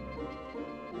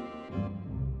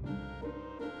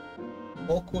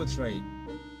 4 codes, right?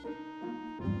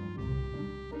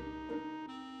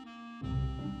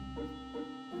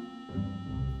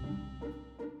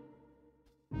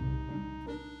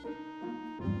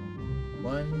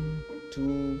 One,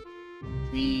 two,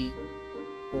 three,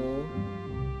 4.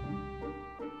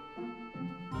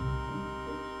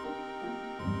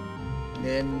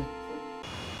 Then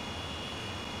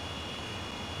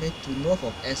head to north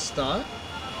of Esthar.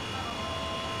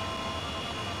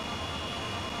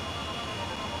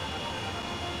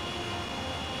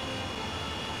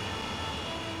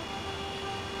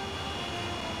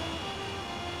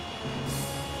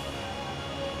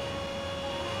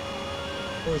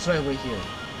 Oh, it's right over here.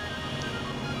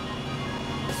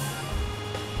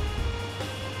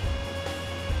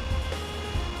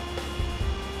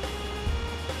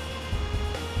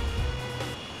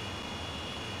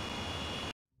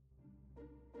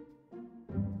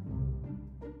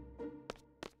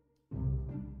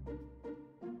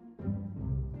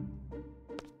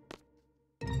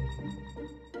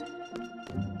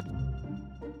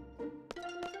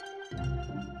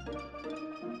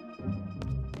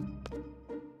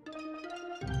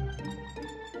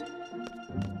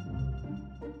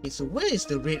 Okay, so where is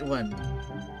the red one?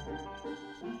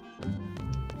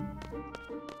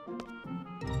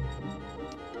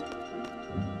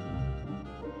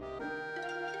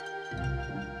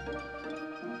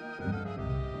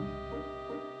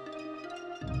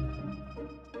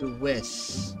 The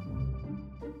west.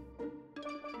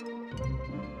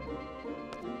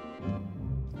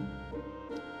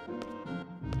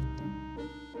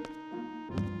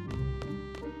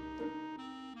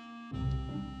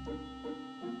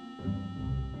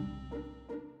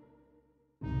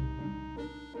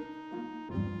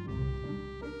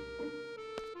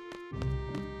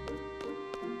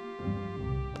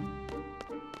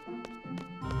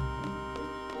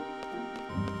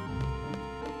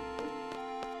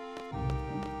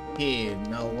 Okay,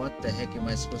 now what the heck am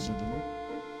I supposed to do?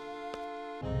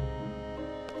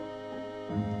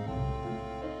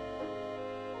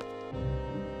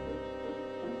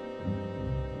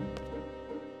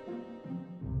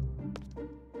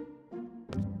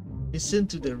 Listen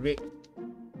to the red.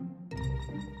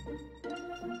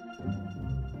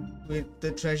 With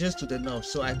the treasures to the north,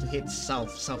 so I have to head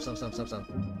south.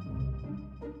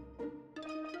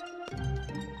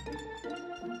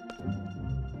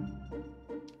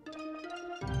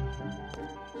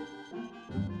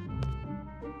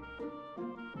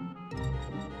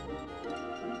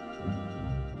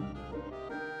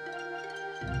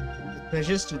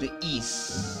 Treasures to the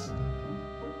east.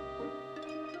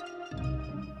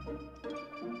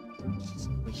 It's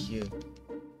over here.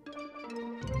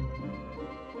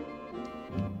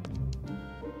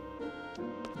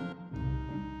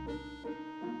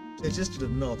 Treasures to the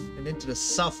north, and then to the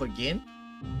south again.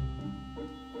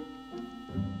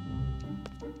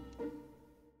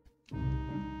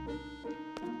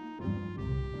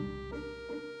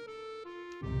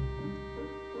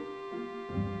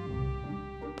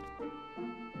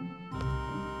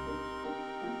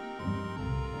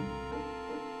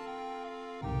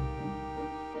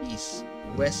 East,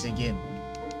 west again.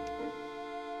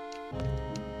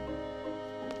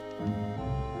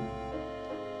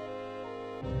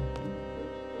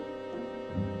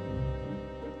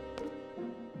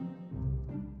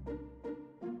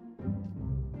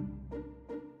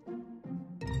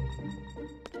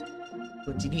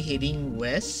 continue heading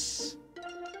west.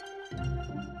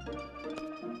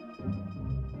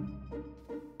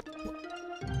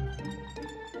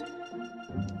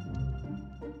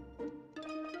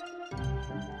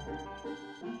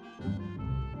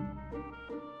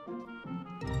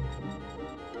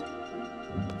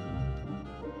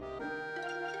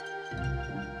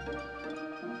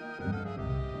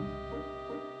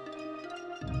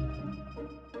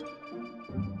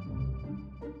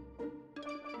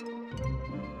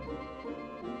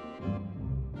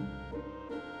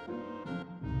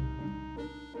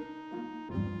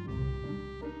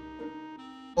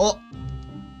 Oh!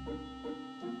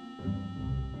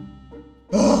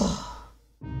 Oh!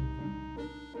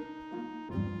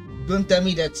 Don't tell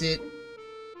me that's it.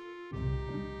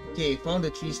 Okay, found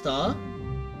the 3-star.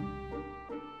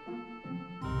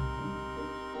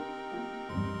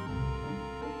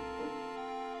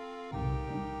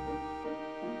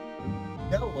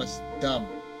 That was dumb.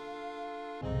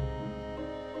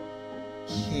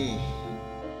 Okay.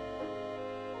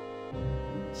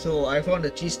 So I found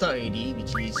the 3-star already,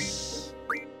 which is...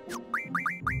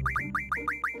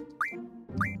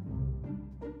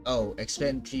 Oh,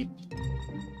 expand trip.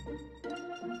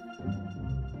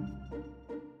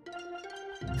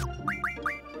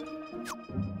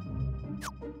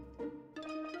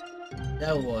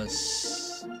 That was...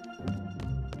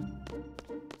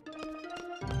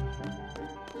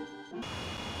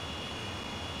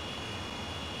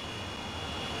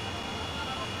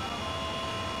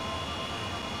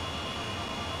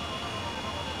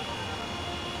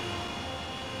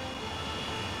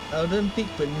 Elden Peak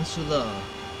Peninsula.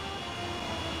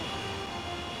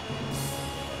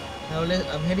 Now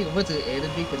I'm heading over to Elden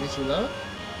Peak Peninsula.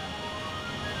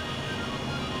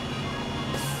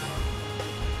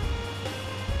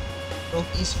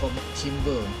 Northeast from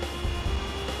Timber.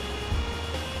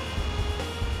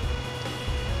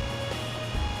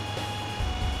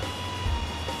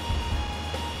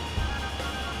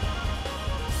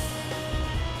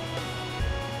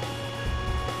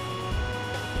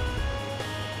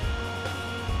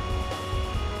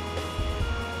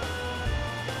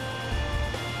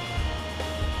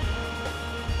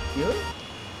 Here?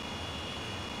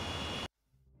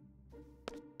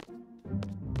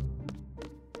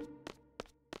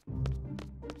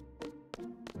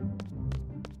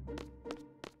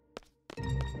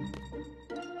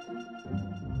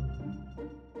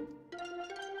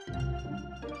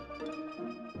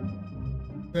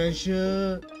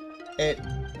 Treasure at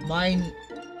Mine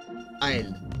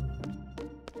Isle.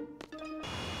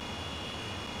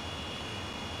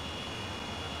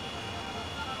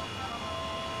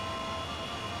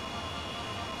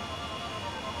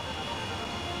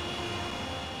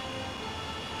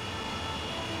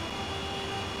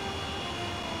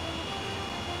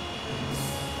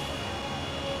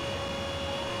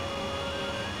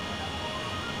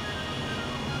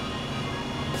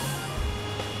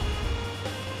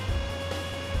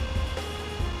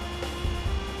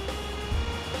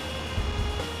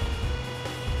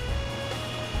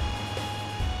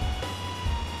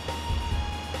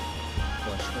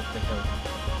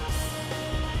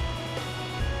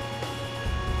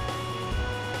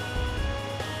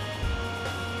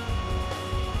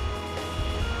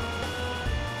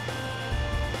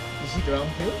 Is it around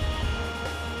here?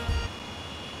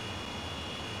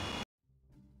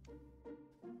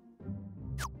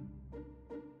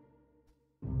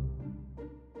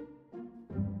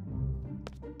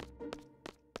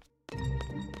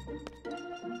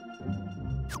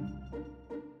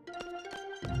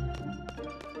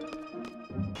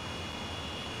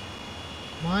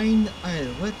 Mine Isle,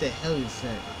 what the hell is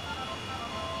that?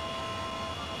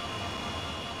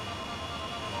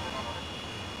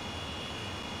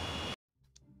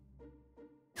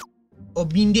 Oh,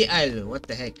 Binde Isle, what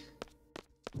the heck?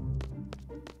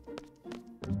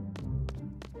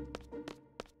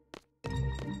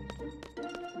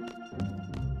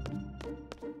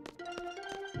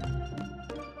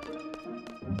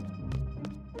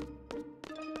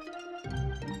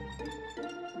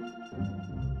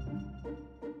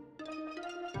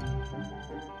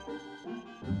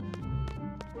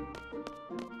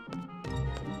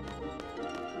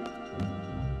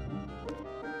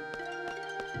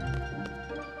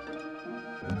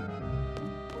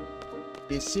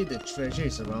 They say the treasure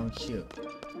is around here.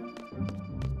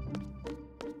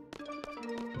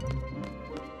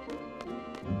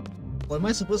 Or am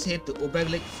I supposed to head to Obel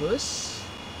Lake first?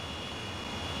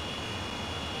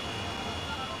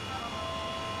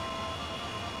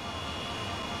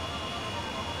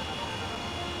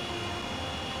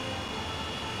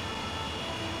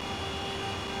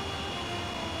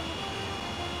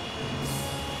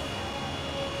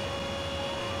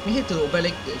 We head to Obel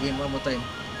Lake again one more time.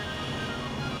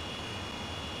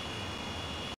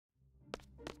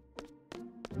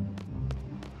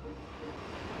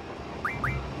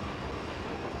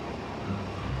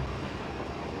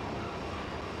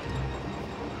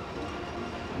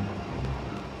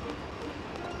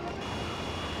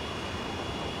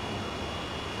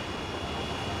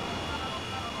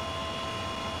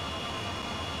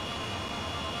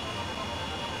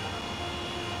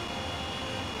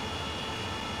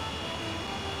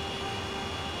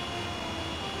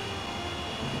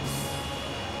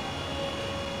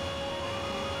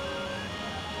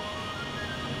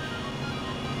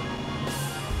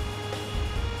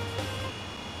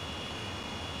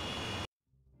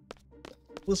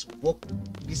 Walk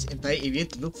this entire area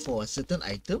to look for a certain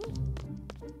item?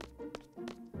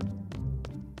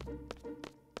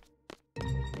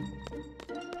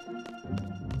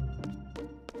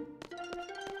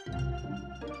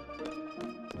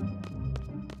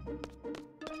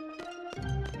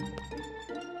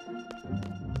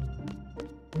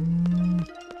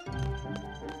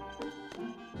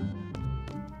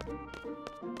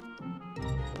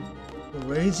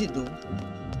 Where is it though?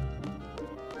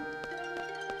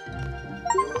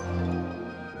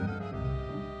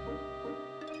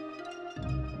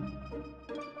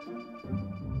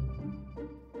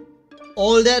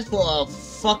 All that for a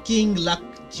fucking Luck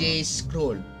J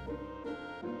scroll.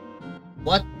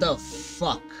 What the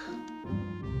fuck?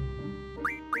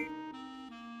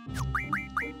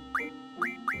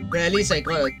 Well, at least I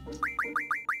got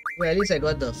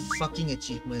the fucking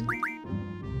achievement.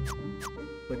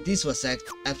 But this was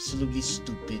absolutely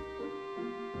stupid.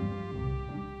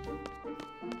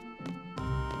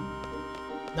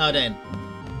 Now then,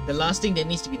 the last thing that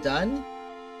needs to be done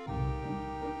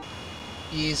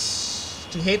is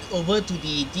to head over to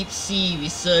the Deep Sea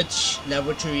Research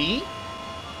Laboratory,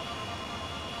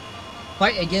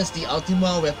 fight against the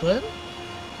Ultima Weapon,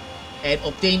 and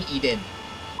obtain Eden.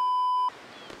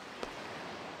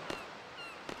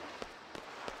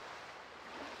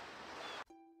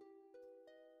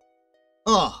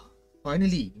 Ah,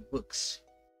 finally it works.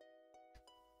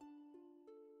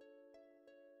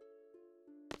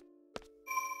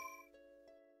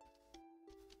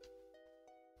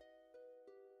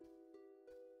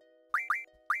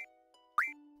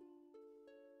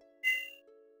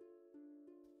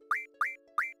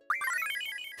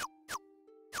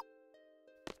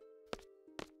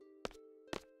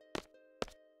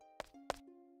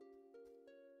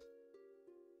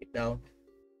 Down.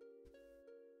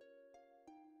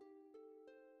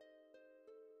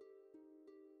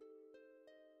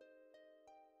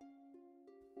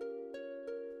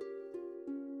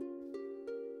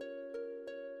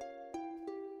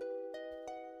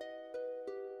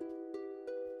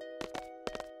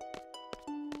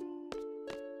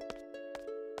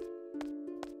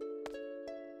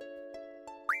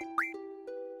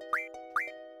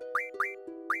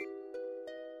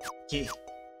 Okay.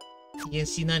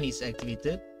 Sinan is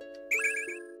activated.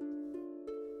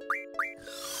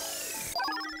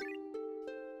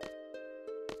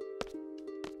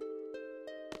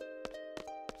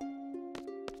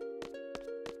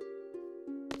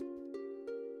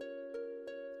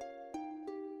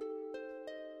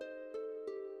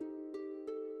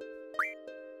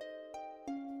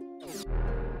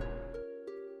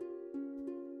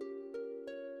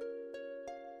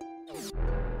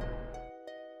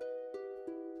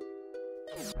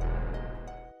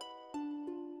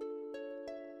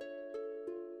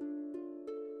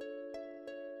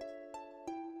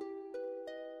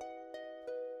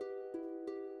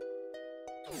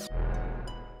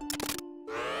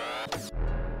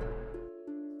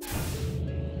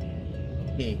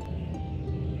 Okay.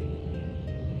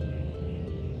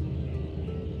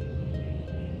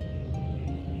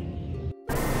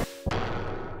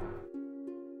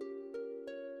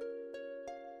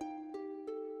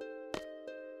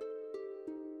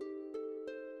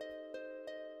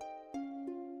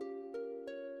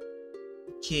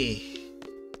 Okay.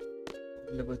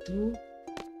 Level 2.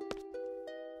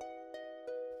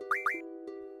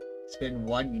 Spend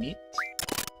 1 minute.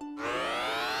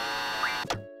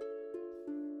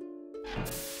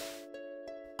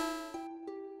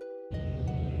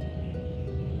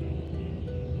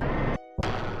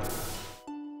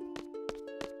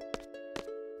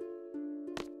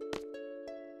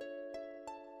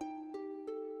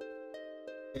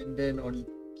 And then on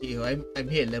okay, I'm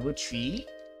here at level 3.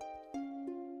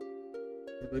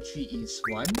 Level 3 is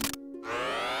 1.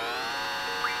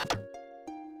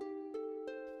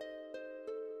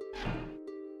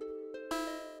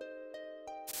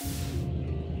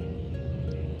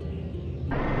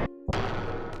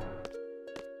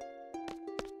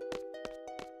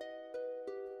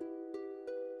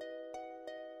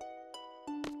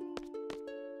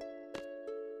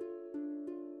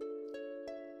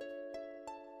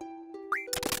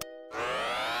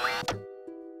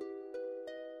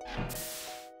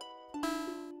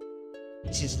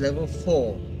 This is level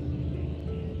 4.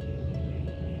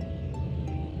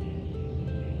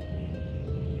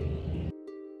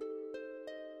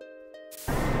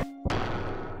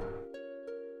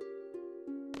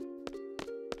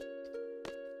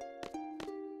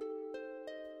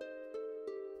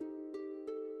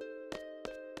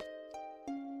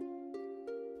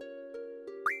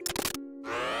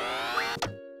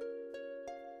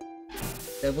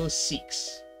 Level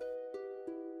 6.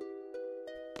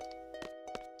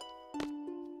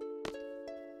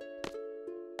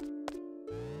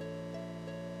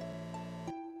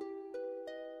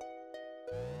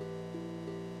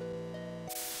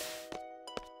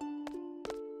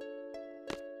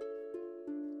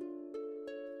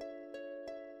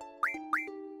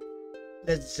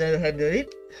 Let's handle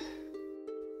it.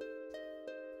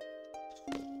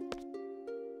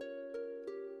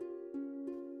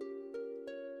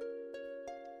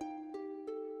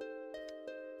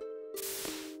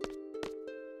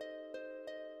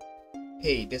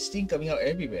 Hey, there's thing coming out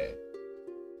everywhere.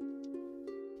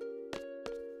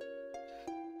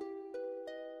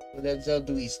 So let's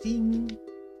do his thing.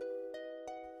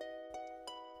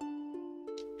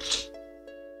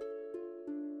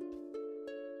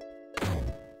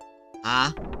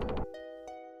 Ah.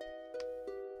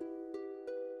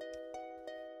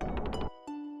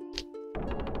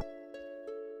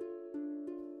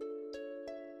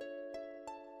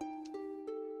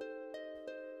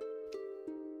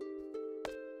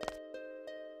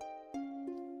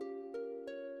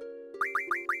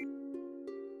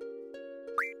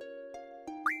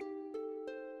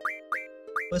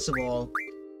 First of all,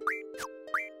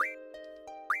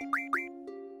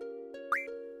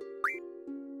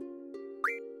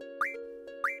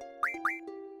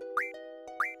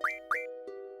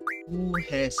 who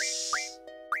has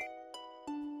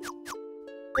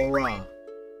aura?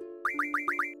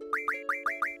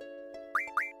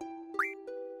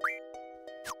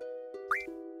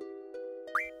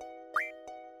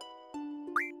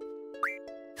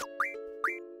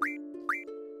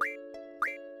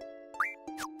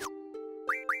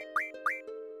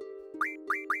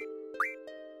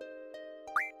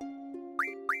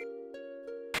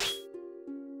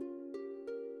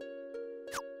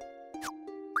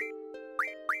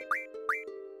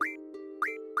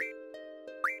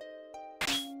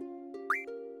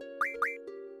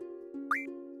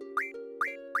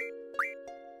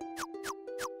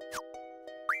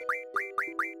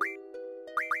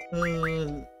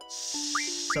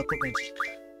 Support magic.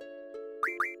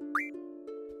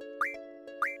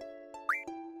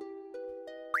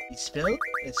 Spell?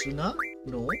 Esuna?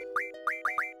 No.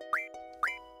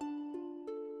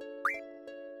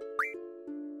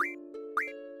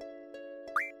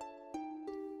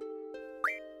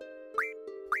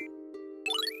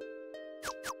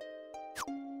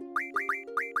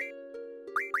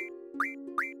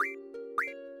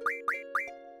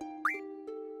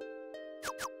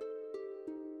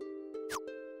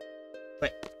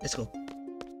 Right, let's go.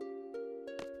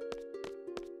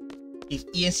 If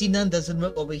ENC none doesn't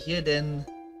work over here, then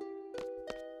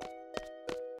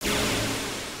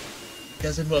it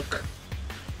doesn't work.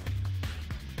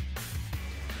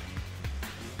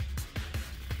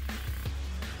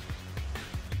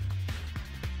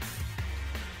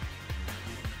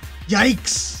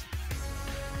 Yikes!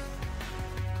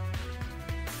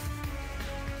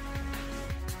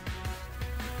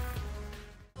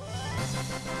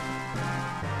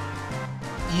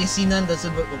 ESC none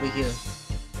doesn't work over here,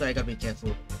 so I gotta be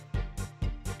careful.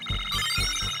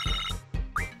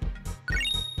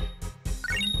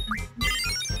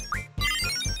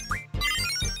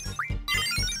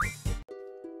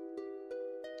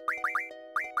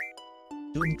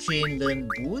 Doomtrain learn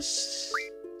boost.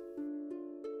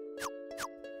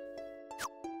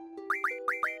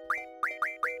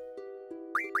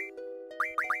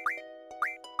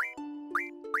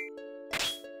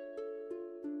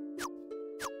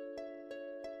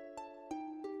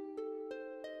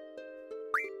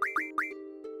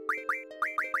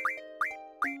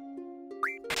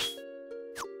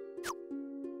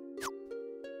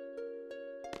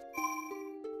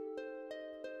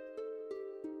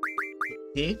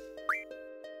 Okay.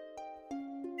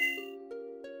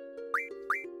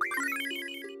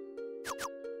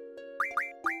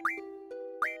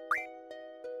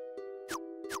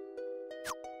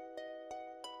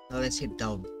 Now let's hit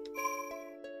down.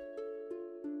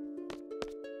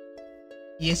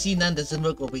 ESC none doesn't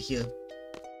work over here.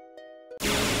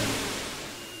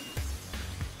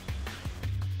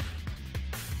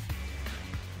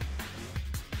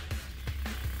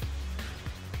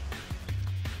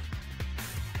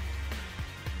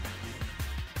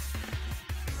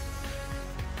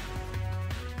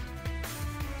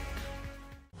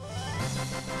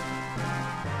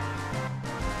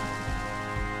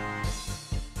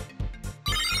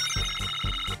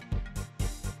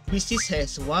 Crisis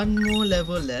has one more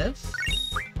level left.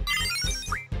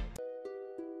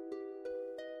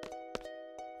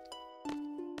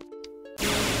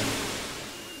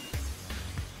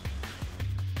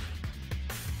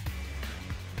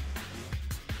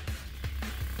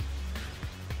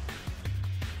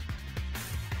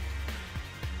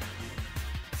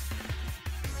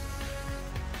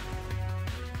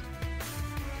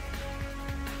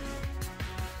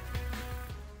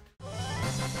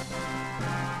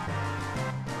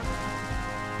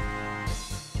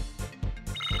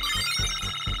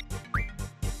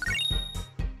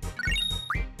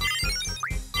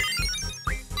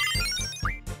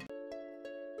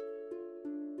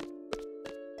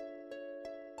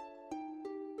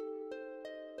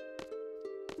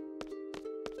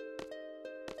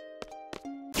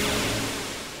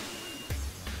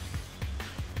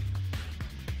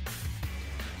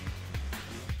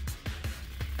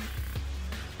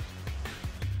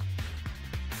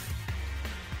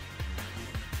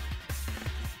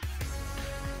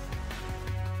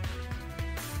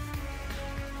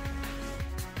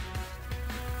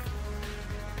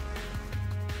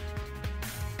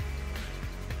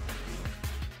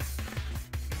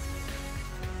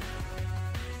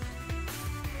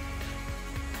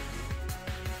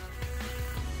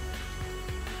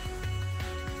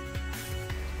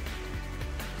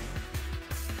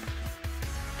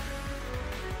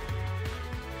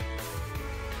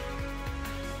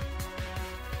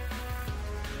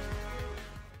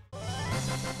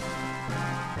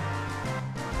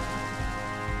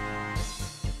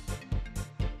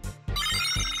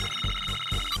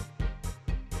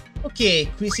 Okay,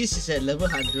 Crisis is at level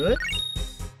 100.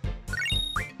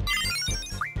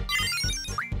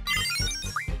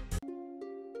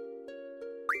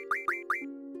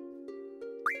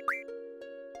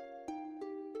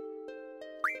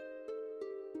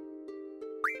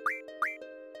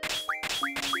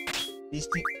 This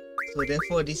thing, so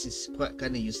therefore this is quite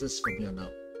kind of useless for me now.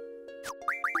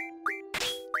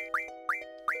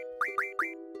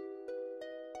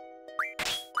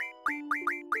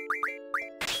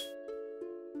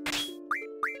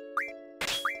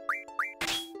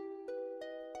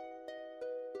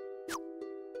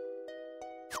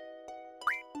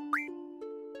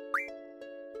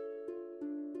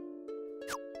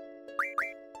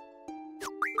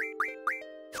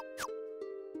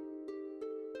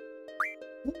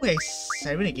 Who has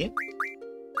Siren again?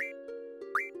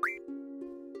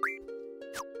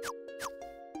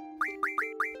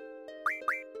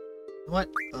 What?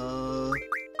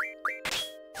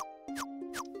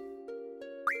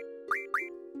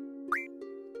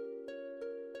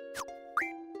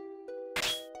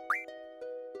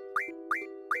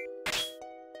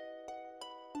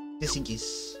 Just in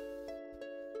case.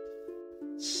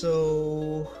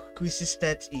 So, Crisis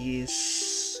stat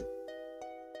is...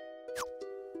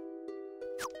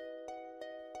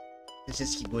 Let's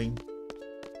just keep going.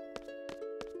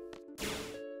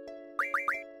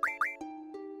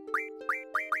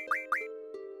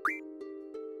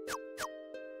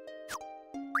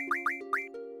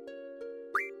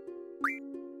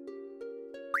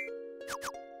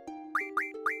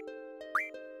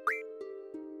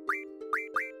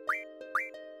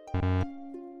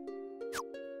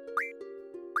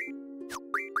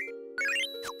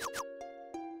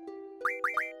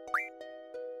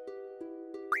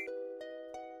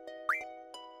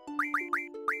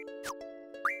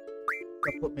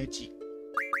 Support magic.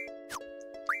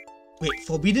 Wait,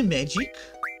 forbidden magic?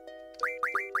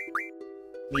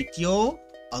 Meteor,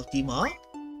 Ultima.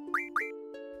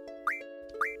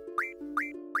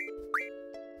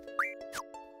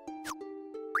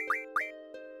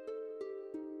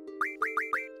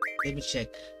 Let me check.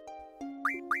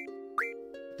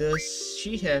 Does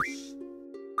she have...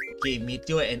 Okay,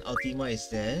 Meteor and Ultima is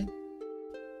there.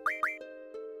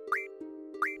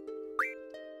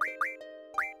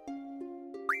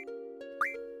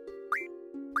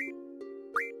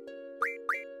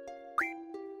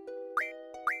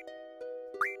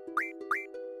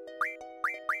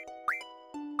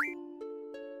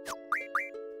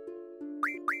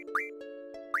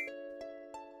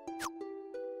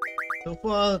 So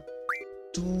far,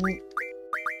 2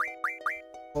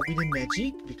 forbidden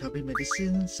magic, recovery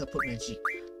medicine, support magic.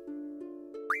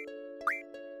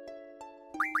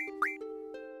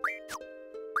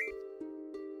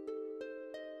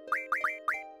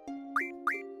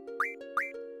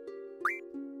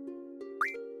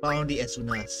 Found it as soon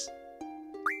as.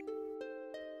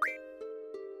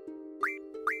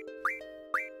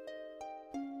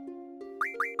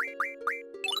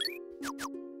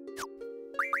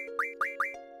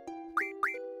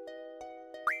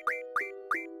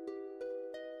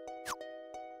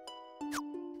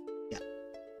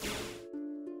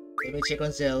 Let me check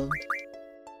on Zell.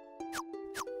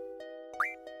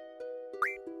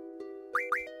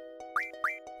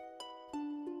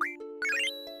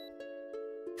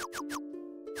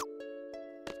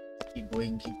 Keep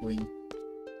going, keep going.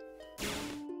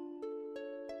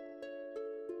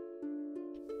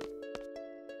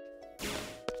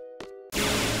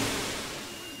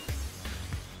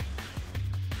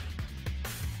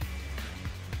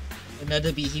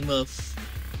 Another behemoth.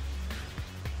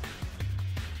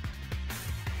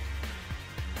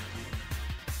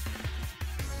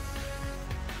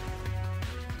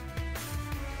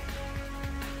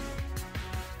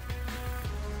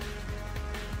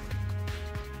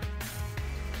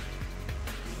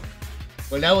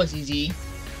 Well, that was easy.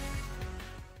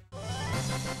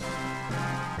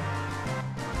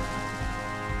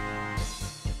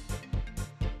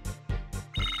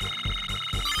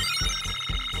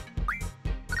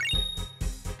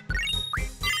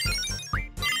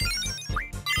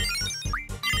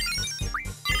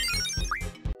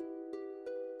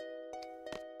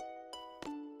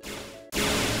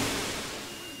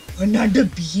 Another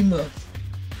behemoth.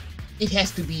 It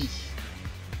has to be.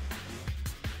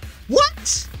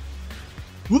 What?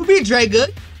 Ruby Dragon?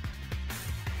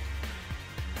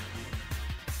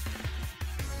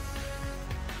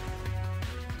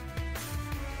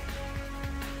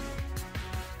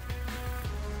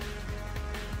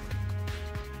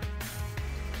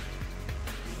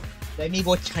 Let me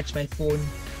go charge my phone.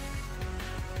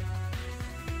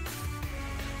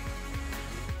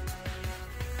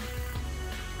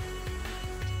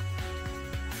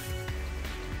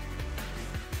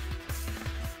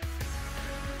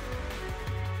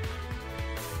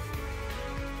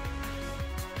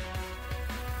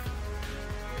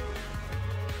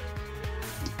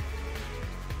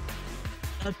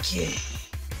 Okay,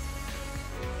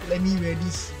 let me wear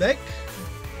this back.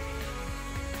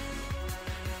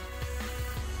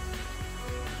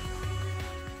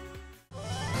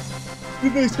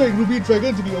 Didn't expect Ruby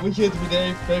Dragon to be over here, to be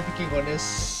very freaking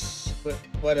honest, but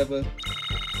whatever.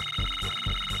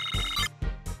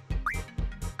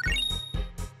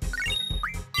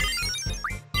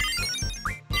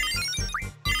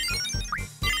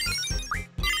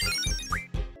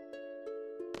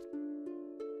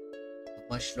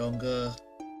 Much longer.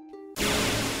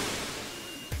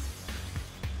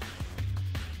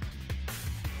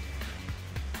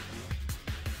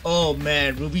 Oh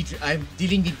man, I'm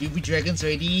dealing with Ruby Dragons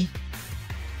already.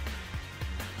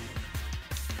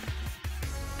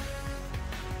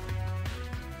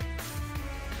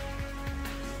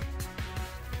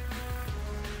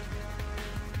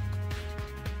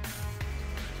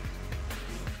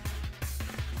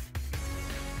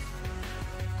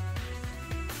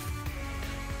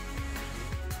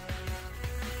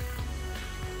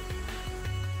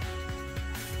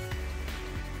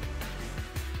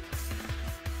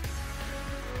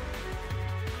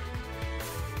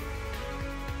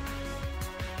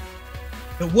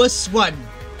 The worst one.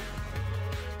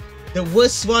 The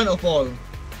worst one of all.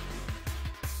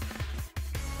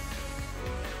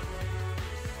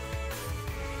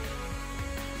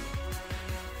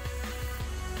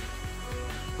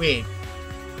 Wait.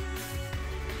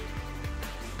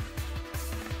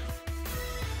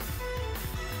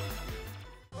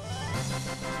 I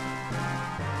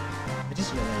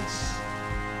just realized.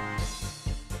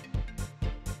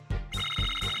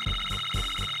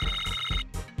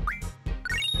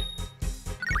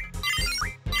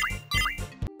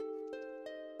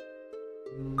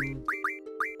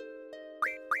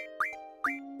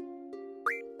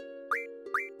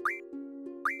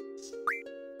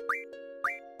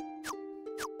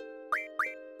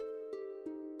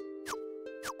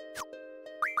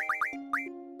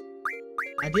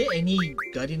 Are there any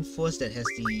Guardian Force that has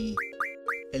the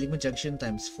Element Junction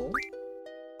times 4?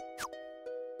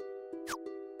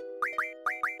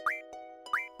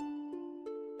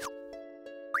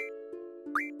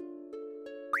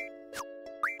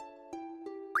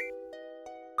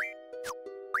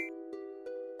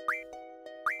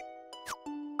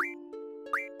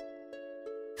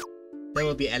 That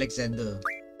will be Alexander.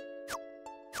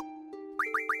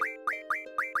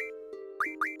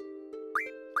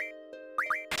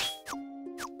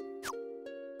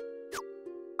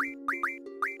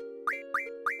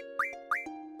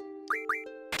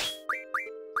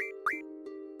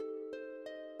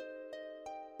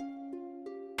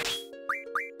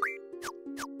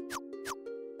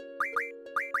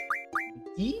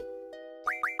 He?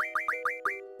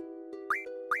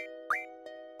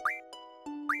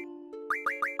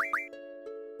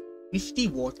 50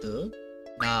 water?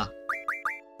 Nah.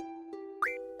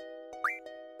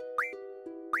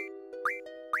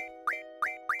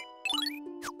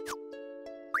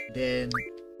 Then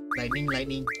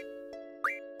lightning.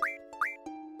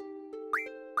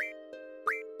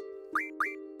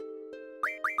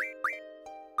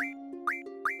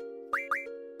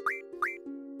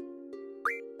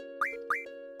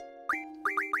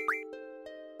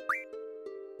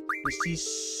 This is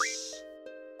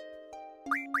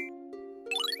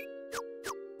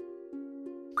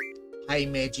high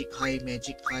magic.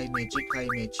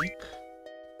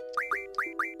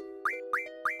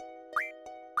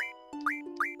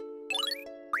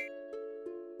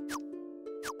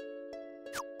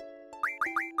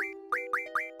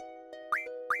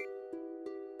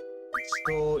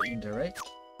 Store indirect.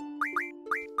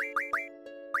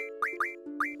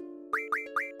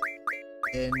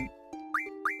 Then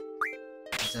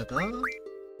Zaga.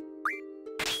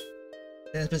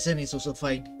 10% is also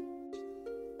fine.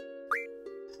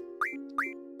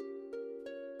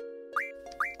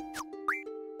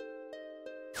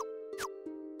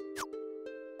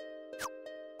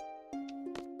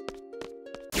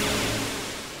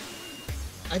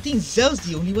 I think Zell's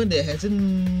the only one that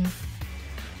hasn't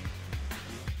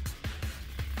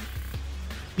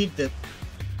hit the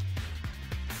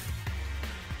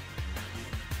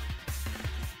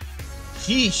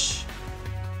sheesh.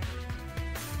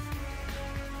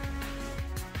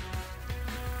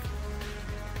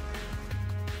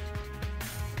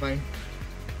 Fine.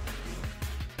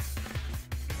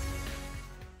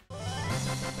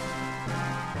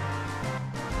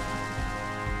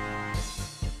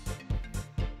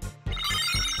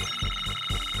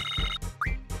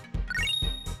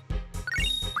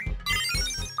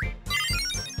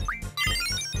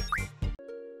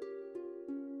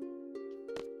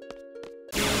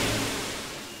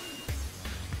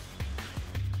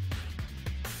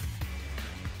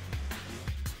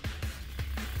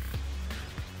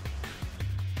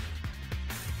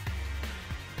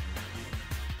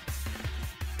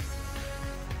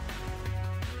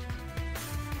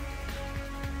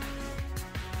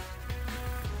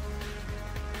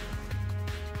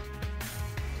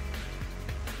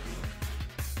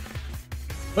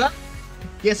 Well,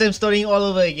 guess I'm starting all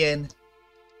over again.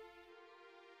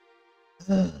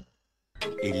 A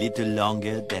little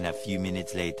longer than a few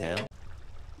minutes later.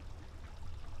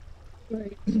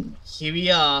 Right. Here we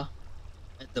are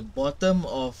at the bottom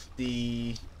of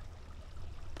the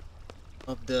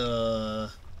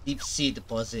deep sea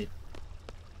deposit.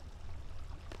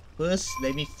 First,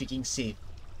 let me freaking save.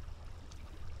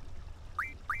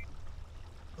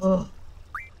 Oh.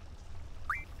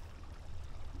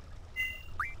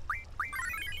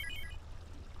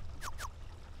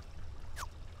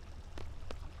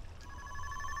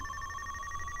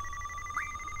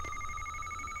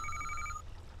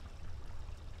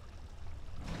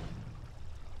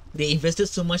 They invested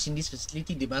so much in this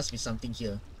facility, there must be something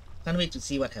here. Can't wait to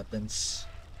see what happens.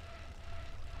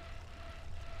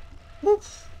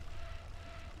 Woof.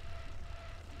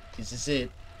 This is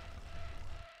it.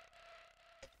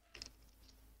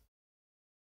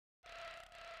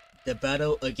 The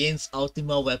battle against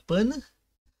Ultima Weapon,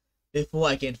 before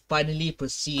I can finally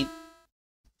proceed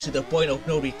to the point of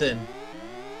no return.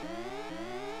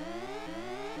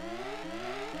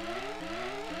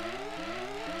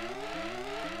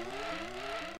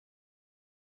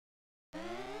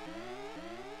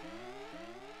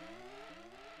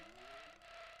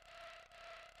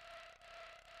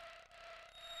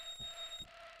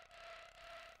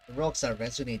 The rocks are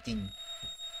resonating.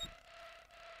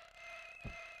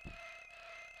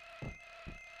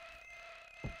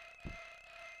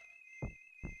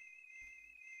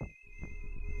 Oh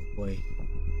boy.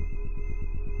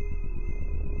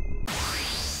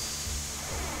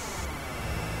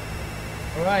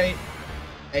 Alright.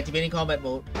 Activating combat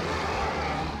mode.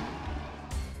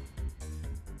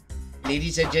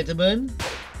 Ladies and gentlemen,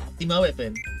 Ultima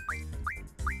Weapon.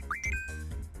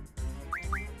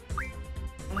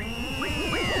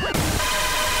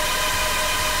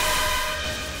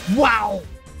 Wow!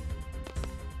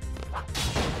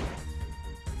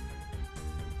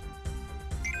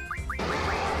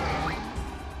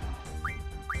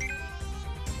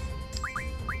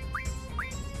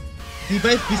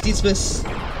 Revive Beasties first.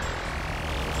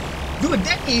 Dude,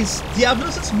 that is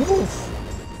Diablos' move!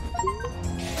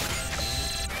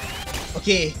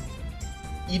 Okay.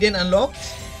 Eden unlocked.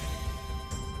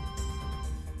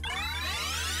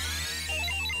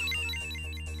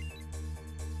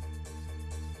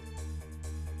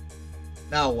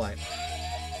 Now what?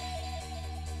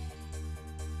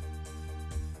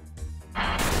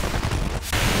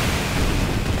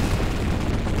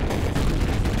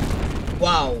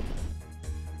 Wow.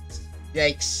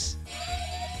 Yikes.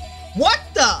 What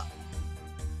the?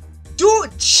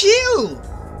 Dude, chill!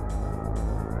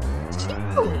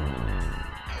 Chill!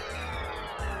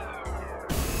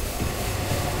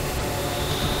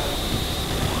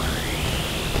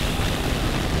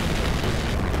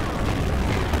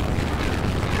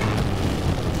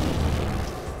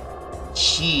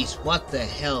 Jeez, what the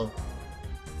hell?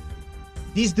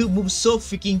 This dude moves so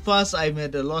freaking fast, I'm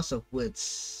at a loss of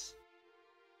words.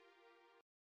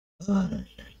 Ay,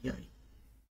 ay, ay.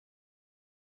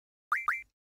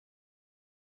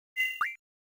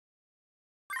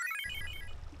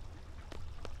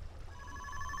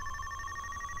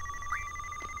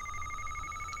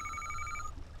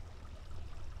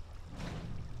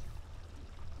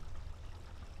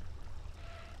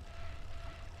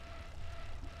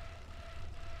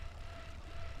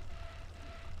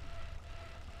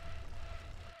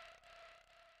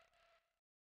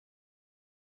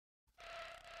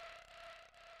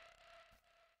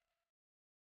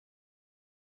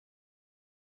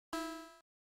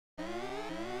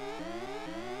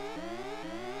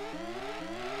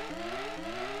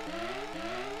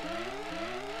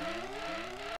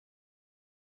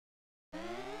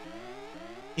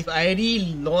 If I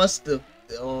already lost the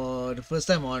first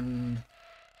time on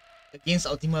against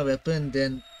Ultima Weapon,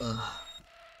 then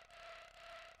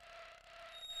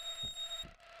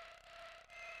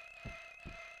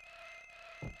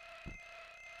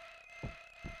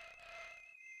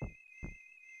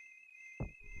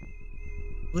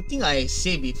good thing I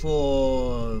saved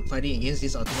before fighting against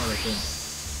this Ultima Weapon.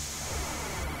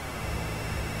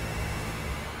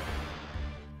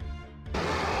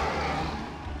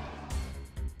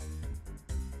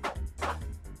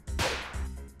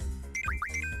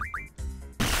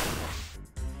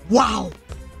 Wow!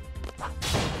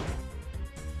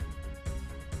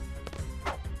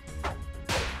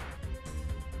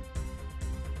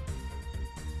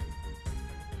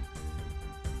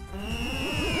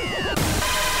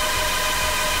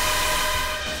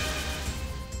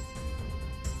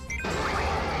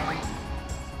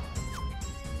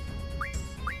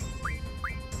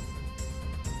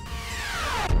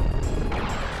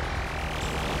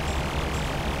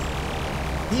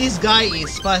 This guy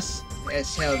is fast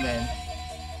as hell, man.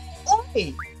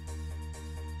 Oi!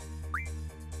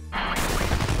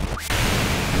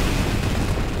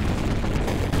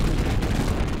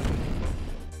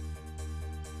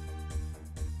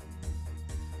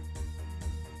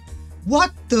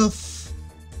 What the f...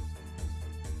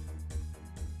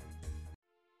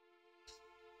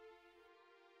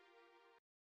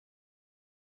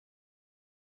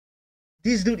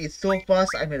 This dude is so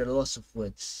fast, I'm at a loss of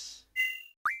words.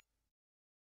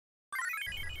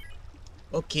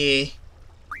 Okay.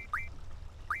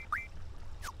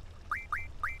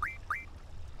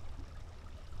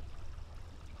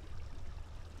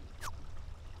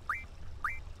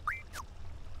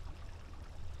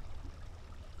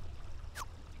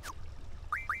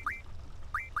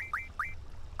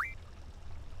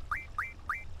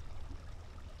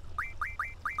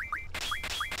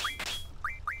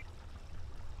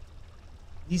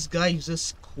 This guy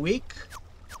uses Quake.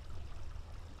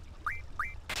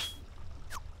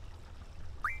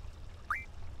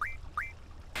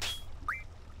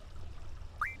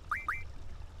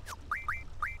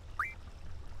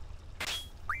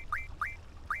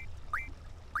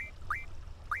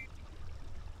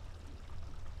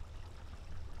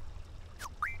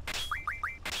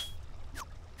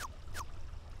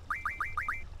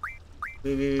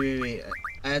 Wait.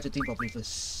 I have to think properly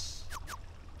first.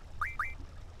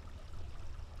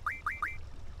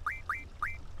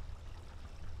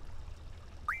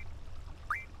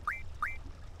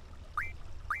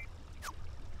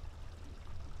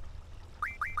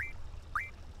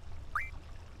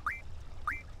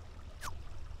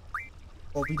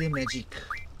 Forbidden magic.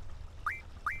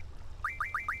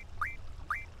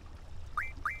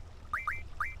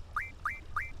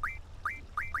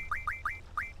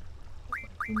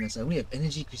 Goodness, I only have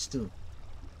energy crystal.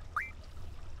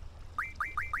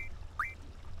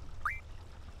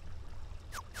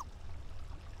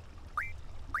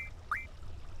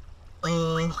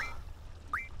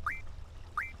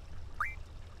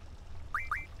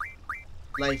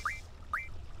 Life.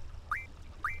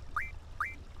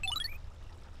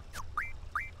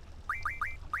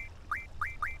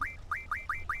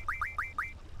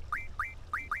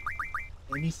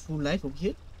 Any full life over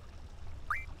here?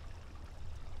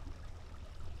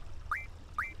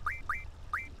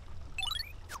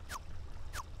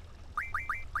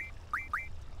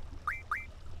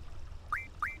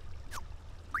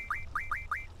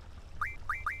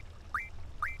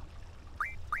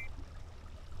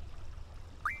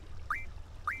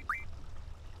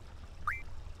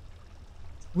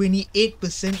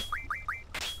 28%.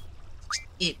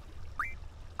 8.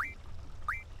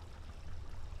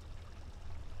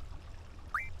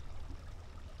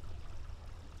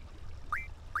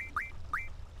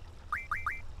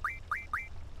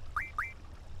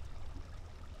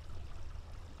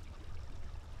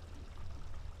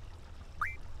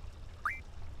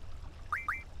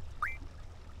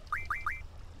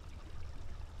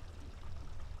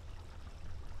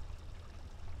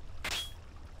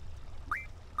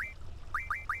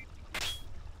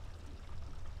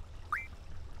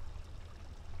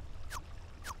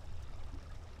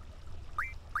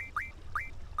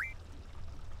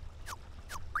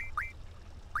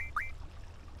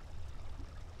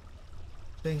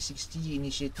 Bank 60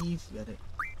 initiative, got it.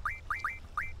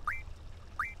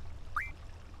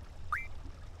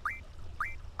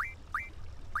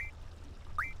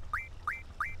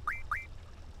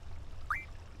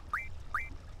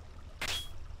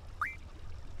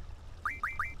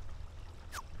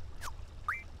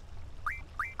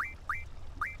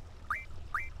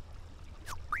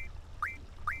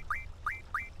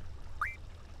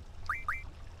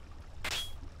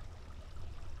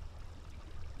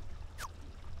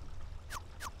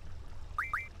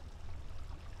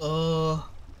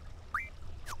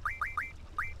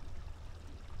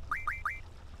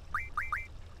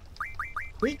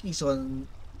 Quick is on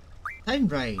time,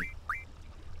 right?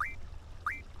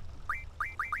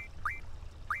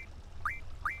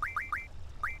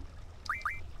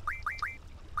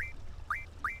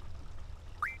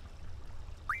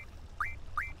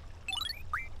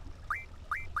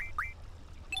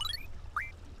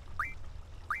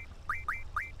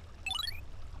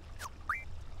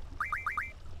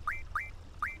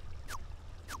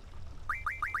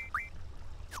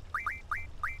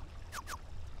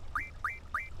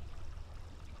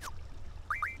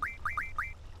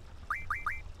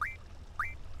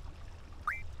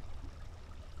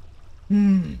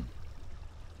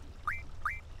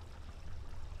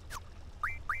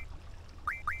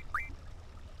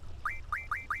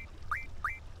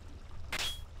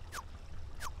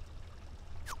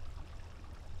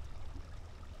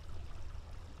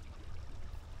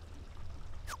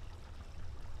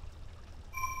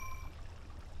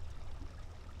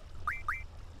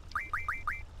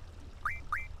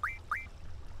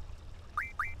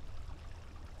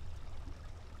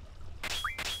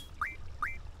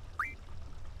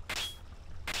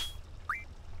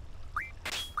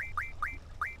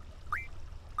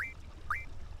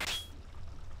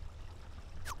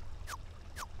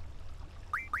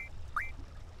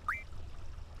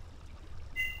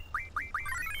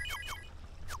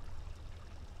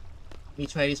 Let me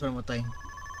try this one more time.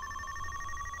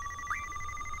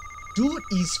 Dude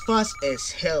is fast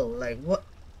as hell. Like what?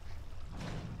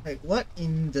 Like what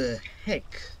in the heck?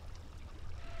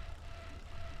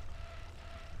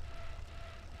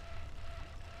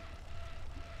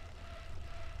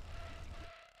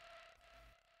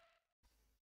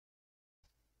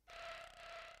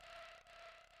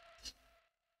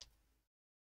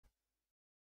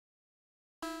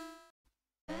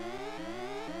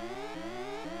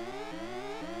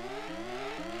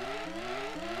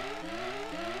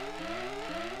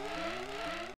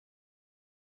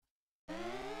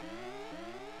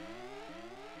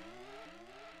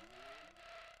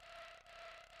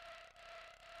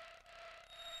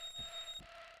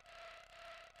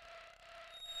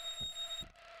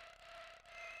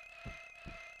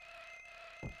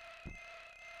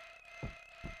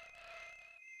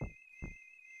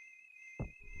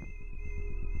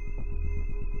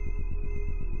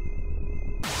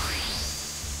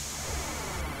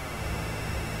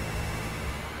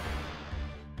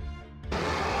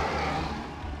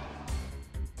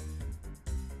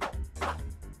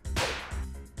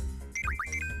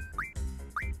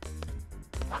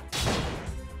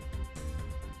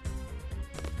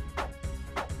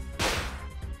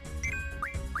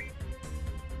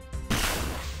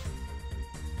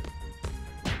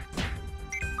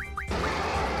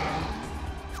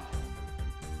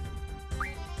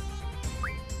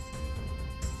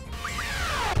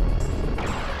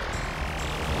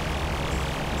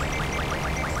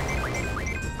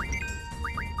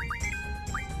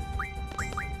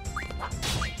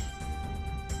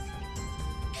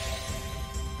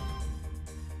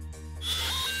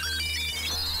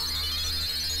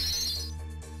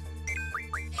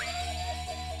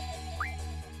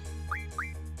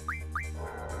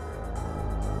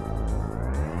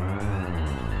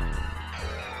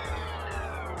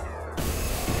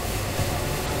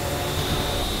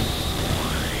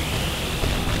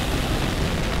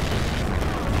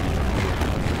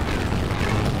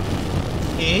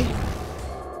 Okay.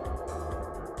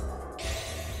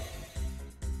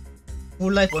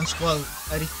 full life on Squall.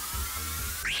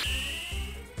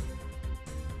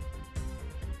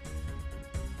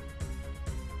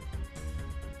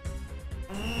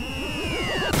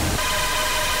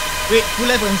 Wait, full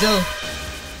life on Zell.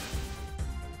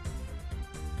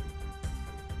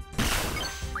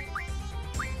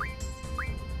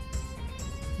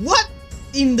 What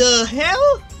in the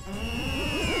hell?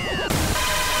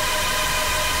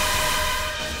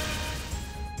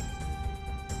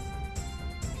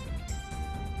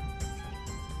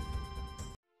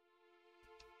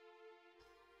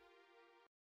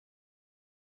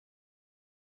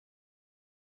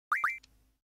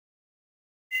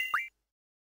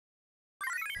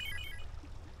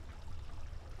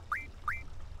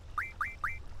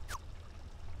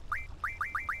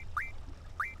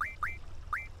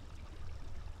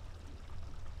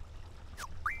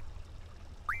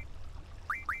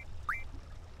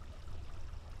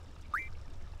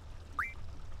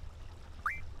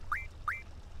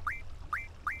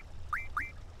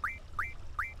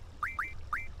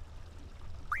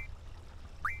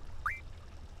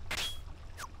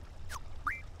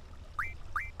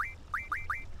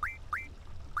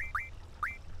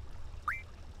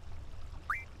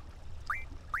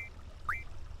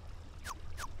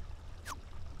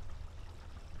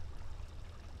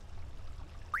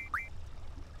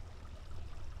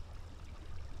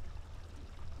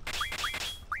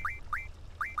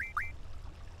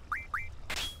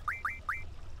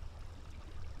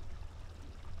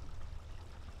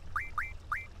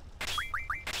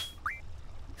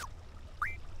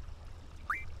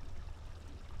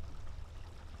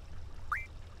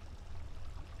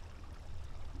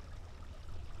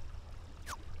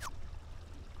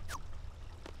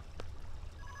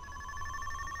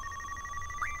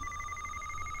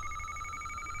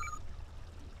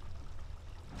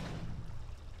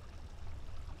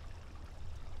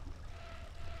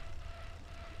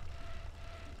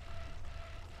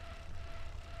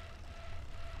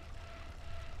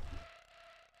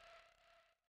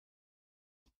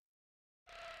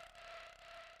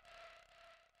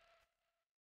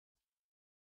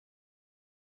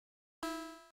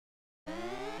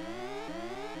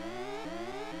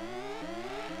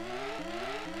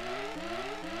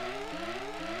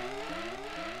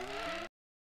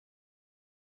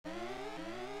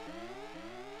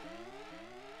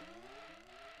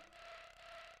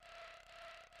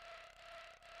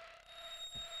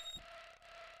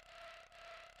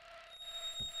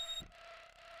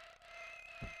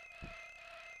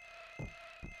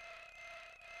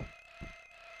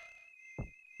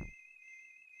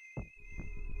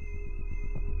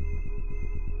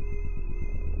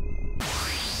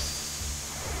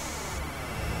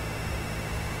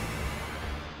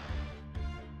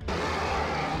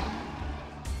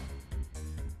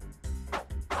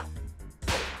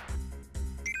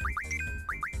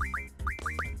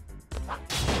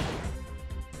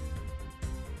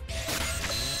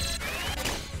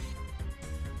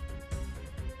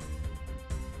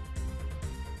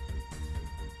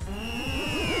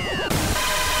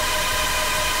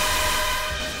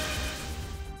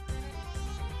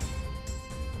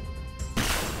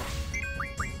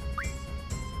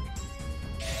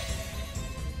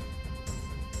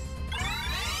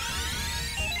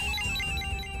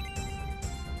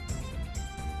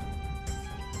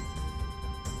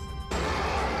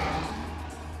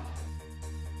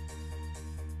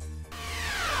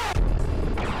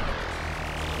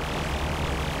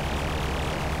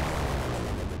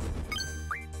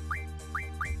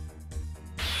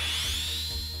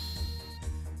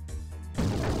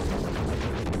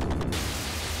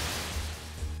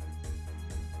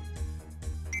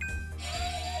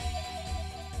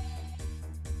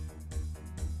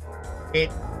 Wait.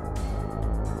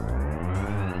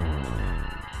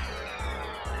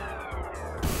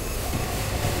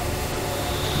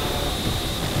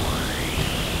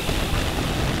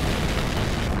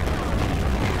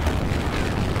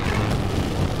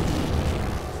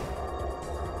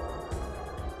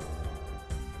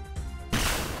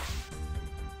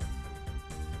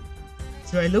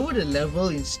 So I lower the level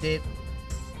instead.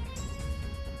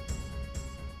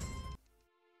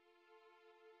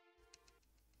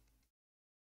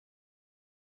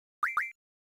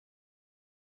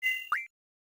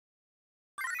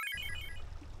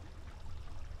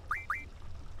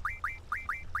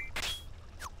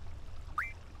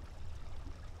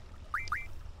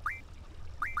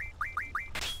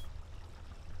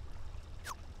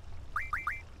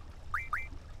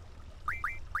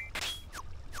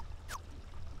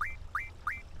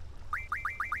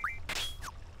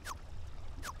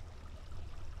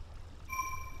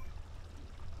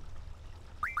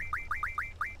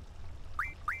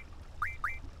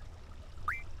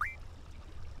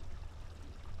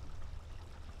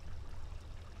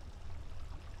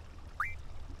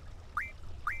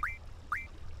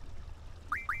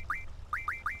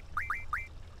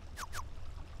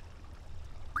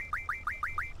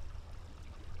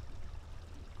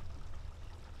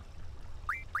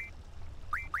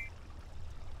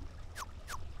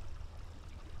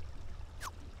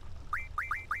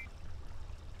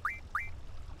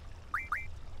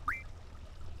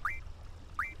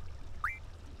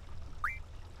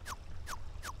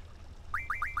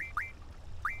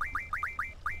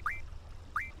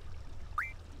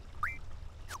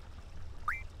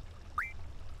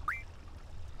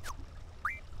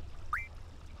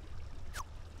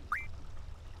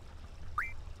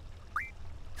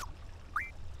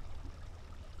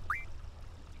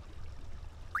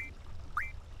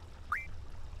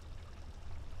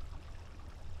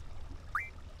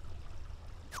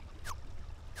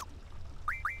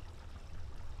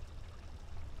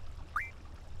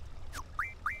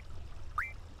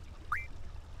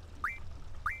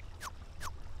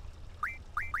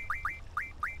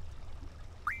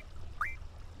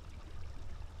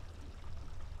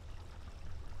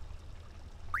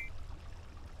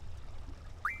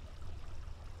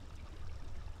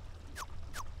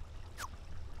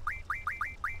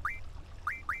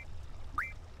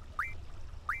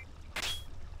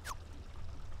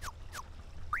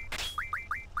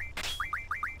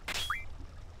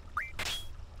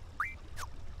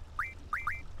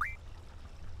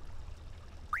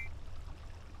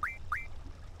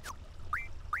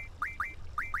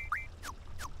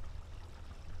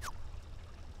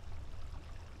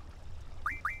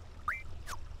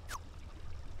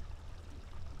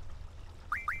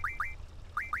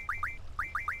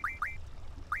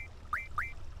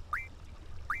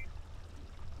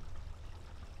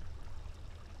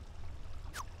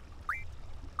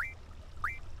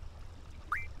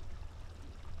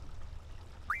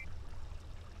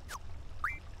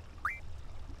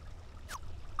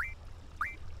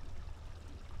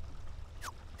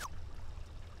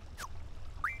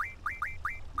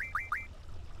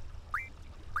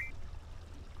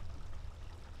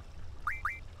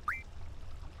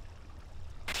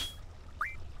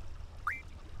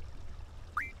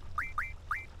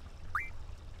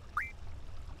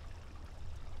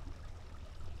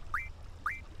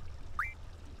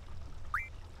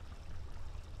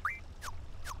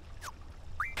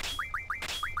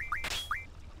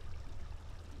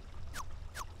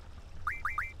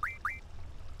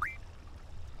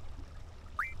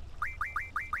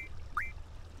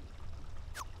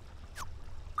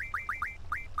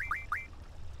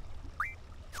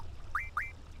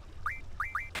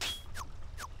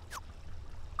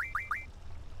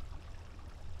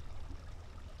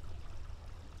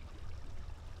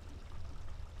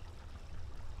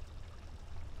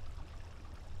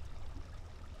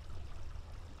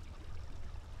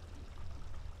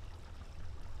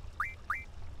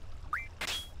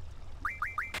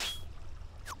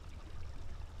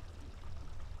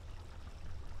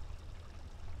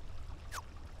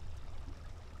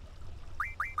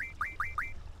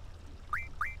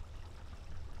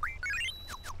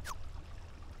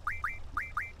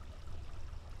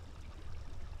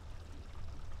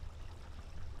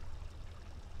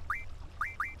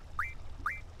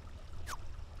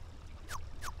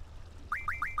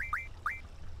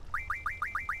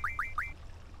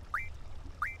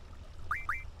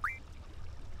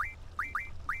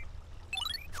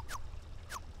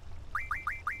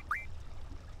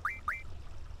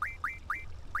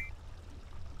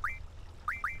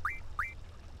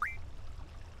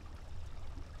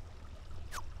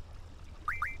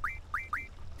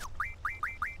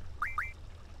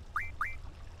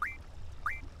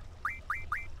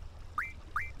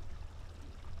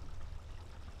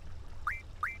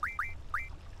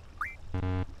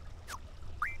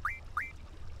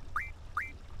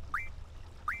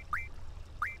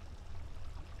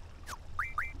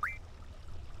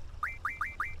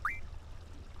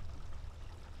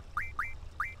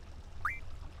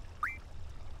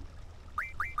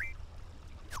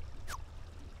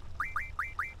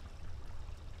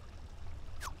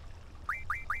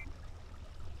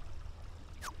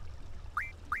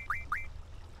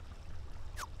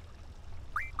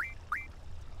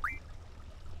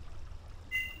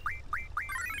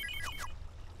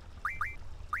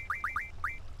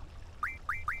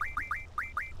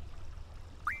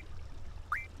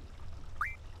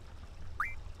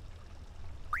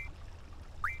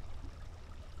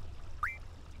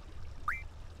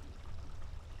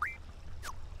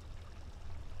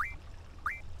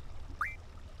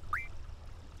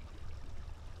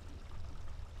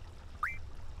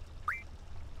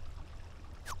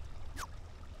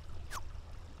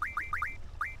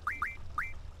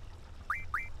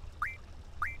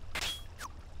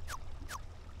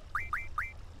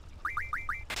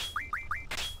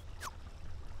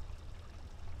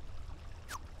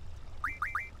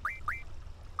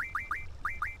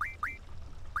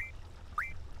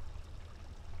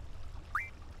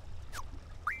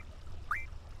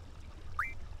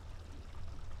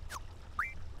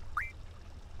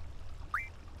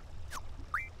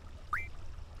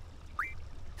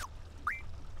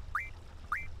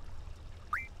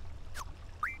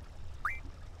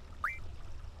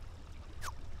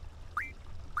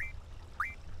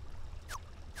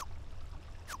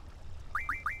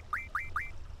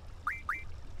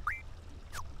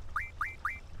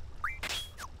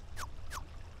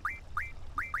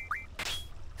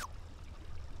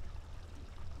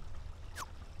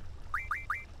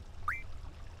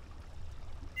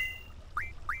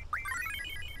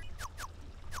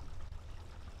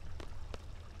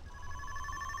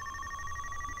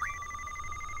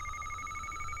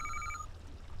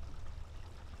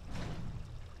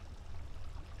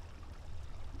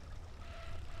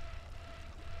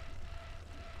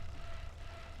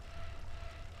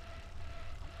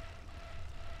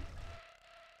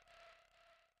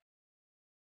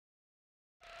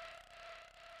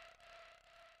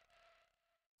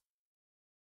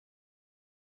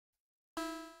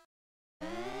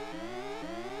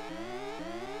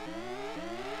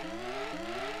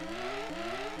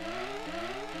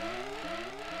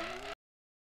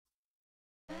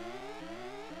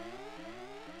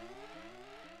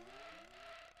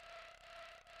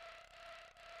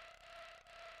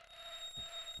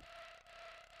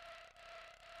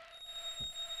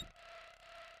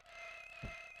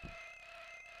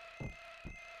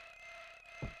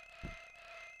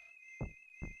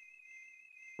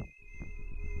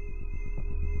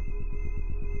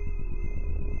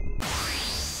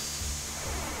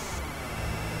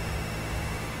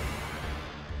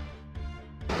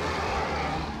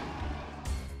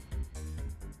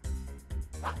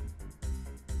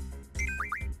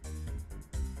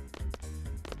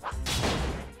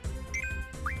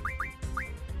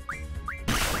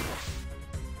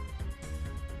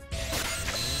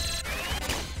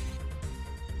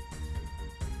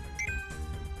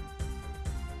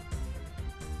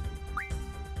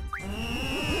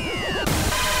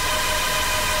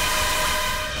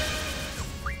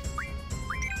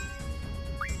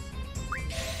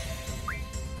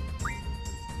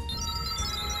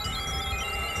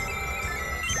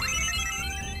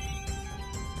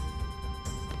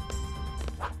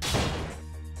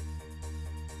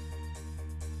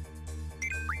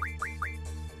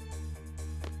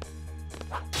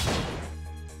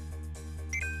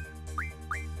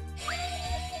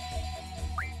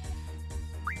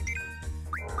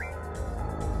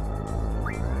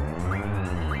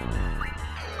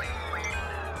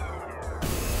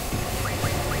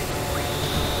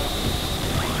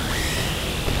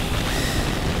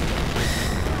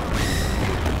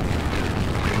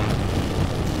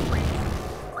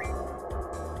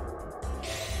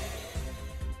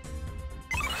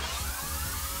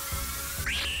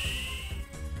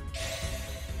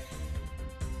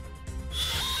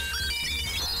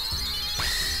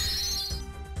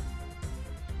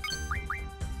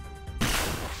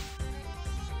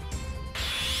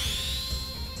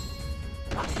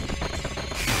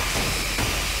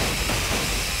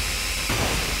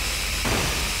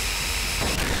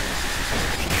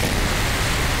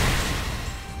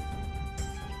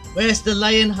 Where's the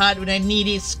lion heart when I need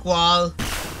it, Squall?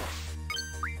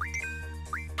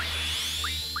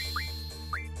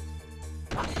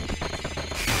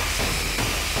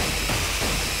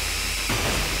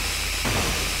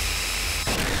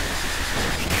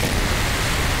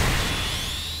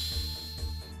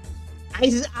 I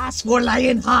just asked for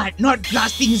lion heart, not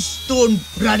blasting stone,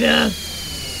 brother.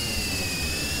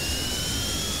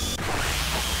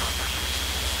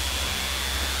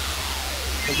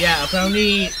 But yeah,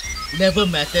 apparently level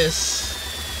matters.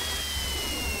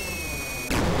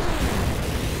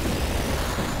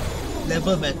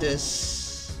 Level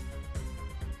matters.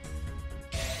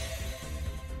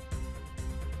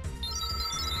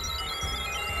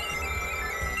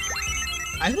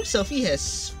 I hope Selfie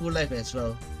has full life as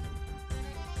well.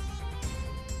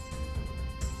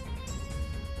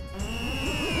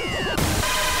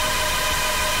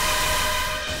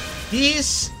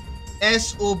 This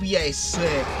SOB, I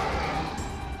swear.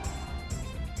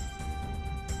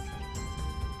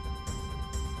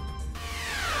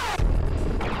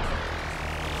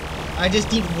 I just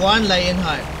need one lion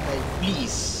heart, like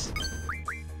please.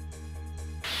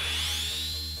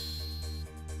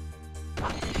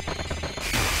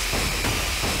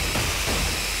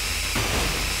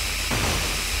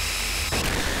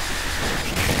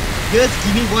 Just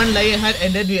give me one lion heart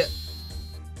and then we...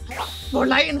 For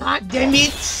lion heart, damn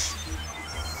it!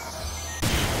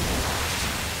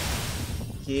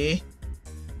 Okay.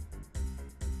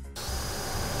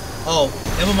 Oh,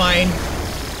 never mind.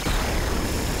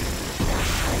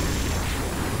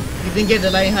 You didn't get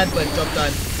the lion heart, but job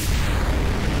done.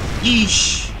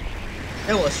 Yeesh!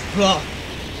 That was rough.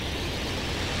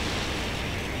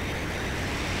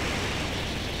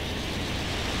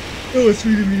 That was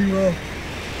really rough.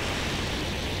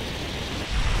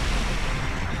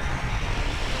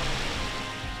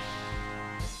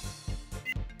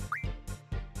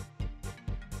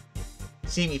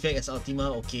 Same effect as Ultima,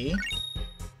 okay.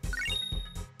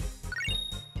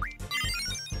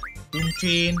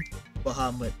 Doomtrain,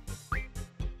 Bahamut.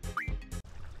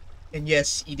 And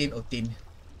yes, Eden Otin.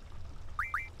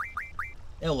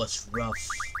 That was rough.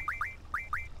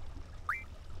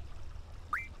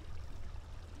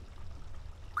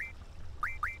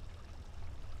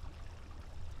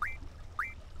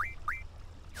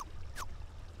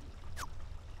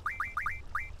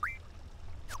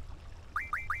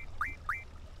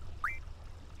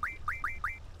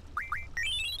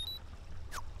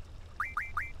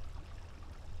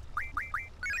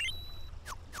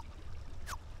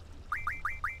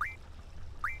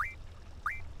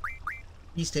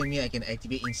 Please tell me I can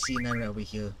activate Insina right over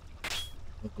here.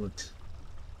 Oh good.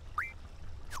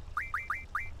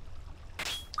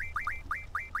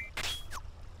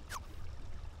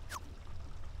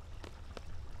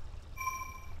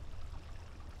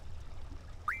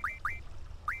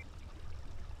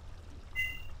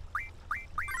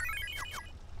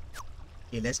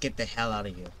 Okay, let's get the hell out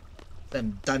of here.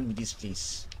 I'm done with this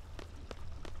place.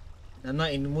 I'm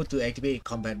not in the mood to activate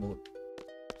combat mode.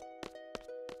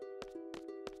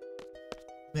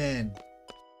 Man,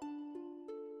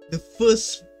 the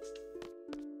first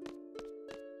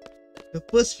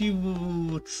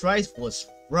few tries was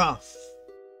rough.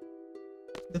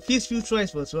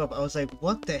 I was like,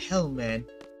 what the hell, man?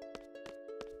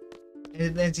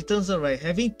 And as it turns out, right,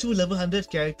 having two level 100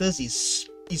 characters is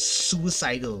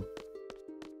suicidal.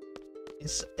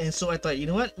 And so I thought, you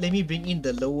know what? Let me bring in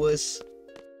the lowest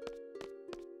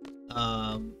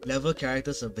level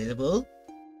characters available,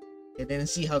 and then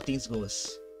see how things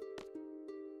goes.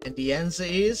 And the answer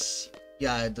is,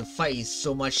 yeah, the fight is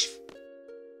so much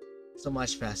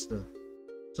faster,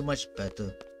 so much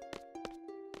better.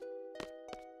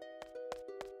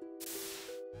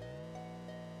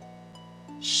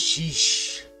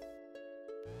 Sheesh.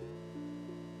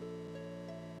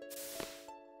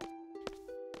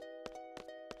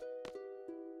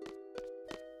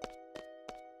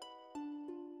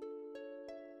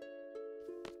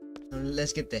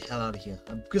 Let's get the hell out of here,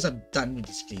 because I'm done with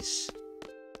this place.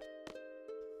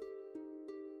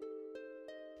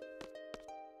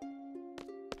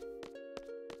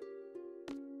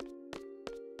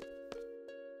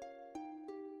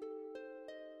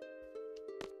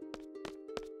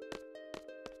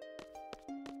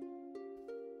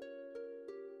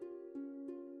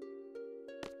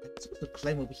 I'm supposed to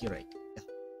climb over here, right? Yeah.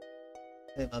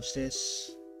 Climb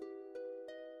upstairs.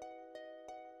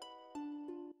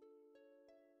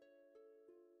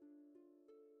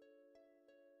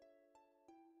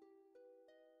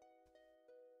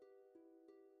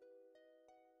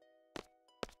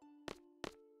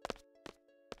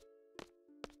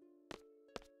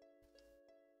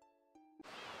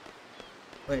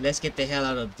 Alright, let's get the hell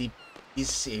out of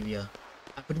this area.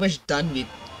 I'm pretty much done with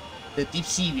the deep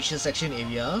sea visual section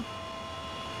area.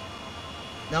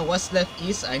 Now what's left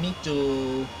is I need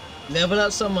to level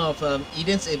up some of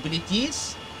Eden's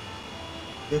abilities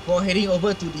before heading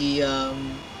over to the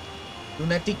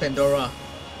Lunatic Pandora.